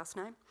Shino's last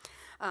name.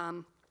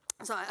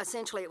 So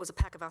essentially it was a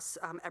pack of us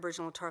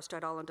Aboriginal and Torres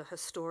Strait Islander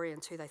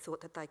historians who they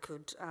thought that they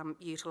could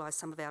utilise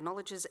some of our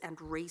knowledges and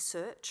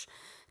research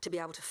to be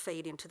able to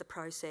feed into the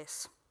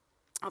process.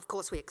 Of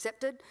course we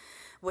accepted.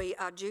 We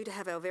are due to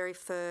have our very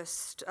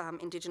first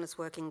Indigenous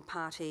Working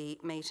Party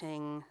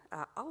meeting,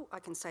 I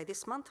can say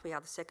this month. We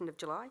are the 2nd of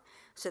July.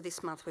 So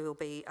this month we will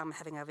be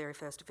having our very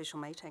first official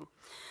meeting.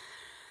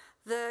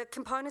 The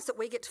components that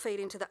we get to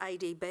feed into the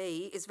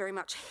ADB is very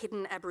much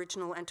hidden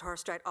Aboriginal and Torres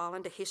Strait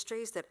Islander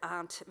histories that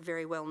aren't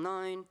very well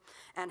known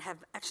and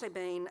have actually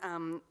been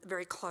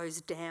very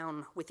closed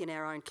down within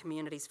our own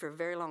communities for a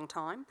very long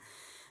time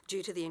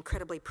due to the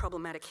incredibly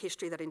problematic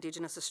history that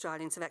Indigenous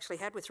Australians have actually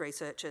had with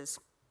researchers.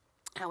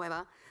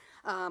 However,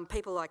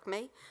 people like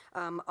me,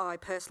 I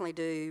personally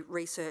do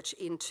research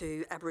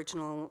into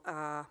Aboriginal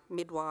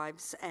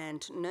midwives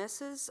and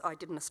nurses. I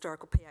did an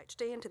historical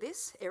PhD into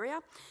this area.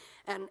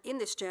 And in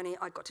this journey,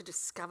 I got to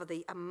discover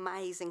the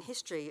amazing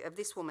history of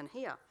this woman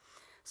here.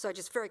 So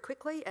just very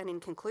quickly and in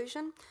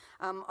conclusion,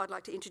 I'd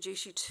like to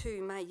introduce you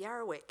to May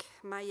Yarrawick.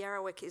 May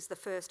Yarrawick is the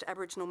first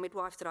Aboriginal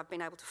midwife that I've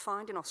been able to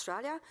find in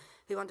Australia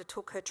who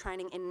undertook her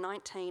training in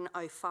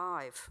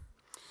 1905.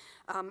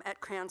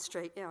 At Crown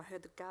Street. Yeah, I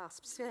heard the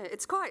gasps. Yeah,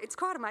 it's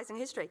quite amazing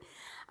history.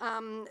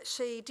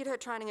 She did her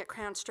training at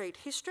Crown Street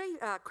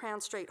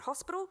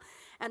Hospital,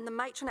 and the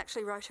matron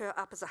actually wrote her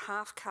up as a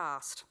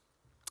half-caste.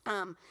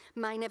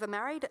 May never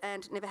married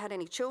and never had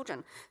any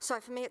children. So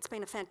for me, it's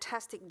been a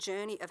fantastic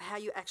journey of how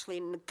you actually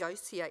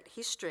negotiate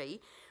history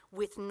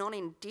with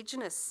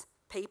non-Indigenous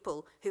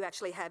people who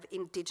actually have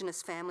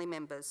Indigenous family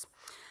members.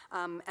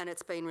 And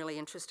it's been really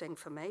interesting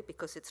for me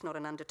because it's not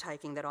an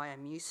undertaking that I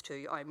am used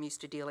to. I am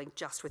used to dealing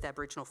just with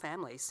Aboriginal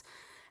families,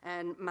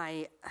 and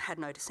May had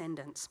no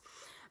descendants.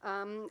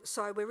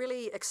 So we're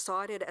really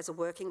excited as a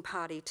working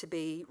party to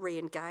be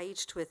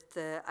re-engaged with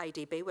the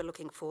ADB. We're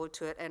looking forward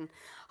to it and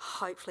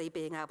hopefully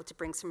being able to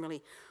bring some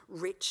really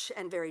rich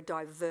and very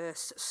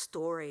diverse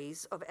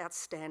stories of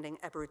outstanding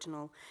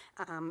Aboriginal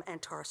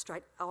and Torres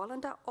Strait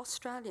Islander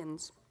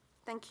Australians.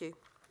 Thank you.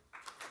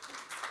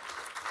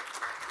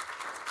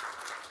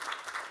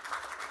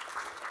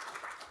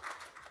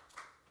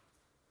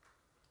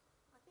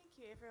 Thank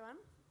you, everyone.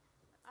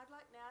 I'd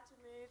like now to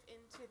move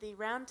into the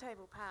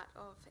roundtable part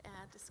of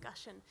our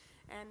discussion.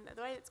 And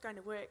the way it's going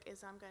to work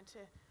is I'm going to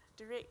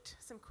direct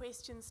some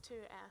questions to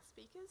our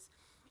speakers,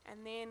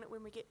 and then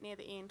when we get near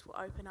the end, we'll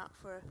open up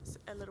for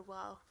a little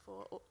while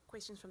for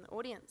questions from the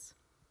audience.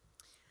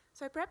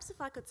 So perhaps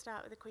if I could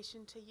start with a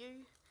question to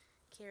you,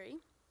 Kerry.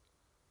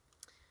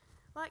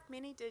 Like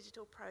many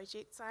digital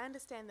projects, I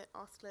understand that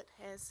AustLit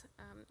has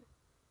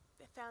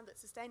found that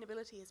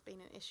sustainability has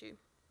been an issue.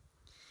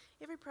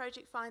 Every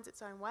project finds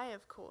its own way,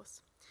 of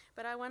course,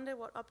 but I wonder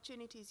what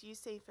opportunities you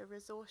see for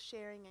resource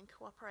sharing and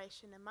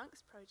cooperation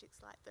amongst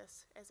projects like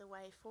this as a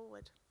way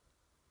forward.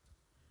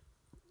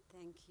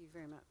 Thank you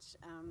very much.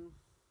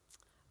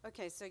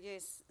 Okay, so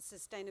yes,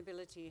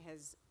 sustainability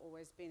has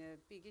always been a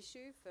big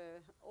issue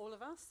for all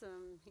of us,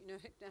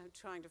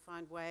 trying to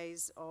find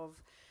ways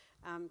of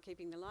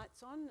keeping the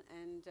lights on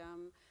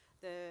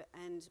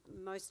and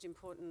most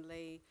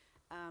importantly,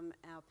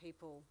 our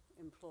people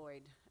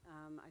employed.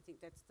 I think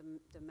that's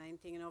the main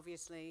thing, and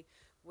obviously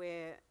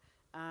we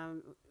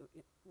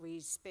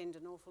spend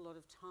an awful lot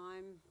of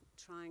time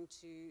trying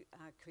to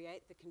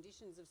create the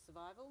conditions of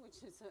survival,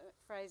 which is a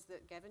phrase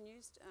that Gavin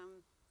used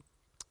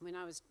when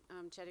I was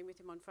chatting with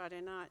him on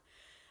Friday night.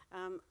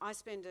 I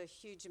spend a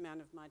huge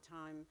amount of my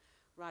time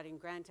writing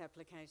grant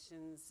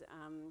applications,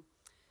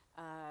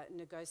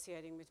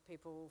 negotiating with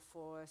people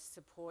for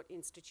support,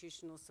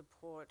 institutional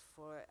support,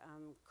 for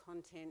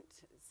content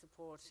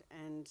support,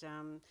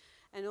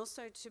 and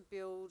also to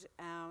build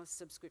our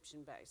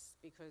subscription base,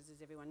 because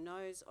as everyone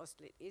knows,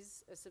 AustLit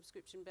is a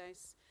subscription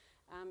base.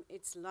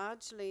 It's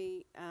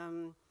largely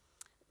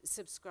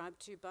subscribed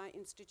to by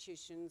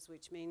institutions,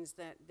 which means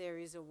that there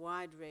is a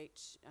wide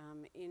reach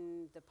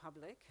in the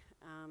public.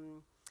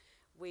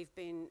 We've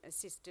been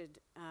assisted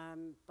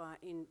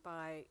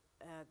by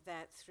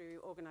that through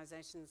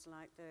organisations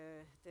like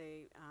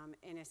the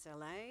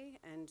NSLA,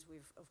 and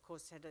we've of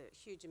course had a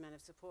huge amount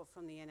of support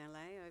from the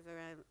NLA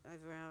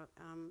over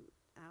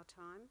our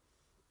time,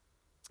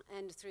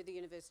 and through the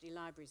university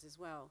libraries as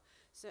well.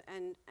 So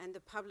and the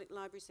public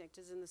library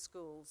sectors and the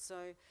schools.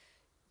 So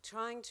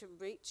trying to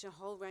reach a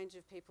whole range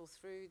of people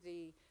through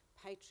the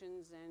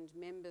patrons and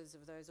members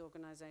of those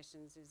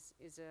organisations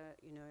is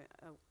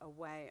a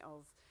way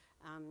of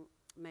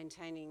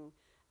maintaining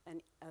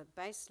a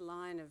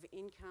baseline of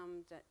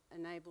income that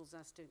enables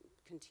us to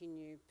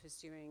continue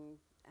pursuing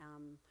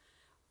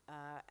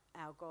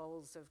our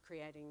goals of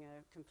creating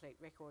a complete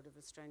record of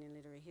Australian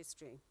literary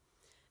history.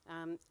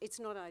 It's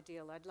not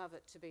ideal. I'd love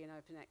it to be an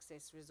open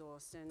access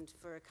resource, and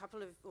for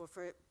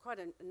quite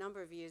a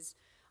number of years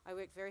I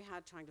worked very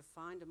hard trying to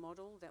find a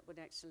model that would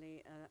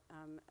actually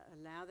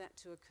allow that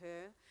to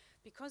occur.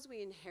 Because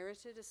we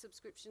inherited a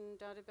subscription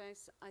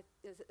database,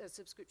 a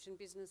subscription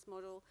business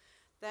model,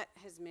 that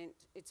has meant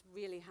it's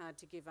really hard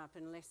to give up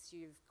unless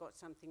you've got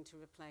something to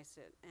replace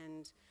it.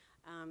 And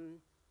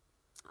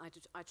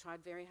I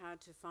tried very hard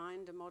to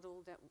find a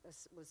model that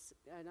was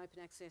an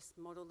open access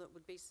model that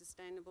would be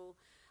sustainable.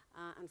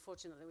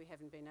 Unfortunately, we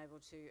haven't been able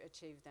to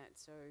achieve that.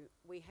 So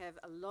we have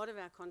a lot of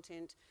our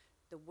content,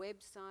 the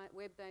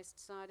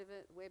web-based side of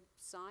it,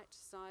 website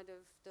side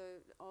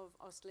of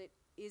AustLit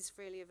is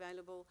freely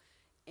available.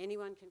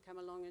 Anyone can come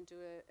along and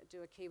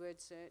do a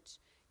keyword search.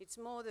 It's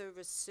more the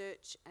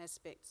research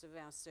aspects of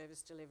our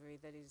service delivery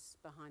that is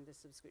behind the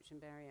subscription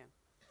barrier.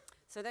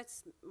 So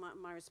that's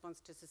my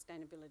response to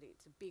sustainability.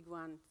 It's a big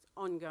one, it's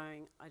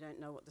ongoing. I don't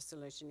know what the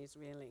solution is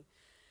really.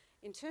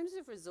 In terms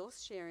of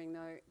resource sharing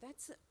though,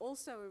 that's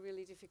also a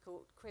really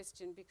difficult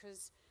question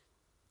because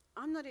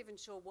I'm not even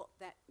sure what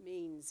that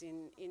means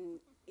in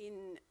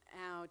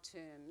our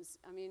terms.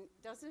 I mean,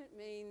 does it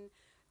mean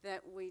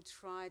that we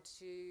try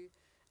to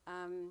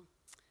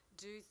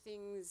do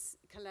things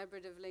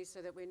collaboratively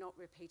so that we're not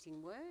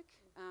repeating work?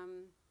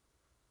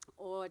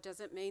 Or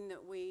does it mean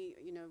that we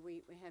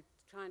have to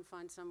try and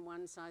find some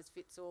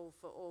one-size-fits-all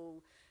for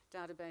all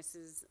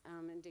databases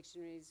and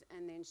dictionaries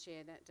and then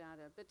share that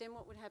data? But then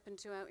what would happen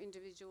to our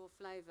individual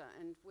flavour,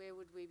 and where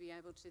would we be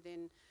able to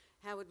then,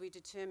 how would we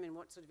determine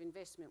what sort of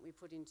investment we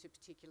put into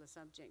particular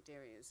subject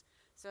areas?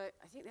 So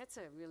I think that's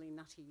a really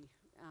nutty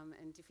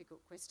and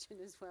difficult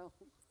question as well.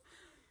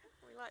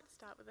 We like to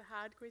start with the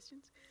hard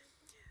questions.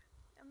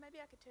 And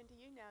maybe I could turn to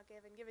you now,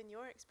 Gavin. Given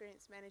your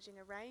experience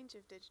managing a range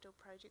of digital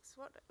projects,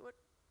 what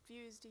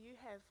views do you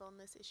have on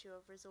this issue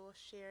of resource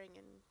sharing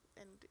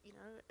and you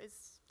know,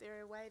 is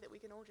there a way that we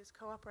can all just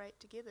cooperate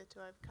together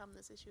to overcome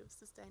this issue of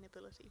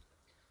sustainability?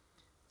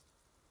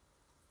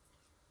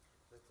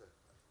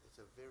 It's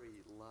a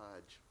very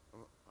large,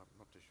 I'm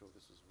not too sure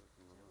this is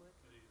working or not.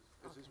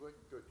 Is this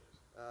working? Good.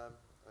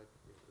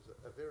 It was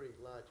a very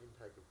large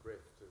intake of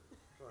breath to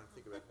try and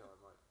think about how I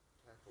might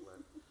tackle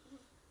that.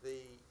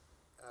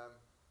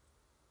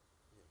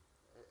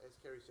 As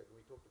Kerry said,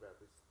 we talked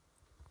about this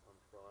on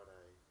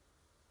Friday,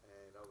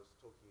 and I was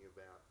talking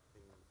about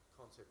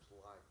concepts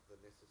like the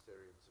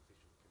necessary and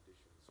sufficient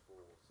conditions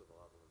for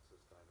survival and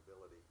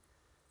sustainability.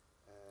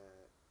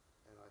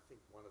 And I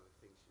think one of the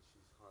things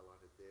she's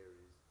highlighted there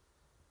is,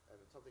 and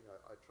it's something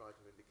I tried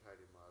to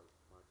indicate in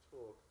my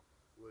talk,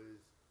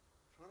 was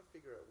trying to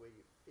figure out where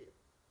you fit.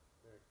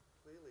 Now,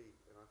 clearly,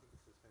 and I think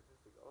this is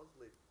fantastic,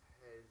 AusLit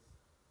has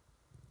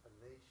a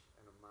niche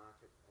and a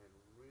market and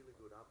really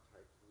good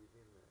uptake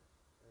within that.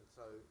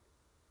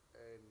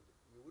 And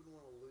you wouldn't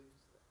want to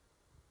lose that.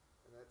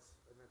 And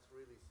that's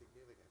really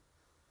significant.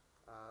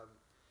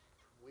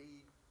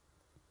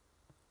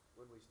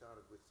 When we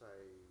started with,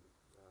 say,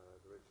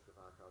 the Register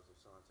of Archives of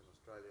Science in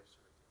Australia,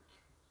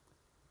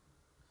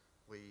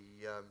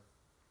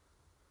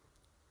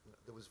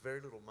 there was very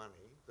little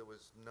money, there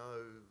was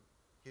no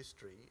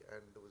history,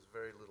 and there was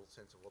very little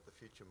sense of what the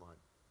future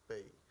might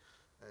be.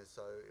 And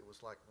so it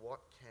was like,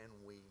 what can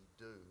we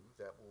do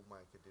that will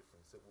make a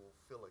difference, that will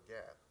fill a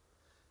gap?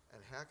 And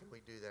how can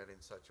we do that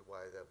in such a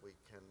way that we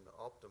can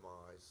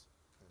optimise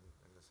and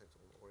in the sense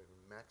or even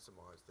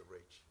maximise the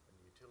reach and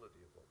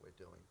utility of what we're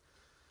doing?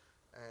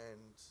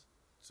 And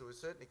to a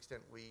certain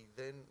extent, we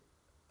then,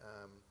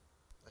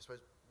 I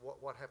suppose,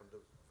 what happened to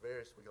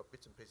we got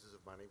bits and pieces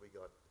of money. We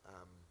got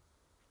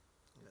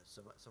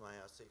some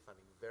ARC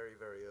funding very,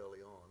 very early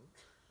on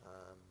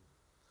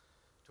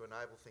to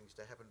enable things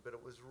to happen. But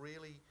it was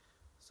really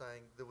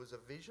saying there was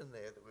a vision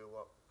there that we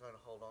were going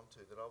to hold on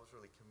to that I was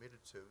really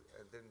committed to,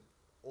 and then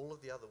all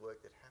of the other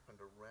work that happened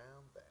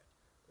around that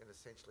and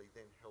essentially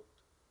then helped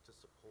to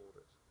support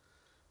it.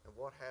 And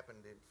what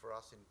happened for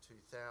us in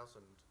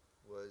 2000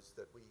 was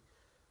that we,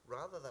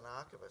 rather than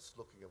archivists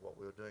looking at what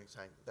we were doing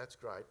saying, that's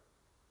great,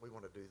 we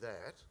want to do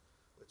that,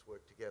 let's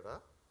work together,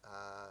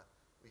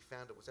 we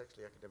found it was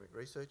actually academic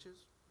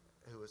researchers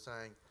who were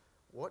saying,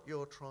 what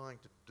you're trying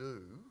to do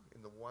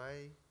in the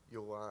way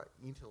you are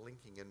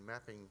interlinking and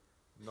mapping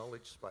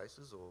knowledge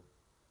spaces or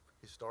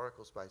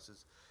historical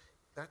spaces,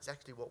 that's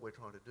actually what we're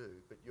trying to do,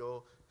 but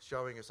you're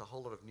showing us a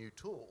whole lot of new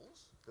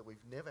tools that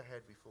we've never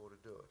had before to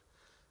do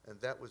it.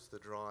 And that was the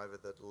driver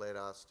that led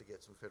us to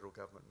get some federal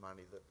government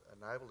money that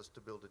enabled us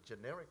to build a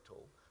generic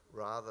tool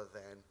rather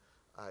than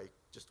a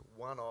just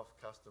one-off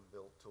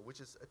custom-built tool,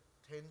 which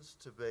tends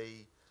to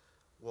be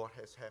what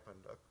has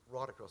happened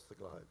right across the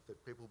globe,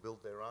 that people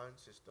build their own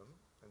system,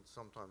 and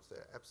sometimes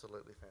they're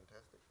absolutely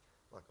fantastic,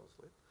 like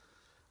AusLit.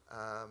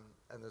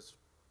 And there's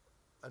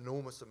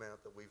enormous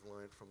amount that we've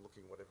learned from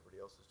looking what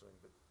everybody else is doing,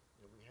 but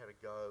we had a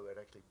go at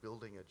actually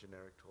building a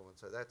generic tool, and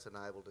so that's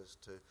enabled us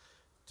to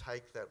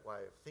take that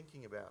way of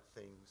thinking about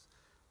things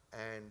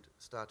and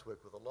start to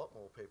work with a lot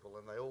more people,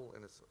 and they all,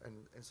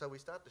 and so we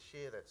start to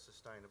share that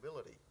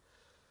sustainability.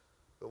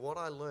 But what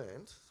I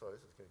learned, sorry,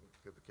 this is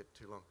going to get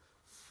too long,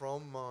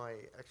 from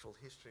my actual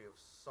history of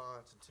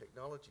science and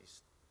technology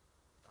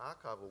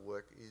archival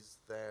work is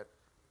that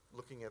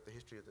looking at the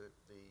history of the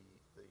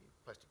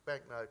plastic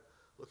banknote,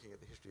 looking at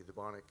the history of the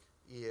bionic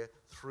ear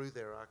through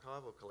their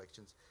archival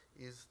collections,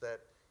 is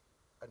that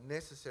a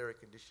necessary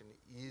condition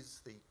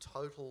is the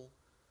total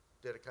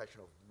dedication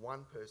of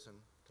one person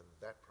to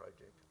that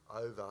project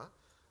over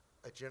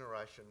a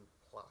generation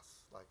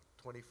plus, like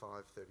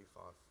 25,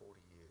 35,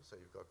 40 years. So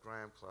you've got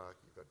Graham Clark,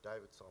 you've got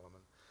David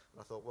Solomon, and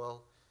I thought,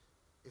 well,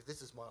 if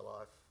this is my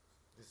life,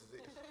 this is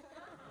it.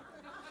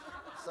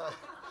 So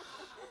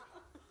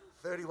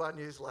 31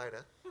 years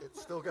later,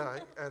 it's still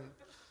going, and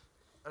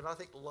I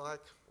think I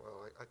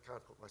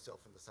can't put myself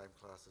in the same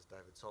class as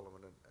David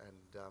Solomon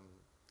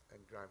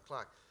and Graham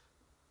Clark,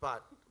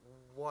 but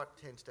what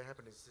tends to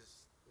happen is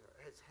this,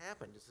 has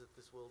happened is that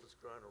this world has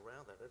grown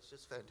around that. It's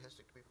just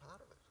fantastic to be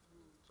part of it.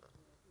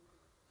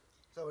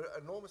 So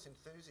enormous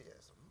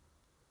enthusiasm,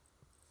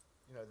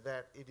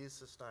 that it is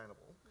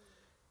sustainable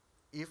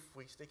if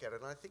we stick at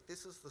it. And I think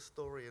this is the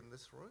story in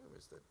this room,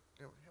 is that,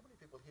 how many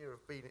people here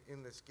have been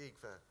in this gig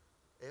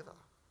forever?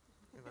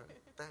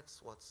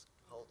 That's what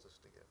holds us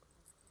together.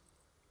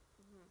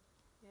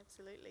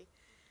 Absolutely.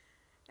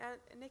 Now,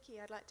 Nikki,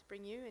 I'd like to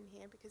bring you in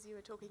here because you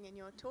were talking in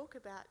your talk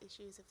about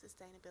issues of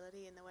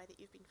sustainability and the way that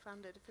you've been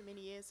funded for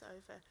many years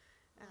over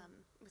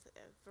with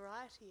a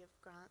variety of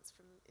grants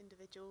from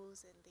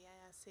individuals and the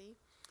ARC.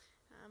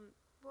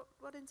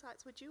 What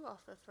insights would you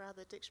offer for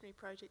other dictionary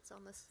projects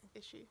on this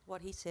issue?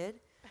 What he said.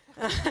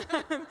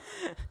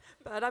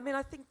 But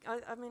I think,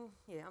 I'm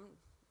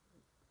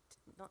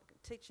not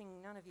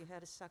teaching none of you how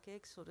to suck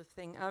eggs sort of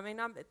thing.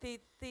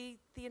 The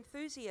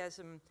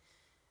enthusiasm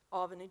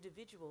of an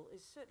individual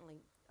is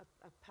certainly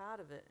a part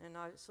of it, and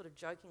I sort of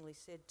jokingly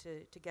said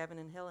to Gavin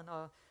and Helen,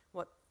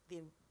 what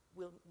the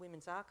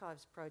Women's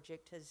Archives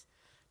project has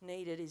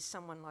needed is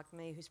someone like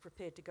me who's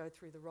prepared to go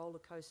through the roller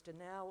coaster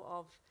now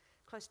of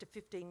close to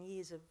 15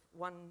 years of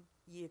 1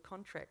 year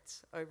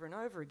contracts over and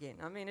over again.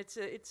 It's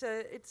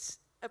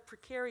a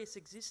precarious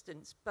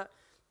existence, but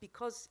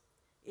because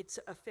it's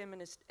a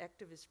feminist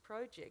activist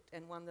project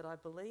and one that I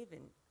believe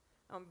in,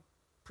 I'm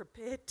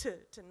prepared to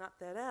nut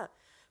that out.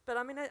 But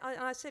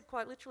I said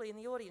quite literally in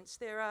the audience,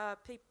 there are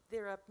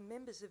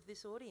members of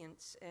this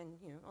audience and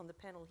on the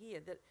panel here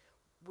that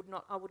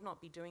I would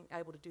not be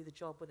able to do the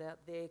job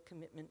without their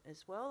commitment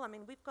as well.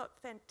 We've got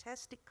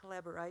fantastic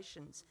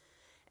collaborations,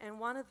 and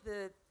one of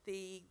the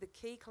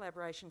key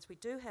collaborations we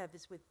do have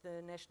is with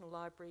the National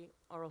Library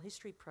Oral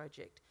History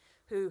Project,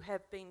 who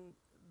have been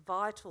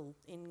vital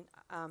in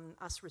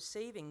us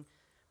receiving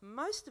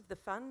most of the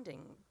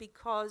funding,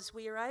 because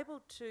we are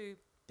able to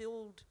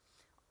build.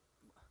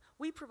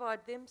 We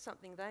provide them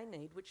something they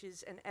need, which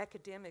is an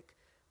academic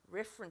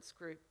reference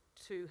group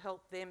to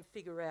help them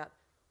figure out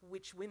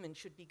which women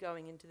should be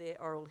going into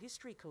their oral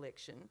history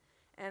collection.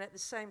 And at the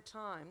same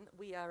time,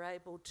 we are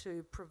able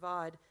to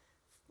provide,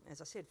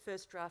 as I said,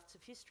 first drafts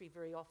of history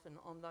very often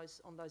on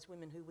those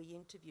women who we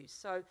interview.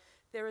 So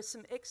there are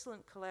some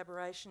excellent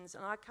collaborations,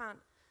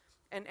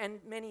 and and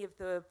many of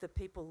the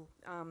people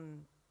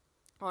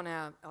on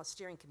our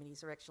steering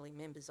committees are actually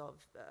members of,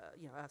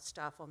 our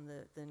staff on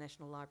the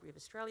National Library of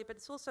Australia, but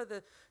it's also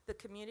the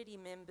community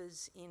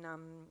members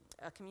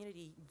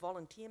community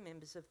volunteer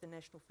members of the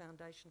National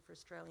Foundation for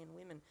Australian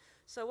Women.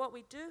 So what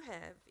we do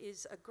have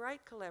is a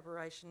great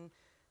collaboration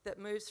that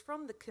moves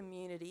from the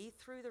community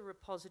through the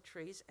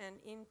repositories and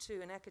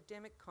into an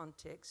academic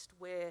context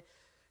where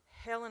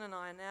Helen and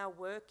I are now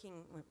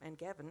working, and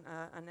Gavin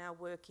are now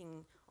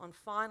working on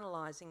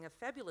finalising a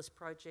fabulous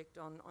project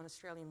on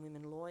Australian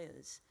women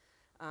lawyers.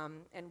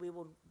 And we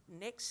will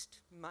next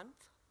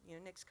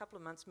couple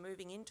of months,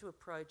 moving into a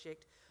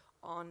project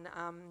on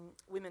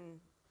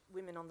women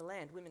on the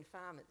land, women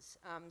farmers.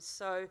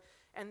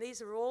 And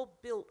these are all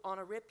built on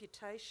a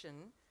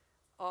reputation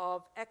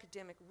of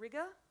academic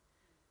rigour,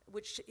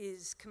 which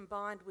is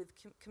combined with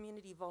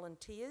community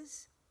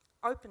volunteers,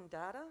 open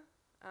data,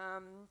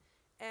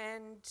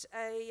 and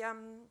a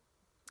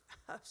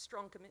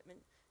strong commitment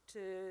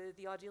to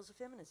the ideals of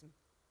feminism.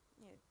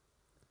 Yeah.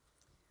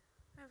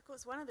 And of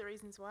course, one of the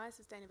reasons why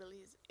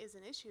sustainability is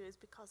an issue is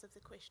because of the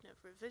question of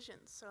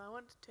revisions. So I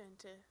want to turn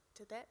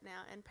to that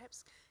now, and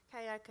perhaps,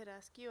 Kay, I could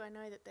ask you, I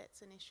know that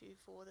that's an issue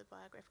for the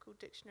Biographical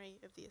Dictionary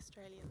of the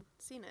Australian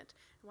Senate,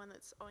 one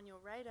that's on your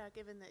radar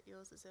given that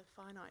yours is a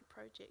finite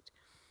project.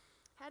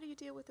 How do you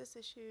deal with this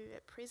issue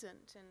at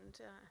present? And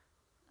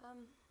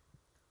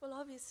well,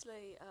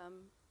 obviously,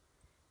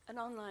 an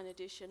online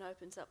edition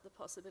opens up the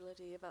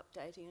possibility of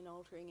updating and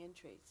altering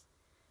entries.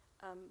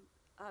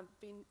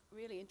 I've been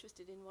really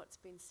interested in what's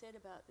been said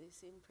about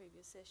this in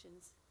previous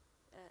sessions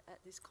at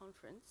this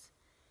conference.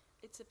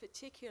 It's a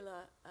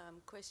particular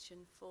question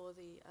for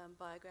the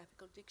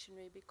Biographical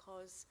Dictionary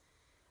because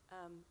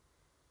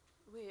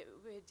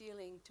we're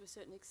dealing to a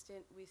certain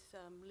extent with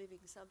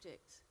living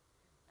subjects.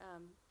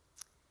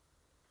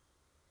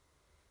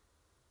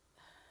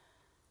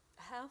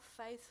 How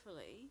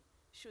faithfully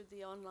should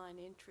the online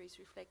entries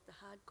reflect the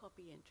hard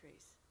copy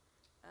entries?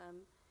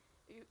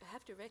 You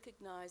have to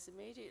recognise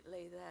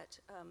immediately that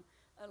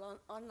an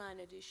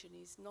online edition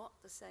is not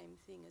the same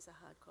thing as a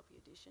hard copy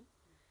edition.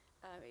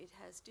 It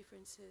has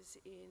differences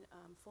in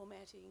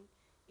formatting,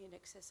 in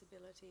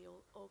accessibility,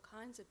 all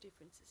kinds of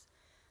differences.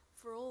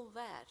 For all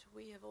that,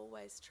 we have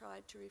always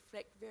tried to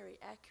reflect very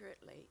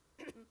accurately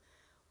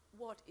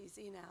what is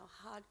in our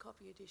hard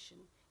copy edition,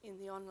 in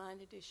the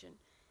online edition.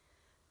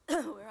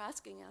 We're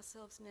asking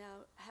ourselves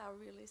now, how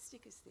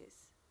realistic is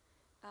this?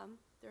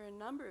 There are a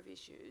number of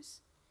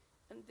issues,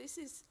 and this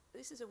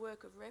is a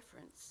work of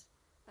reference.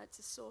 It's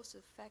a source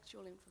of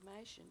factual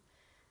information.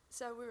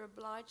 So we're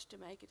obliged to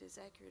make it as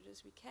accurate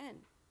as we can.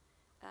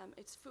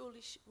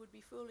 Would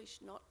be foolish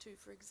not to,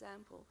 for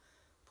example,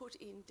 put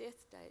in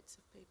death dates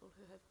of people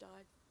who have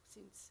died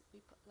since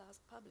we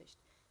last published,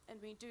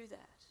 and we do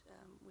that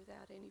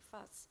without any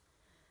fuss.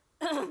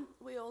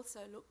 We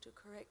also look to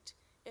correct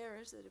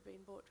errors that have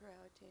been brought to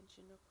our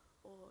attention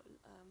or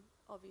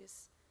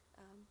obvious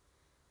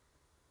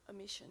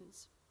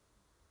omissions,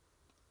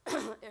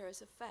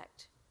 errors of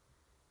fact,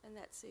 and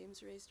that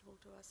seems reasonable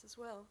to us as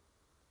well.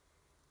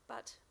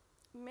 But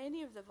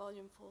many of the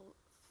Volume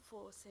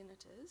 4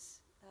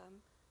 senators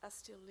are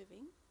still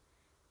living,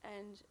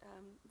 and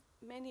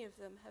many of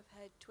them have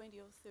had 20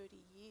 or 30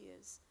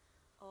 years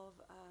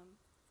of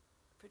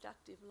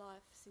productive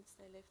life since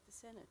they left the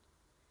Senate.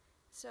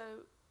 So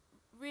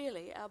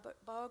really, our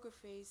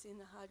biographies in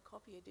the hard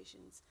copy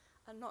editions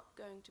are not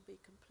going to be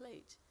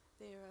complete.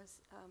 There is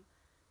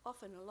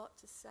often a lot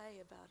to say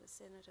about a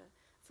senator.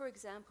 For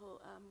example,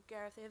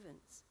 Gareth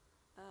Evans,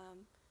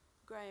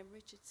 Graham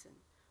Richardson.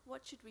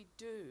 What should we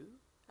do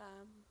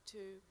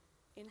to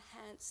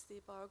enhance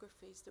the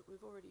biographies that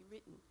we've already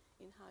written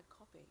in hard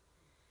copy?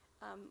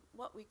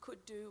 What we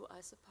could do,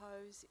 I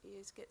suppose,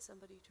 is get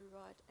somebody to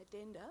write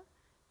addenda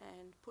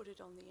and put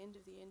it on the end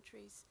of the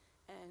entries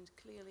and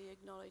clearly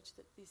acknowledge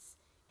that this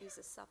is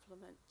a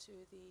supplement to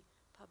the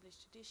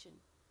published edition.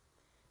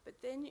 But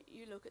then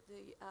you look at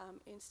the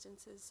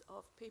instances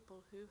of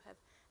people who have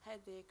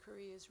had their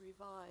careers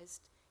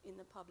revised in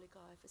the public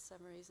eye for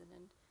some reason,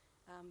 and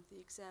the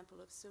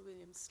example of Sir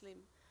William Slim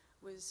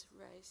was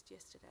raised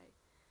yesterday.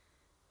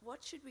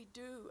 What should we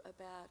do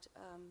about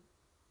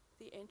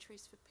the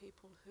entries for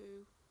people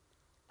who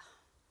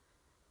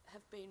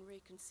have been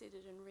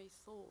reconsidered and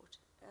rethought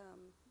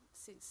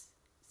since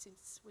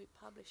we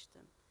published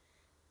them?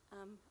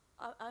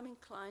 I'm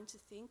inclined to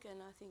think,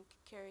 and I think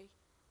Kerry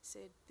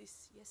said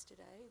this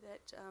yesterday,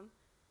 that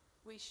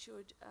we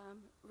should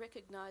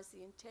recognise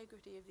the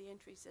integrity of the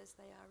entries as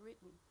they are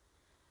written,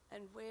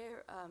 and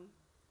where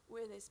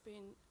there's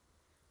been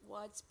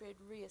widespread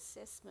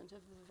reassessment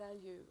of the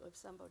value of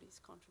somebody's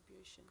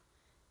contribution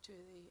to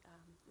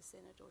the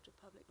Senate or to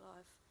public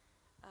life,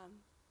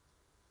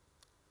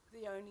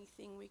 the only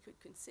thing we could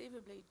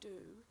conceivably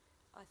do,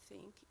 I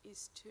think,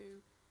 is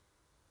to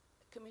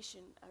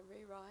commission a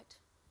rewrite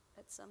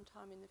at some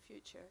time in the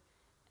future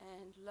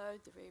and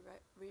load the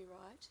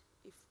rewrite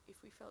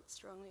if we felt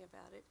strongly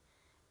about it,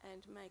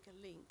 and make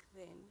a link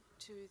then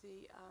to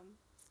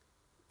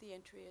the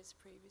entry as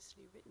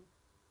previously written.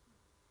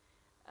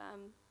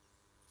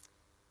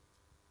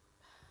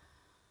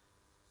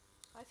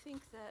 I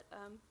think that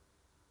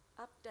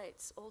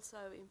updates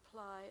also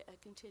imply a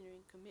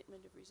continuing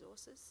commitment of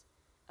resources.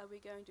 Are we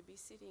going to be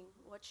sitting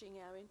watching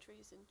our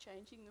entries and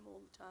changing them all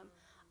the time?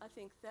 I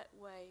think that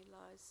way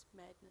lies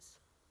madness.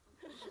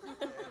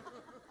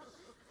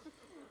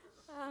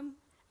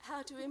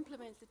 How to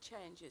implement the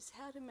changes,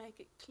 how to make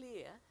it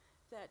clear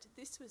that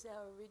this was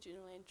our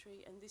original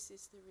entry and this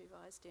is the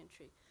revised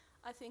entry.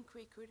 I think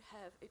we could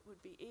have, it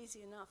would be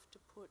easy enough to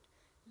put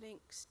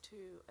links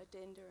to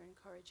addenda and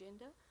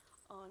corrigenda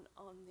on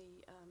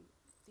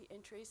the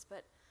entries,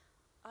 but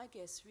I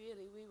guess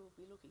really we will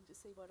be looking to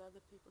see what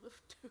other people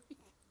are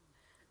doing.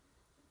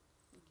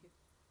 Thank you.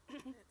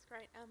 That's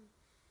great.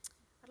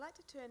 I'd like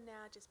to turn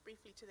now just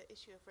briefly to the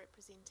issue of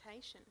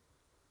representation.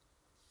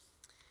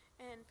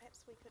 And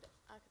perhaps I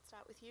could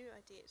start with you,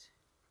 Odette.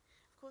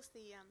 Of course,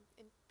 the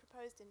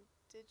proposed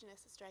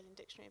Indigenous Australian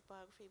Dictionary of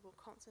Biography will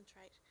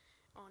concentrate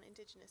on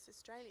Indigenous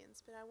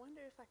Australians, but I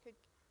wonder if I could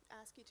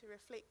ask you to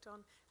reflect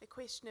on the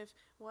question of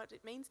what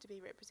it means to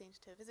be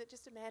representative. Is it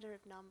just a matter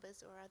of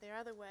numbers, or are there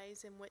other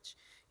ways in which,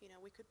 you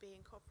know, we could be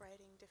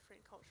incorporating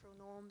different cultural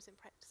norms and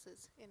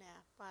practices in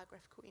our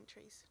biographical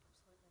entries?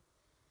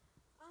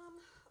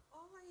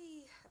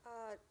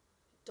 I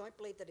don't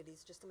believe that it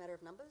is just a matter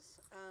of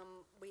numbers.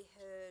 We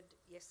heard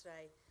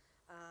yesterday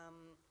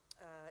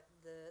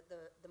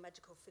the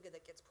magical figure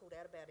that gets pulled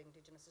out about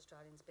Indigenous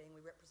Australians being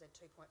we represent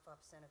 2.5%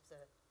 of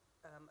the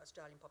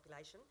Australian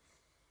population,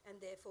 and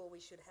therefore we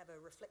should have a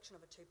reflection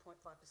of a 2.5%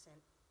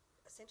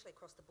 essentially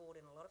across the board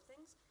in a lot of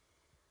things.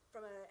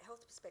 From a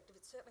health perspective,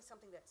 it's certainly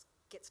something that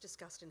gets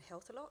discussed in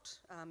health a lot,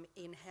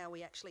 in how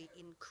we actually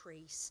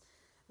increase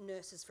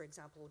nurses, for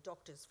example, or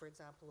doctors, for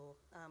example, or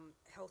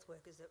health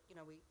workers, that, you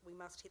know, we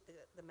must hit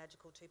the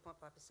magical 2.5%.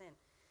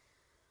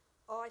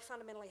 I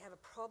fundamentally have a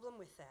problem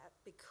with that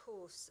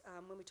because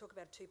when we talk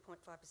about 2.5%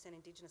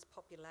 Indigenous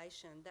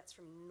population, that's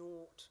from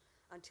naught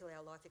until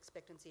our life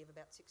expectancy of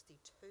about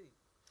 62.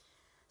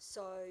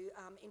 So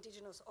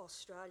Indigenous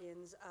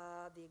Australians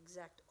are the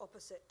exact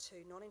opposite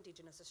to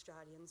non-Indigenous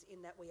Australians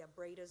in that we are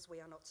breeders, we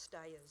are not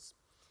stayers.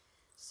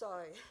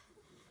 So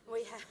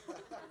we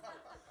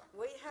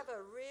have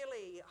a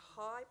really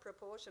high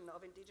proportion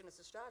of Indigenous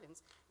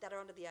Australians that are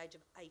under the age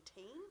of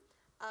 18,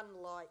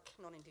 unlike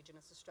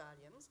non-Indigenous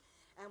Australians.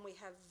 And we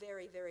have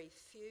very, very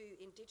few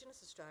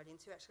Indigenous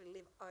Australians who actually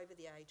live over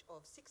the age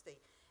of 60.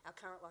 Our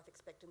current life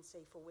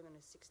expectancy for women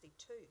is 62.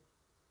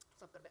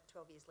 So I've got about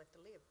 12 years left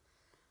to live.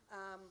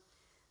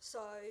 So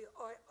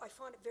I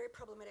find it very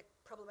problematic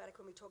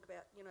when we talk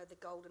about, you know, the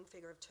golden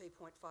figure of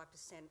 2.5%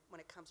 when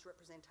it comes to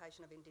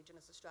representation of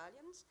Indigenous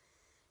Australians.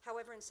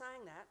 However, in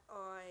saying that,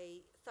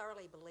 I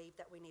thoroughly believe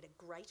that we need a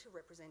greater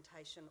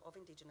representation of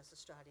Indigenous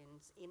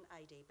Australians in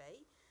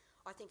ADB.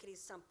 I think it is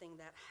something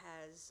that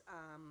has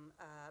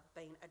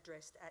been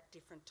addressed at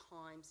different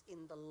times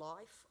in the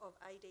life of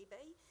ADB,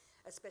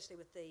 especially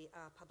with the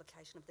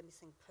publication of the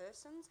Missing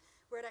Persons,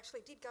 where it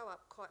actually did go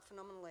up quite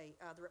phenomenally,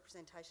 the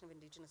representation of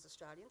Indigenous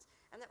Australians,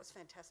 and that was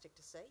fantastic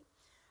to see.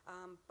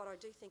 But I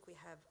do think we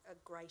have a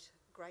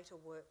greater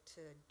work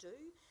to do,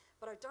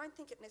 but I don't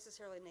think it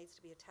necessarily needs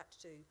to be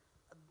attached to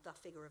the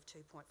figure of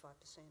 2.5%.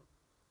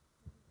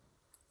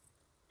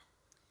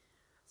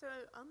 So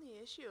on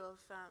the issue of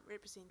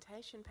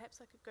representation,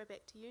 perhaps I could go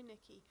back to you,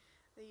 Nikki.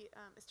 The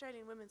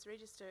Australian Women's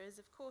Register is,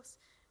 of course,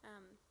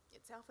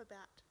 itself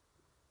about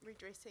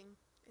redressing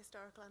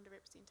historical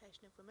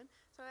underrepresentation of women.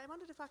 So I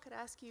wondered if I could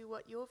ask you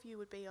what your view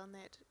would be on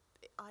that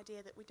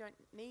idea that we don't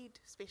need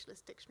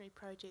specialist dictionary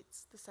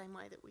projects the same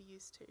way that we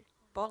used to.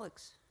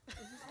 Bollocks.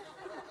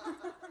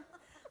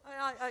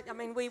 I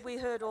mean, we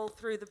heard all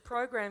through the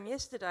program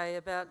yesterday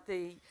about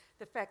the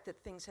fact that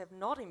things have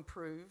not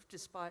improved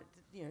despite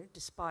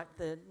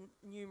the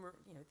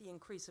the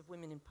increase of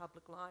women in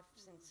public life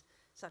since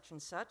such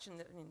and such,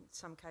 and in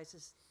some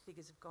cases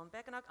figures have gone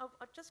back. And I'll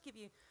just give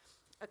you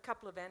a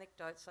couple of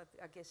anecdotes,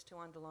 I guess, to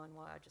underline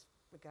why I just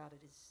regard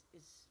it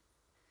as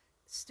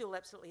still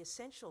absolutely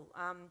essential.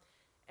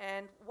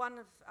 And one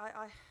of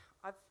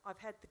I've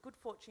had the good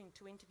fortune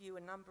to interview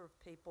a number of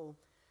people.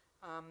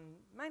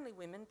 Mainly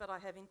women, but I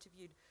have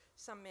interviewed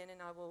some men,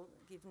 and I will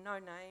give no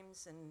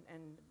names.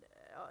 And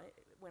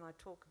when I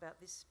talk about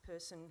this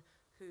person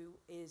who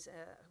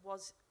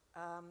was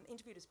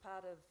interviewed as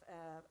part of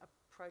a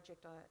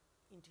project, I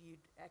interviewed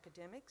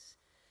academics,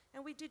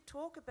 and we did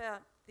talk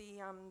about the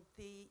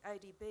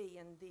ADB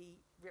and the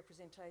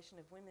representation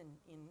of women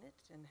in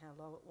it and how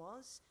low it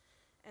was.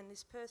 And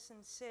this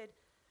person said,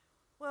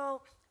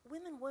 "Well,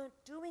 women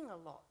weren't doing a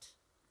lot.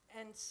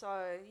 And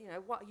so, you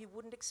know, what you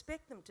wouldn't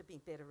expect them to be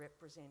better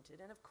represented."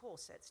 And of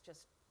course, that's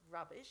just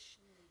rubbish.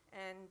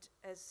 And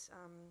as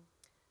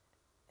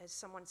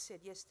someone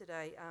said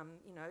yesterday,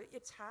 you know,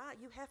 it's hard.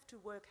 You have to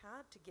work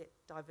hard to get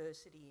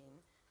diversity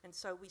in. And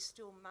so we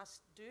still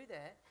must do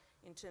that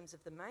in terms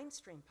of the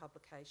mainstream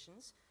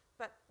publications.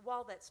 But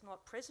while that's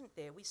not present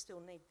there, we still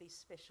need these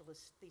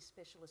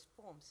specialist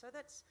forms. So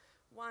that's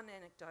one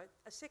anecdote.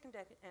 A second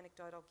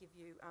anecdote I'll give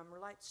you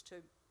relates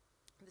to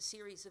the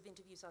series of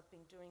interviews I've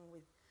been doing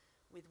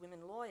with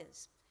women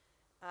lawyers.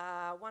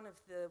 One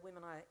of the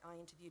women I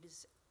interviewed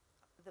is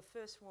the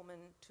first woman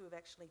to have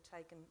actually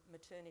taken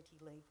maternity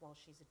leave while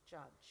she's a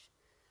judge.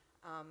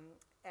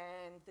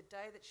 And the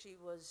day that she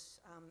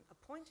was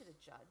appointed a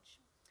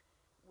judge,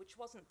 which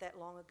wasn't that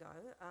long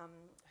ago,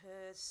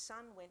 her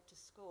son went to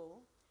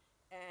school,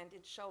 and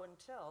in show and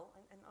tell,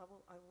 and I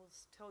will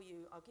tell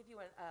you, I'll give you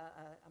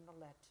I'm not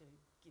allowed to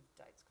give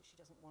dates because she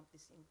doesn't want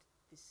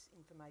this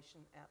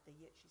information out there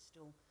yet. She's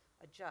still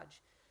a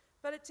judge.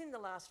 But it's in the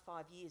last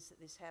 5 years that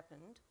this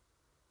happened.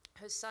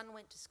 Her son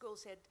went to school,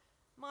 said,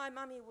 "My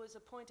mummy was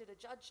appointed a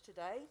judge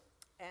today,"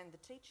 and the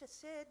teacher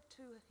said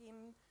to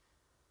him,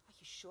 "Are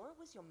you sure it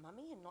was your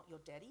mummy and not your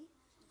daddy?"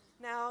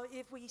 Now,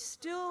 if we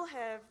still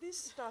have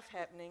this stuff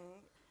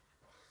happening,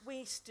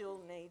 we still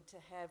need to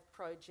have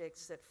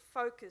projects that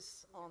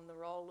focus on the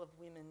role of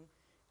women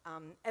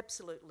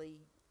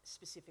absolutely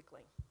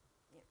specifically.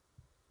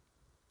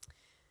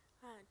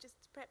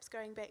 Just perhaps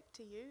going back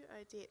to you,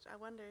 Odette, I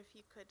wonder if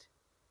you could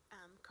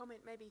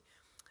comment maybe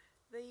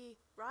the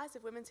rise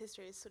of women's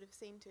history has sort of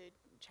seemed to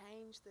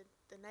change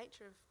the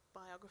nature of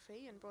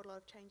biography and brought a lot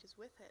of changes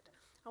with it.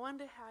 I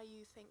wonder how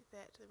you think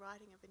that the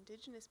writing of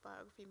Indigenous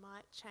biography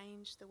might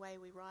change the way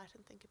we write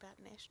and think about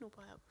national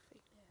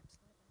biography. Yeah,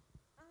 absolutely.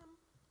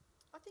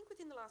 I think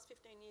within the last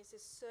 15 years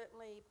there's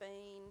certainly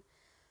been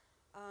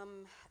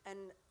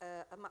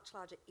a much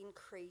larger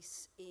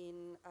increase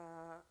in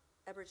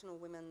Aboriginal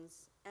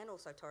women's and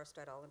also Torres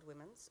Strait Island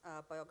women's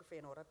biography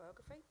and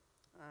autobiography.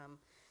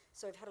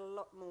 So we've had a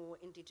lot more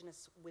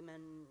Indigenous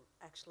women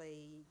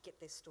actually get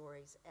their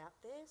stories out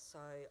there. So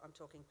I'm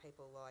talking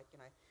people like, you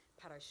know,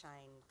 Pat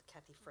O'Shane,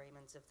 Kathy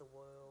Freemans of the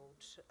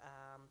world.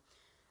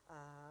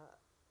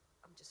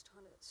 I'm just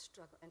trying to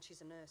struggle, and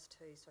she's a nurse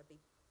too, so I'd be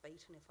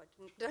beaten if I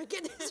don't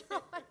get this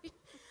right.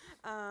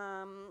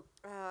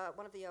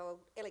 One of the old,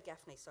 Ellie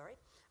Gaffney, sorry.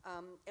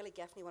 Ellie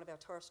Gaffney, one of our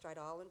Torres Strait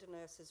Islander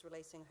nurses,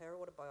 releasing her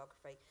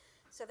autobiography.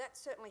 So that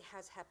certainly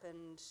has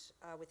happened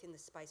within the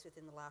space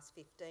within the last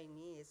 15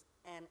 years,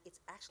 and it's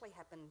actually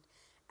happened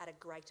at a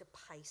greater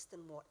pace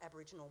than what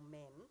Aboriginal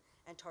men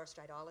and Torres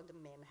Strait Islander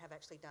men have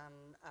actually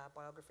done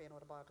biography and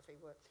autobiography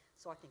work.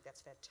 So I think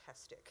that's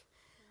fantastic.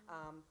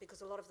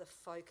 because a lot of the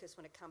focus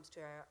when it comes to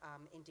our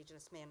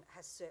Indigenous men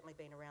has certainly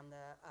been around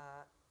the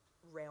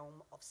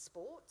realm of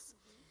sports,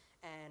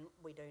 and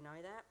we do know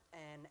that,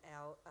 and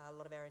a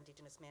lot of our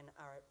Indigenous men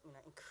are at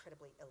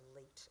incredibly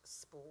elite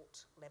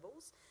sport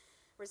levels,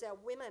 whereas our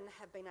women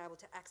have been able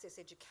to access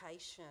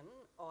education,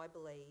 I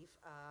believe,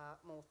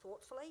 more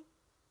thoughtfully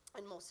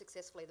and more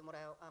successfully than what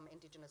our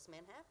Indigenous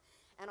men have.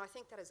 And I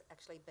think that has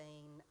actually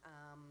been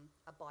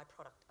a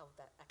byproduct of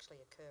that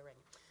actually occurring.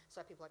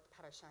 So people like the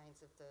Pat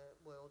O'Shanes of the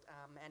world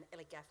and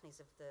Ellie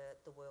Gaffneys of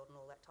the world and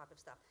all that type of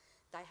stuff,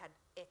 they had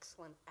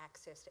excellent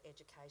access to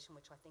education,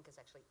 which I think has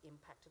actually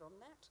impacted on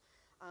that.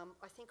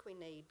 I think we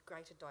need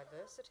greater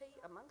diversity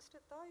amongst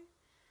it though,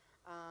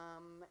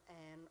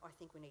 and I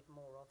think we need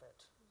more of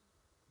it.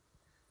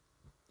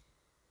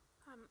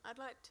 I'd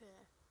like to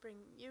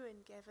bring you in,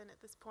 Gavin, at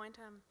this point.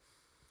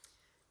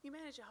 You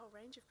manage a whole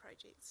range of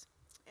projects.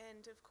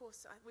 And of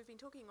course, we've been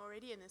talking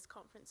already in this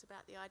conference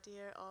about the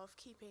idea of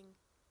keeping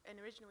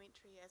an original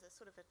entry as a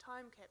sort of a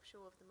time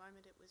capsule of the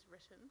moment it was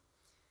written.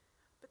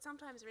 But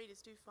sometimes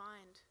readers do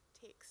find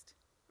text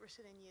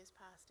written in years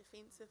past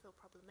offensive or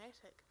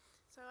problematic.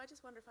 So I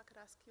just wonder if I could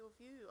ask your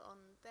view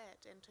on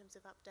that in terms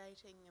of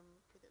updating and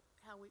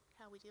how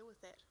we deal with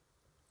that.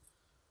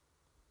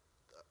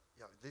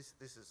 This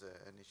is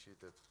an issue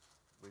that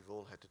we've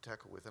all had to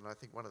tackle with, and I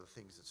think one of the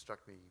things that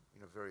struck me,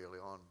 very early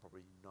on,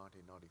 probably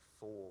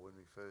 1994, when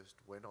we first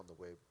went on the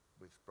web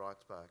with Bright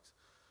Sparks,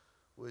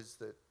 was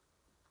that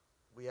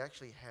we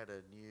actually had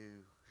a new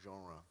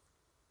genre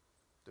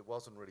that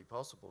wasn't really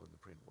possible in the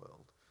print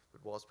world,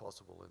 but was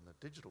possible in the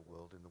digital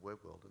world, in the web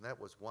world, and that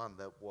was one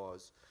that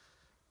was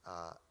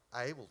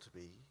able to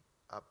be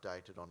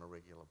updated on a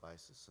regular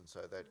basis. And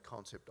so that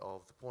concept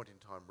of the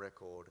point-in-time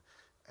record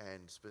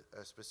and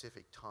a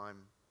specific time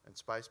and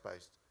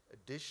space-based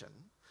edition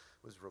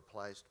was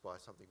replaced by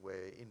something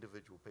where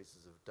individual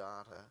pieces of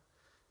data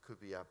could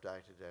be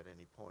updated at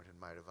any point and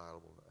made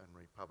available and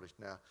republished.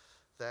 Now,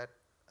 that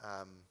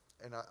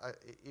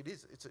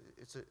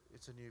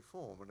it's a new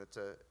form, and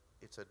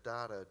it's a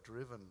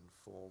data-driven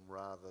form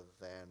rather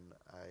than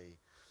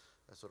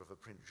a sort of a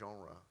print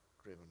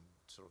genre-driven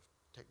sort of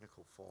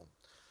technical form.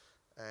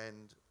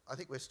 And I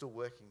think we're still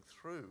working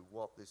through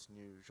what this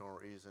new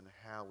genre is and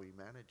how we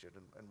manage it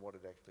and what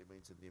it actually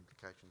means and the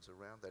implications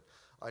around that.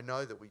 I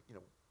know that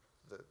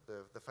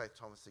the Faith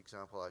Thomas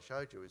example I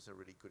showed you is a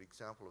really good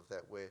example of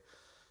that, where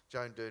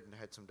Joan Durden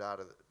had some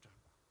data that,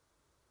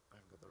 I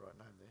haven't got the right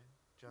name there.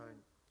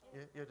 Joan,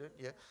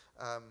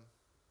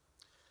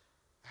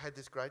 had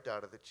this great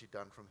data that she'd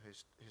done from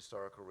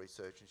historical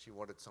research, and she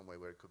wanted somewhere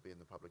where it could be in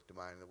the public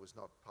domain, and it was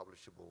not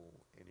publishable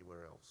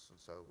anywhere else,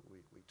 and so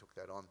we took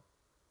that on.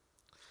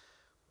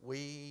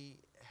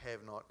 We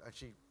have not,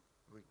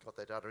 we got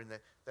that data in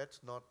there.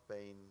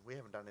 We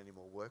haven't done any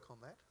more work on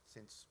that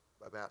since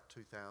about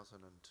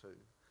 2002.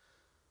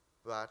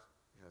 But,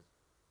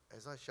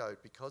 as I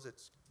showed, because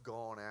it's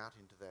gone out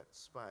into that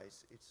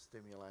space, it's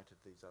stimulated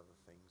these other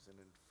things. And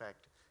in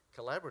fact,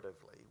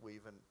 collaboratively,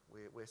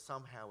 we're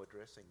somehow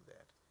addressing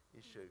that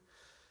issue.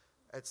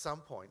 At some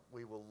point,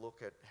 we will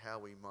look at how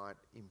we might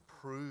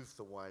improve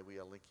the way we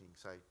are linking,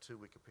 say, to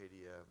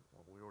Wikipedia.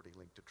 Well, we already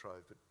linked to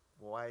Trove, but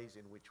ways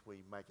in which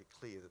we make it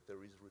clear that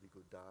there is really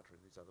good data in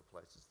these other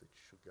places that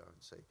you should go and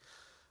see.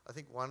 I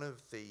think one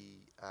of the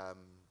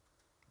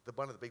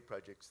big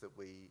projects that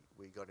we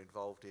got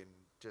involved in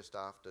just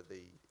after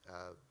the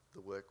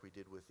work we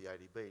did with the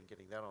ADB and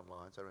getting that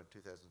online, so around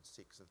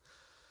 2006, and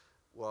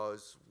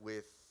was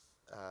with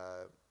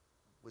the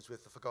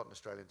Forgotten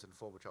Australians and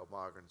Former Child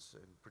Migrants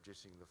and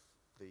producing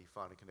the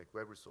Find and Connect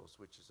web resource,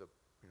 which is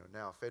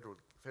now a federal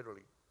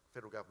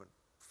government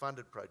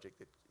funded project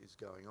that is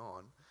going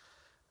on.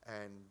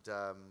 And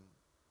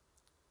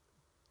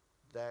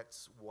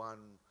that's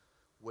one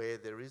where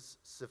there is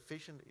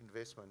sufficient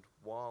investment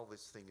while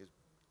this thing is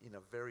in a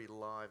very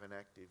live and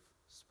active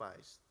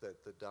space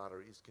that the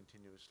data is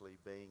continuously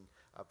being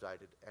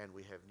updated, and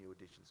we have new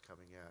editions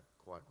coming out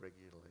quite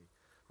regularly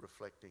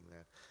reflecting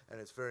that. And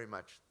it's very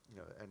much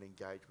an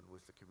engagement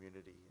with the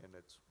community, and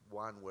it's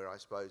one where I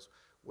suppose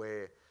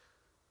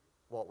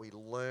what we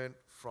learnt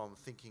from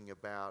thinking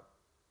about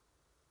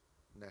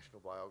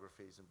national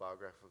biographies and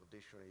biographical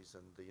dictionaries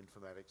and the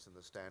informatics and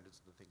the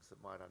standards and the things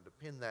that might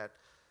underpin that,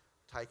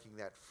 taking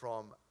that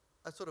from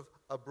a sort of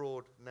a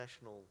broad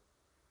national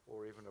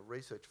or even a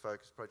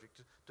research-focused project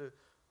to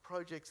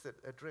projects that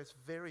address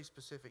very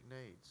specific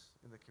needs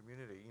in the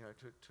community,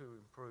 to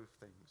improve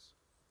things.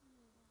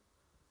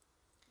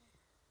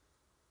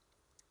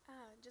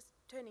 Just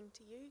turning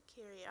to you,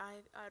 Kerry,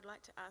 I'd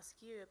like to ask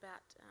you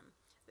about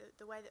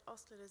the way that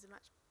AustLit is a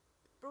much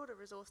broader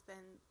resource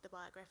than the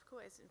biographical,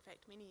 as in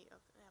fact many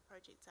of our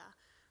projects are.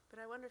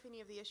 But I wonder if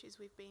any of the issues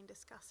we've been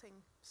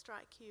discussing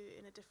strike you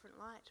in a different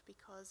light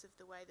because of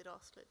the way that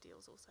AustLit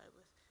deals also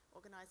with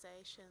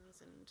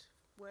organisations and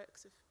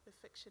works of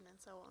fiction and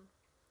so on.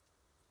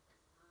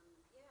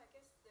 I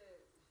guess the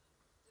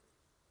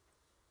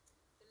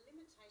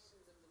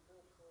limitations of the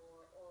book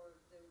or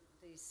the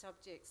the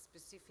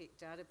subject-specific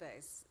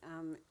database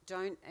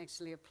don't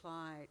actually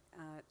apply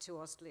to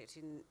AustLit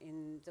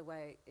in the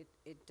way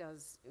it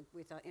does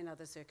in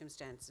other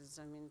circumstances.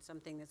 I mean,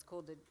 something that's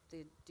called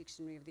the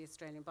Dictionary of the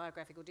Australian,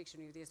 Biographical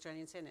Dictionary of the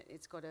Australian Senate,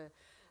 it's got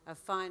a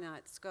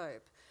finite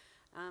scope.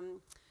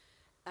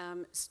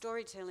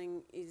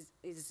 Storytelling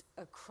is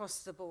across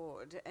the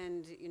board,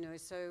 and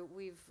so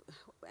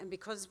and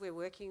because we're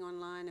working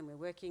online and we're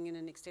working in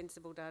an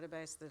extensible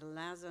database that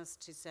allows us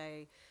to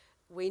say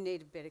we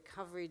need better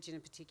coverage in a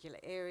particular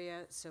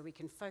area, so we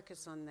can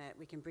focus on that,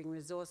 we can bring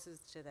resources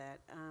to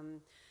that,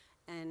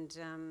 and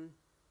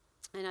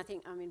I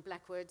think,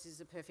 Blackwords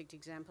is a perfect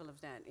example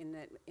of that, in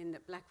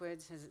that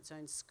Blackwords has its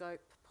own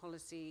scope,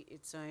 policy,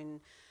 its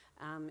own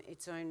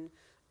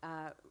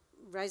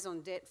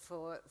raison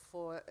d'etre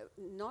for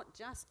not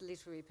just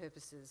literary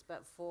purposes,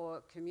 but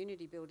for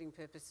community building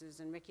purposes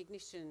and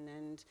recognition,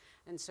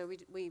 and so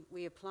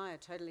we apply a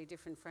totally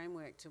different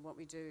framework to what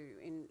we do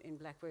in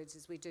Blackwords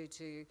as we do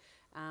to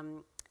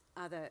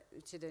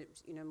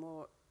the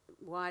more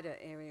wider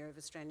area of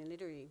Australian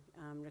literary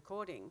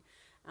recording,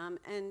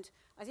 and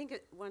I think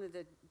one of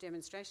the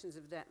demonstrations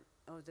of that,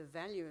 or the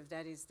value of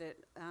that, is that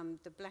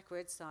the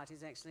Blackwords site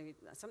is actually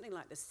something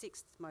like the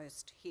 6th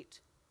most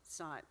hit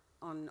site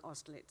on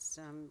AustLit's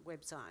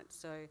website.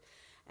 So,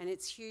 and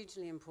it's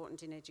hugely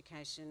important in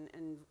education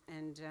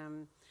and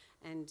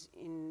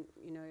in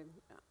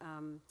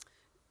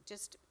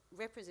just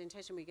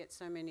representation. We get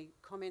so many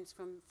comments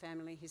from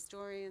family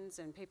historians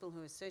and people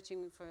who are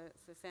searching for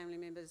family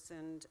members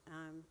and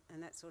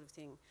that sort of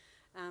thing.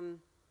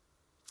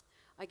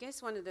 I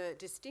guess one of the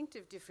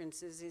distinctive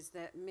differences is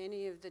that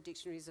many of the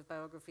dictionaries of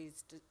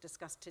biographies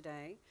discussed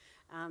today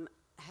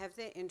have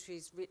their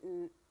entries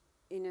written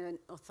in an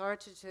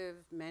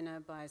authoritative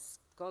manner by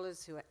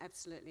scholars who are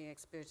absolutely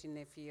expert in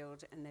their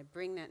field, and they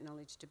bring that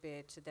knowledge to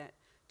bear to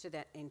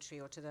that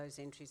entry or to those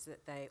entries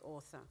that they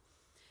author.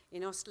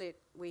 In AustLit,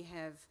 we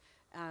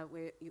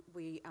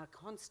are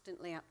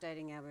constantly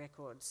updating our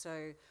records.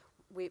 So,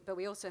 but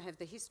we also have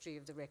the history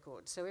of the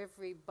record. So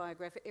every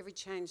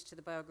change to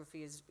the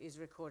biography is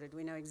recorded.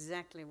 We know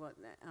exactly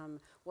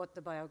what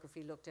the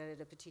biography looked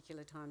at a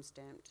particular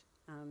time-stamped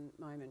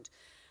moment.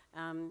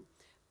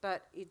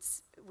 But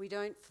we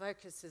don't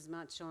focus as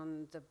much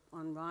on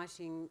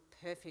writing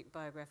perfect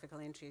biographical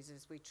entries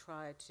as we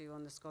try to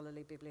on the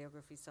scholarly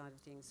bibliography side of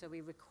things. So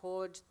we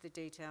record the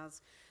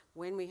details.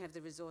 When we have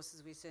the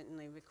resources, we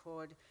certainly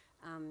record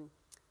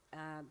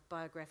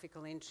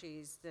biographical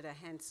entries that are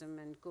handsome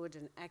and good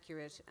and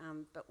accurate,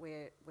 but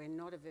we're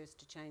not averse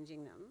to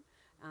changing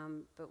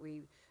them. But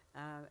we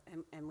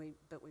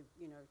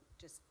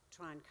just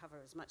try and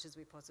cover as much as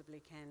we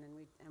possibly can,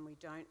 and we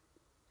don't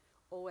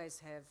always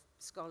have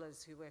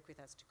scholars who work with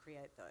us to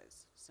create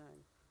those. So,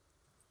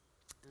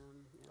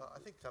 Well, I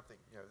think something,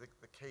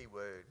 the key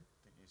word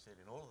that you said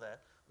in all of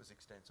that was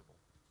extensible.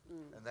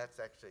 And that's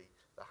actually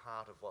the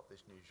heart of what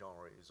this new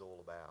genre is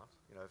all about.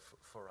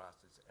 For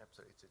us, it's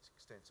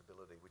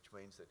extensibility, which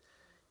means that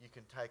you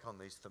can take on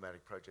these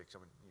thematic projects.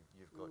 I mean,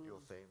 you've got your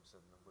themes,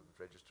 and the Women's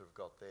Register have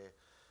got their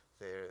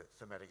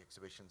thematic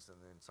exhibitions, and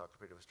the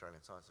Encyclopedia of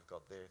Australian Science have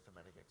got their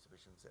thematic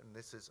exhibitions, and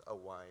this is a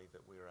way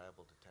that we're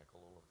able to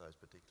tackle all of those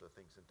particular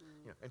things and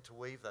and to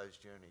weave those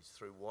journeys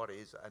through what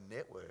is a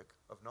network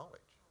of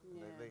knowledge.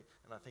 Yeah.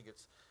 And I think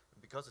it's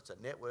because it's a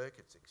network,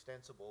 it's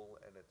extensible,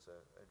 and it's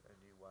a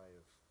new way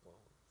of, well,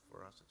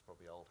 for us it's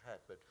probably old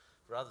hat, but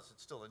for others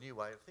it's still a new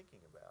way of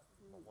thinking about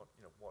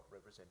what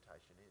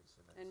representation is.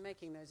 And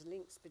making those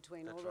links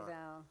between all of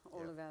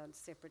our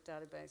separate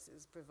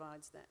databases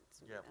provides that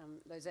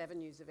those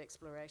avenues of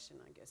exploration,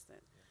 I guess,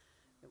 that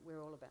we're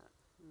all about.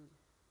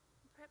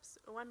 Perhaps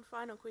one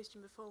final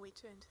question before we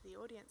turn to the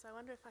audience. I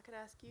wonder if I could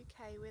ask you,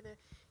 Kay, whether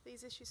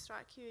these issues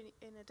strike you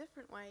in a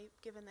different way,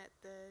 given that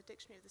the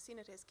Dictionary of the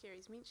Senate, as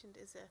Kerry's mentioned,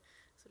 is a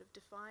sort of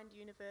defined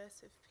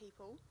universe of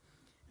people.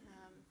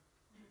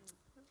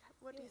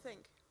 What do you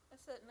think?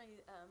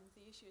 Certainly,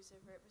 the issues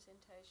of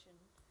representation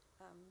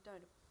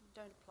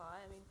don't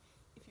apply. I mean,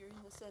 if you're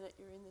in the Senate,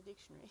 you're in the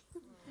dictionary,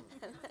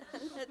 and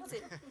that's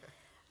it.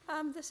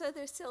 So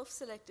they're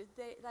self-selected.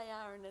 They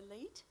are an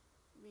elite,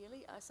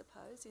 really, I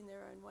suppose, in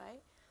their own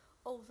way.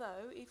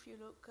 Although, if you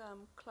look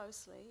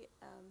closely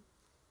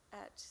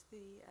at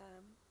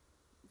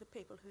the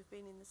people who've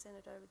been in the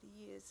Senate over the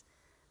years,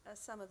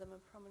 some of them are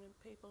prominent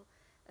people,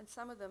 and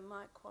some of them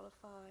might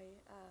qualify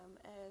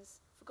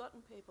as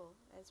forgotten people,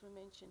 as we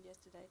mentioned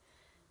yesterday,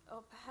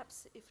 or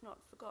perhaps, if not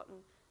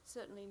forgotten,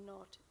 certainly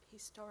not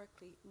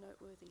historically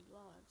noteworthy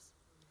lives.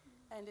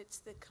 And it's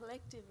the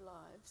collective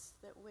lives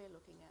that we're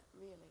looking at,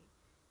 really.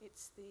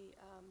 It's the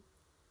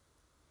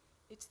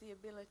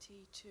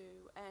ability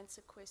to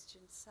answer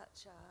questions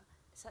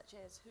such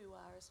as who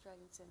are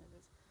Australian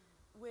senators,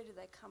 where do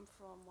they come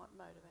from, what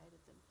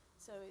motivated them.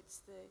 So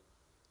it's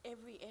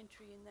every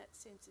entry in that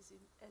sense is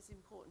as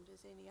important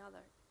as any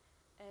other.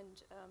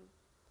 And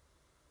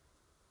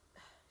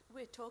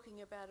we're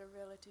talking about a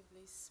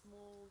relatively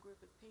small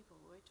group of people.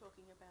 We're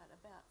talking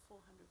about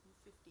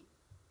 450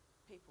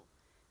 people.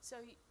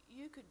 So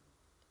you could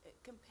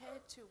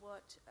compared to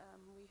what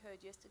we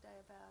heard yesterday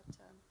about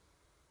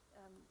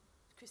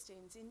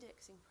Christine's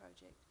indexing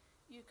project,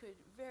 you could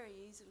very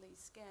easily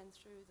scan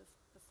through the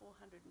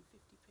 450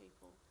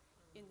 people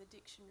in the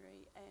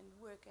dictionary and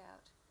work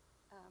out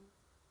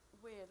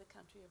where the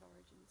country of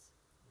origins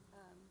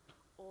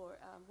or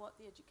what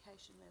the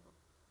education level.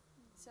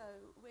 So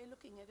we're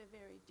looking at a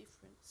very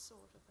different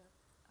sort of a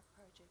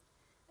project.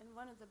 And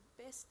one of the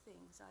best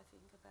things, I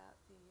think, about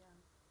the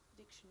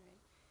dictionary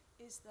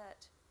is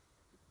that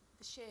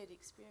the shared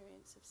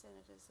experience of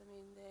senators. I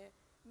mean,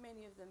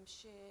 many of them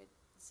shared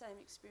the same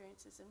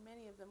experiences and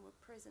many of them were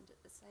present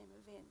at the same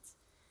events.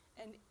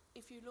 And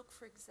if you look,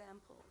 for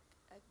example,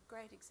 a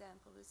great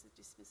example is the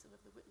dismissal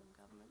of the Whitlam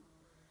government.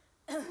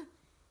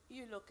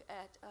 You look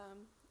at,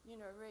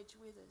 Reg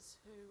Withers,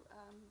 who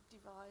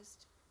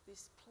devised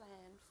this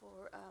plan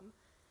for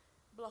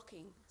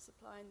blocking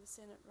supply in the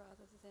Senate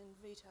rather than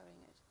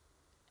vetoing it.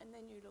 And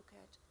then you look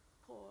at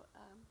poor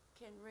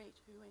Ken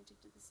Reid, who went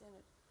into the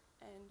Senate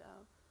and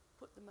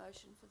put the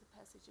motion for the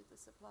passage of the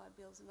supply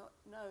bills, not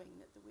knowing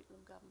that the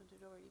Whitlam government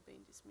had already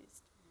been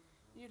dismissed.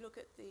 You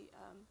look at the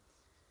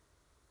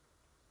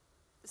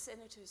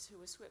senators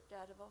who were swept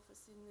out of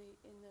office in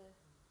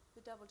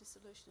the double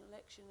dissolution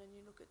election, and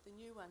you look at the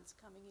new ones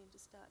coming in to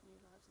start new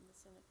lives in the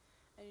Senate,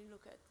 and you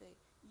look at the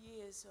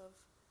years of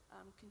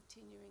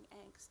continuing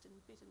angst and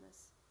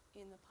bitterness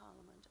in the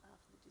Parliament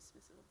after the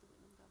dismissal of the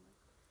Whitlam government.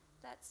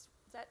 That's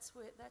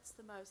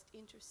the most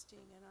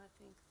interesting and I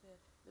think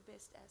the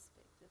best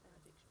aspect of our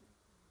dictionary.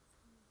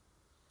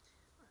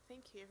 Well,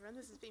 thank you, everyone.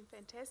 This has been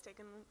fantastic,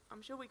 and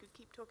I'm sure we could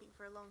keep talking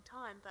for a long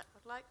time, but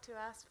I'd like to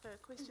ask for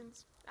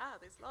questions.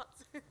 There's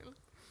lots.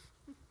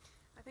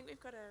 I think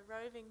we've got a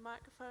roving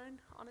microphone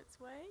on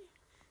its way.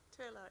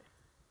 Turlo.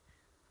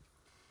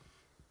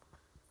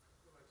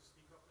 Would I just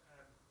speak up?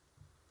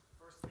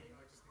 Firstly,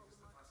 I just think this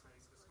is a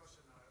fascinating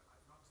discussion.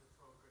 Not to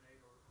throw a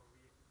grenade or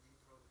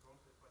re-throw the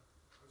gauntlet, but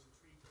I was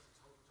intrigued as a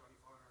total Johnny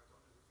Foreigner. I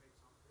don't know who Faith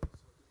Thomas is,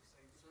 so it's the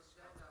same. Just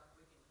stand up,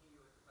 we can hear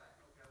you at the back.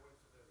 Okay, I'll wait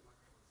for the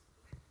microphone.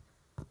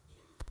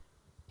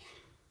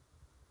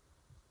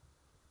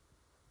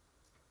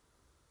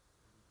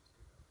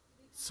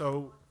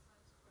 So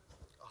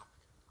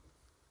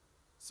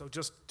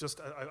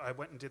I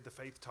went and did the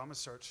Faith Thomas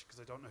search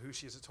because I don't know who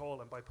she is at all,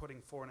 and by putting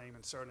forename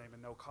and surname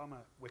and no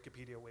comma,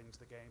 Wikipedia wins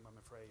the game, I'm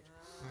afraid.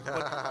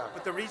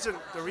 But the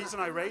reason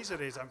I raise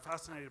it is I'm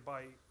fascinated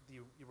by the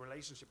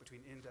relationship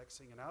between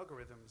indexing and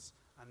algorithms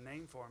and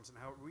name forms and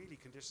how it really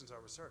conditions our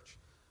research.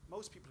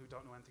 Most people who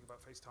don't know anything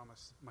about Faith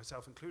Thomas,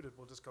 myself included,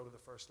 will just go to the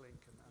first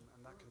link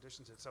and that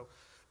conditions it. So,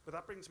 but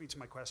that brings me to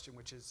my question,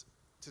 which is,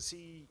 to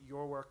see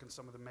your work and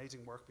some of the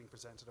amazing work being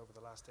presented over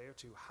the last day or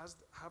two,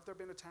 have there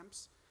been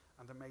attempts,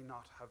 and there may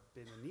not have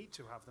been a need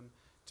to have them,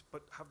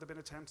 but have there been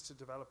attempts to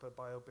develop a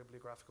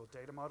biobibliographical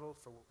data model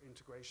for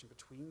integration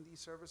between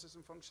these services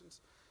and functions?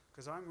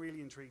 Because I'm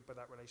really intrigued by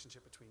that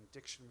relationship between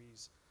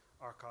dictionaries,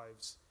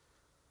 archives,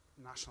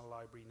 National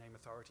Library, name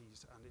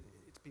authorities, and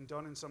it's been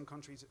done in some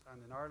countries,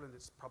 and in Ireland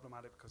it's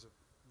problematic because of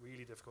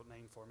really difficult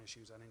name form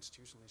issues and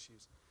institutional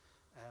issues.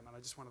 And I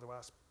just wanted to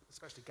ask,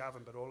 especially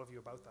Gavin, but all of you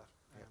about that.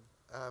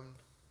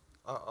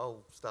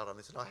 I'll start on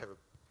this, and I have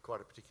quite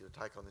a particular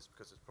take on this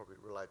because it probably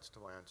relates to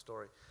my own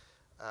story.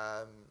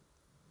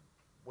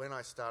 When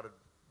I started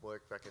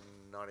work back in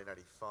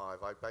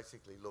 1985, I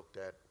basically looked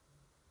at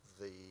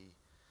the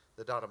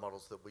data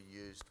models that were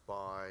used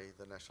by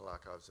the National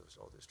Archives,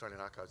 or the Australian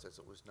Archives as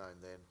it was known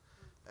then.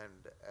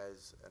 And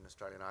as an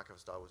Australian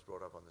archivist, I was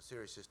brought up on the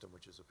series system,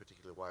 which is a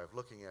particular way of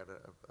looking at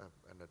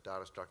a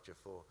data structure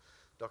for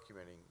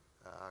documenting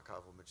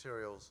archival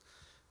materials.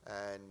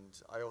 And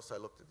I also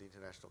looked at the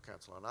International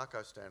Council on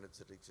Archive Standards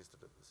that existed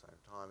at the same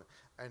time,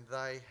 and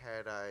they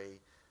had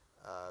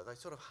they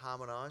sort of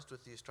harmonised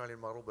with the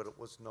Australian model, but it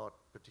was not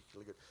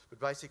particularly good.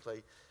 But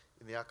basically,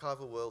 in the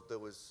archival world, there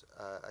was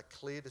a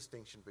clear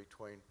distinction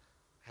between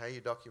how you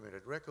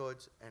documented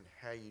records and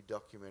how you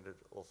documented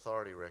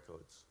authority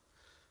records.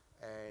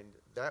 And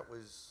that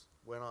was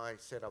when I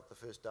set up the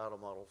first data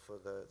model for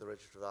the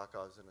Register of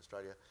Archives in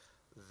Australia.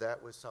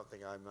 That was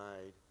something I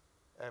made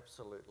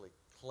absolutely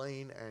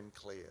clean and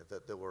clear,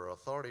 that there were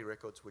authority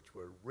records which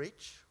were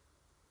rich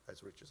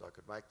as I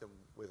could make them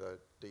with a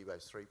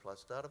DBase 3+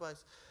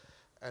 database,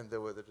 and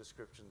there were the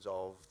descriptions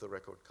of the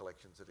record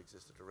collections that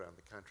existed around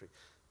the country.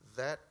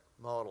 That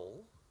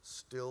model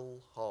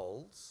still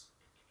holds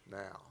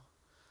now.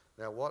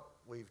 Now what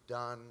we've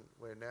done,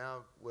 we're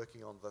now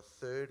working on the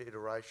third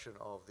iteration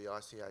of the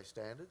ICA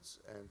standards,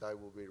 and they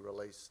will be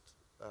released,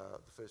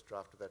 the first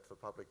draft of that for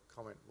public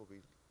comment will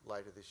be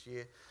later this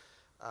year.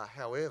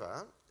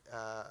 However,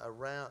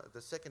 around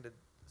the second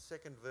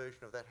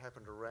version of that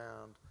happened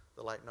around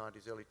the late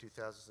 90s, early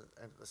 2000s,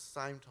 and at the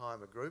same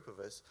time a group of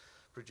us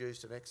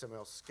produced an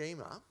XML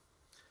schema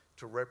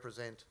to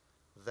represent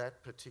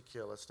that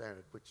particular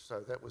standard,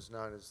 so that was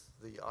known as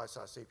the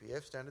ISAR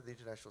CPF standard, the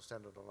International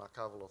Standard on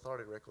Archival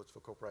Authority Records for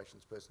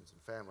Corporations, Persons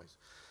and Families.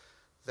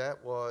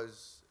 That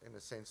was, in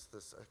a sense,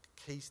 a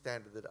key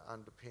standard that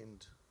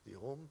underpinned the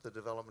ORM, the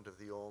development of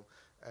the ORM,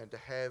 and to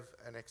have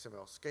an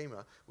XML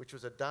schema, which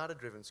was a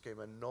data-driven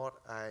schema, not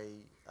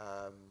an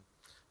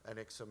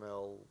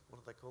XML, what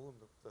do they call them?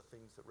 The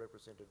things that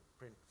represented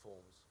print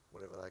forms,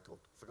 whatever they called,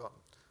 forgotten,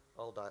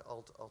 old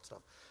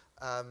stuff.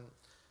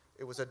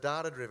 It was a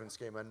data-driven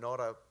schema, not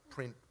a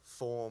print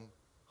form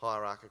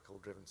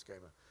hierarchical-driven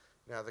schema.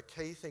 Now, the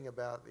key thing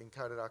about the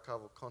encoded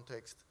archival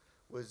context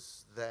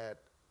was that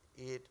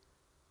it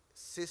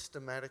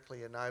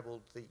systematically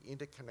enabled the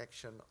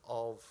interconnection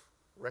of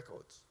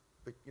records,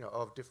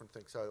 of different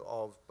things, so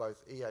of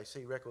both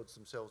EAC records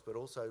themselves, but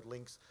also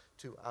links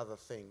to other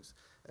things.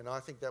 And I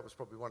think that was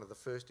probably one of the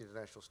first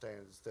international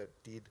standards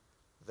that did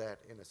that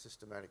in a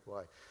systematic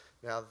way.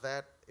 Now,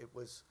 it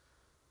was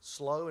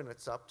slow in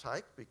its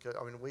uptake because,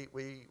 I mean,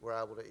 we were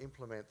able to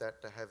implement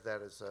that, to have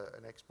that as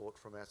an export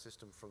from our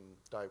system from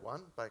day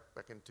one, back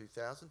in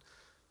 2000,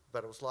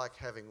 but it was like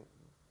having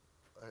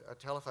a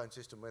telephone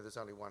system where there's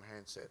only one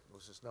handset. There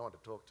was just no one to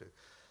talk to.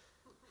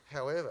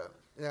 However,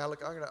 now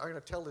look, I'm going to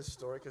tell this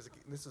story because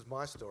this is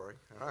my story.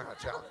 I'm going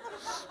to tell it.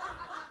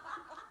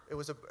 It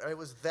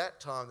was that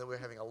time that we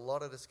were having a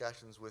lot of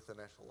discussions with the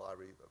National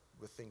Library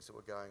with things that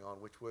were going on,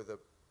 which were the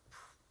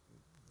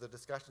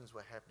discussions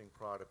were happening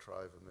prior to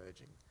Trove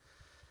emerging.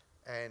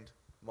 And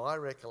my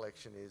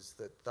recollection is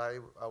that I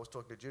was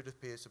talking to Judith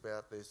Pearce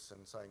about this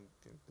and saying,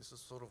 this is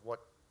sort of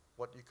what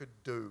you could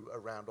do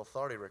around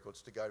authority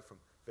records, to go from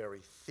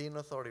very thin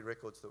authority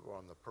records that were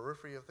on the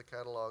periphery of the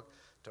catalogue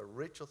to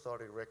rich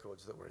authority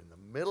records that were in the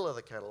middle of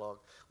the catalogue,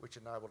 which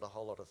enabled a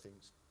whole lot of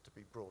things to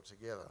be brought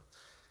together.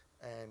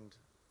 And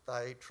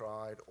they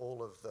tried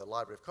all of the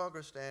Library of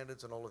Congress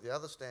standards and all of the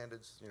other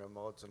standards,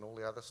 mods and all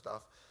the other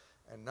stuff,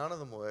 and none of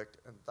them worked.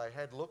 And they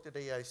had looked at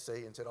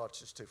EAC and said, oh, it's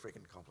just too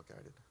freaking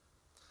complicated.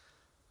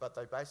 But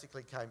they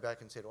basically came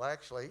back and said, well,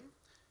 actually,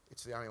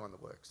 it's the only one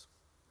that works.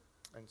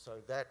 And so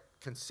that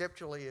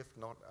conceptually, if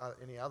not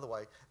any other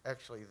way,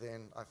 actually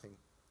then, I think,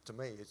 to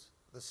me, is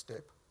the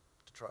step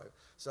to Trove.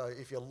 So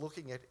if you're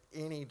looking at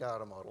any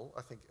data model,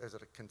 I think as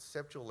at a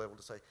conceptual level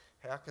to say,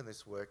 how can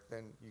this work,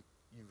 then you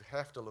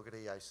have to look at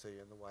EAC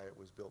and the way it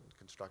was built and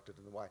constructed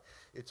and the way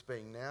it's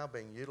now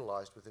being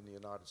utilised within the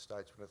United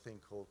States with a thing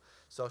called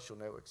Social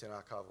Networks in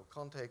Archival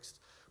Context,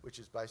 which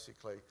is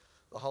basically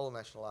the whole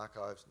National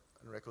Archives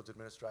and Records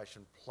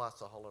Administration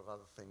plus a whole lot of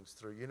other things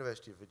through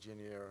University of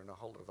Virginia and a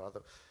whole lot of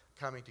other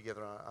coming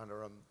together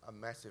under a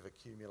massive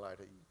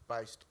accumulator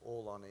based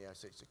all on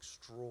EAC. It's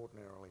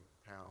extraordinarily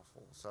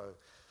powerful. So,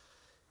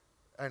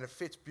 and it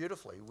fits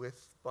beautifully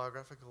with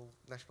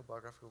national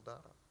biographical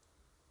data.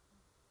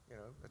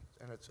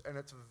 And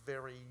it's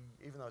very,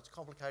 even though it's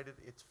complicated,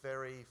 it's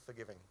very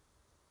forgiving.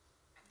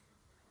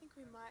 I think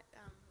we might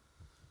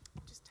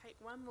just take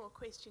one more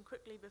question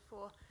quickly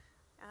before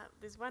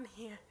there's one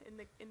here in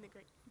the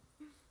group.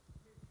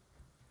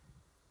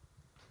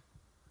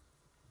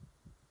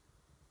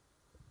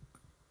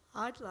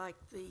 I'd like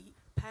the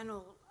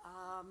panel,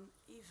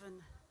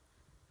 even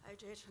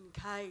Odette and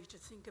Kay, to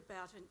think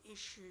about an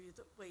issue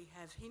that we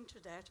have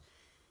hinted at,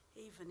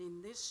 even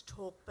in this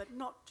talk, but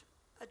not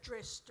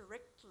addressed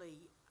directly,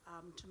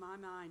 to my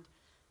mind,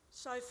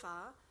 so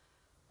far.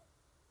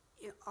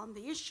 On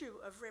the issue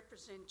of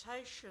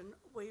representation,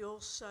 we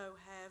also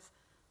have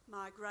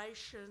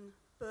migration,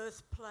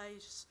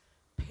 birthplace,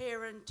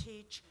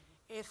 parentage,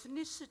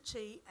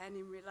 ethnicity, and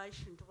in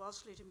relation to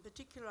AUSLIT in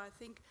particular, I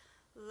think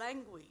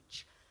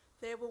language.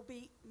 There will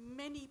be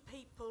many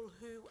people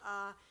who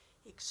are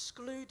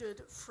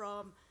excluded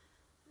from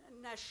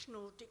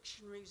national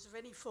dictionaries of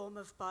any form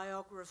of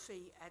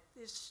biography at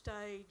this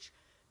stage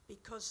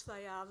because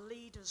they are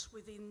leaders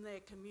within their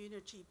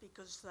community,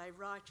 because they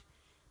write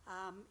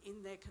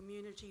in their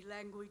community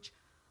language.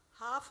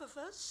 Half of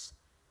us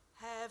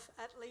have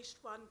at least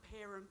one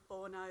parent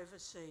born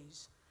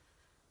overseas.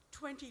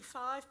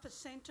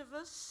 25% of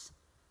us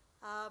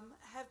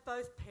have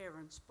both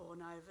parents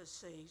born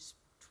overseas.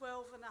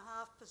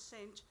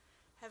 12.5%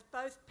 have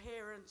both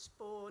parents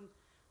born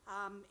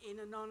in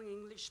a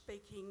non-English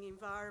speaking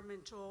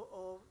environment,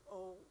 or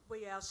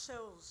we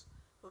ourselves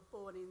were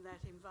born in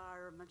that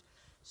environment.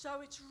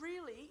 So it's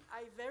really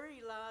a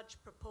very large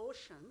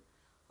proportion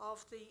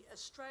of the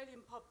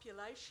Australian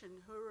population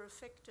who are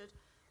affected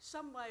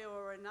some way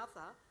or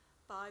another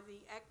by the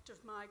act of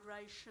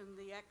migration,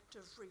 the act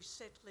of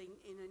resettling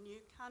in a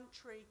new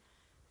country,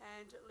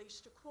 and at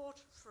least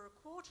for a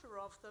quarter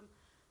of them,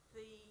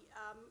 the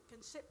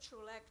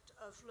conceptual act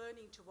of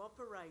learning to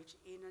operate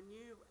in a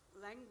new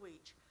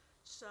language.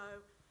 So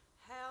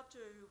how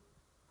do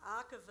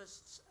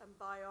archivists and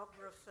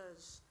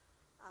biographers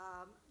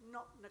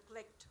not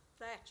neglect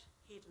that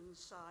hidden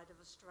side of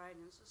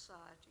Australian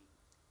society?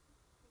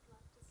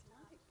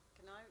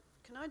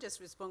 Can I just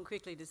respond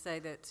quickly to say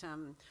that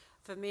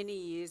for many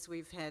years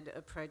we've had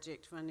a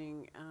project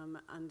running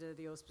under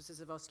the auspices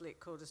of AUSLIT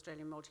called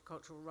Australian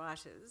Multicultural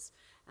Writers,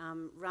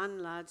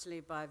 run largely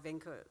by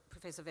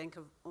Professor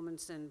Venka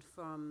Ormondson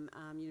from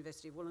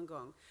University of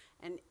Wollongong.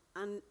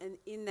 And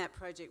in that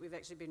project we've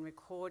actually been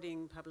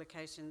recording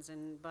publications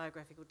and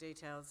biographical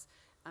details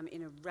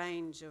in a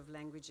range of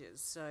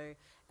languages. So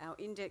our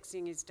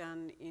indexing is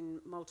done in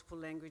multiple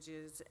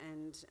languages,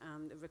 and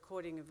the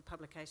recording of the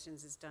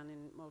publications is done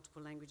in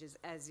multiple languages,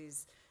 as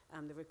is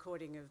the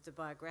recording of the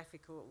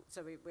biographical.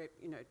 So we're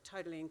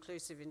totally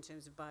inclusive in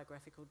terms of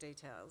biographical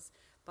details.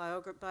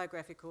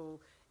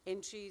 Biographical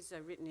entries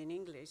are written in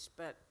English,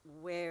 but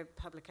where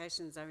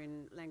publications are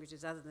in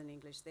languages other than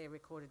English, they're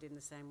recorded in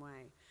the same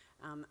way.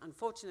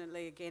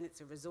 Unfortunately, again,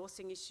 it's a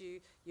resourcing issue.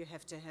 You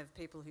have to have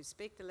people who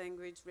speak the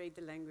language, read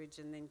the language,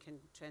 and then can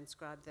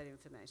transcribe that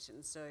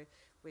information. So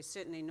we're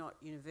certainly not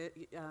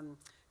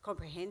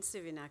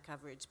comprehensive in our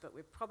coverage, but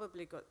we've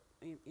probably got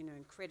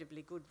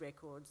incredibly good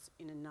records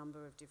in a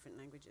number of different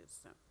languages.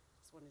 So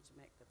just wanted to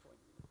make the point.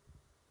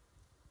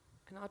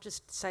 And I'll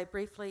just say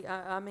briefly,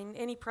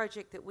 any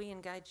project that we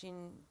engage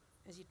in,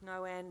 as you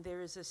know, Anne, there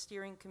is a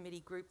steering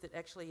committee group that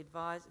actually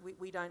advise.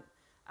 We don't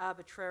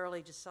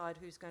arbitrarily decide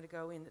who's going to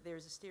go in. That there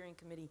is a steering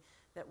committee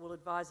that will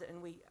advise it,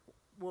 and we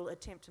will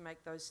attempt to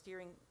make those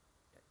steering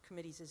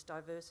committees as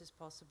diverse as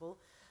possible.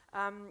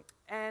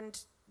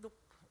 And look,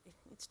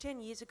 it's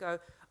 10 years ago,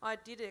 I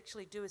did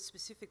actually do a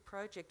specific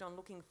project on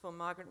looking for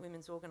migrant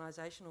women's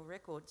organisational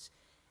records,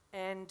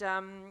 and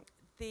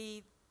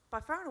by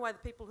far and away, the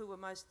people who were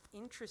most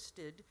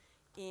interested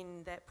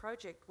in that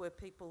project were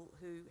people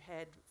who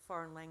had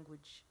foreign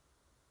language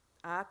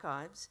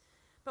archives.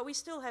 But we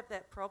still have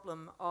that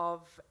problem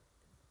of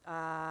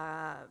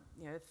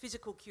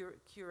physical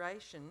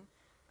curation,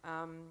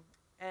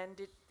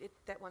 and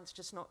that one's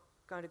just not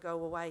going to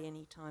go away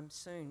anytime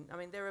soon. I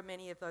mean, there are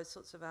many of those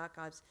sorts of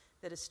archives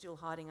that are still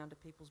hiding under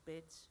people's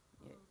beds.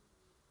 Yeah.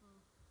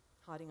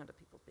 Hiding under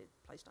people's beds,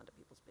 placed under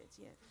people's beds,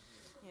 yeah.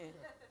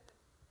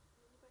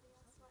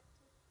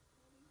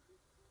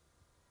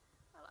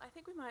 I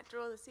think we might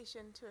draw the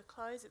session to a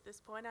close at this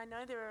point. I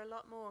know there are a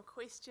lot more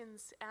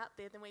questions out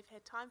there than we've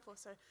had time for,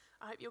 so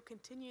I hope you'll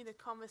continue the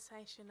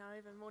conversation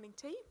over morning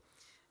tea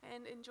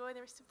and enjoy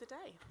the rest of the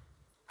day.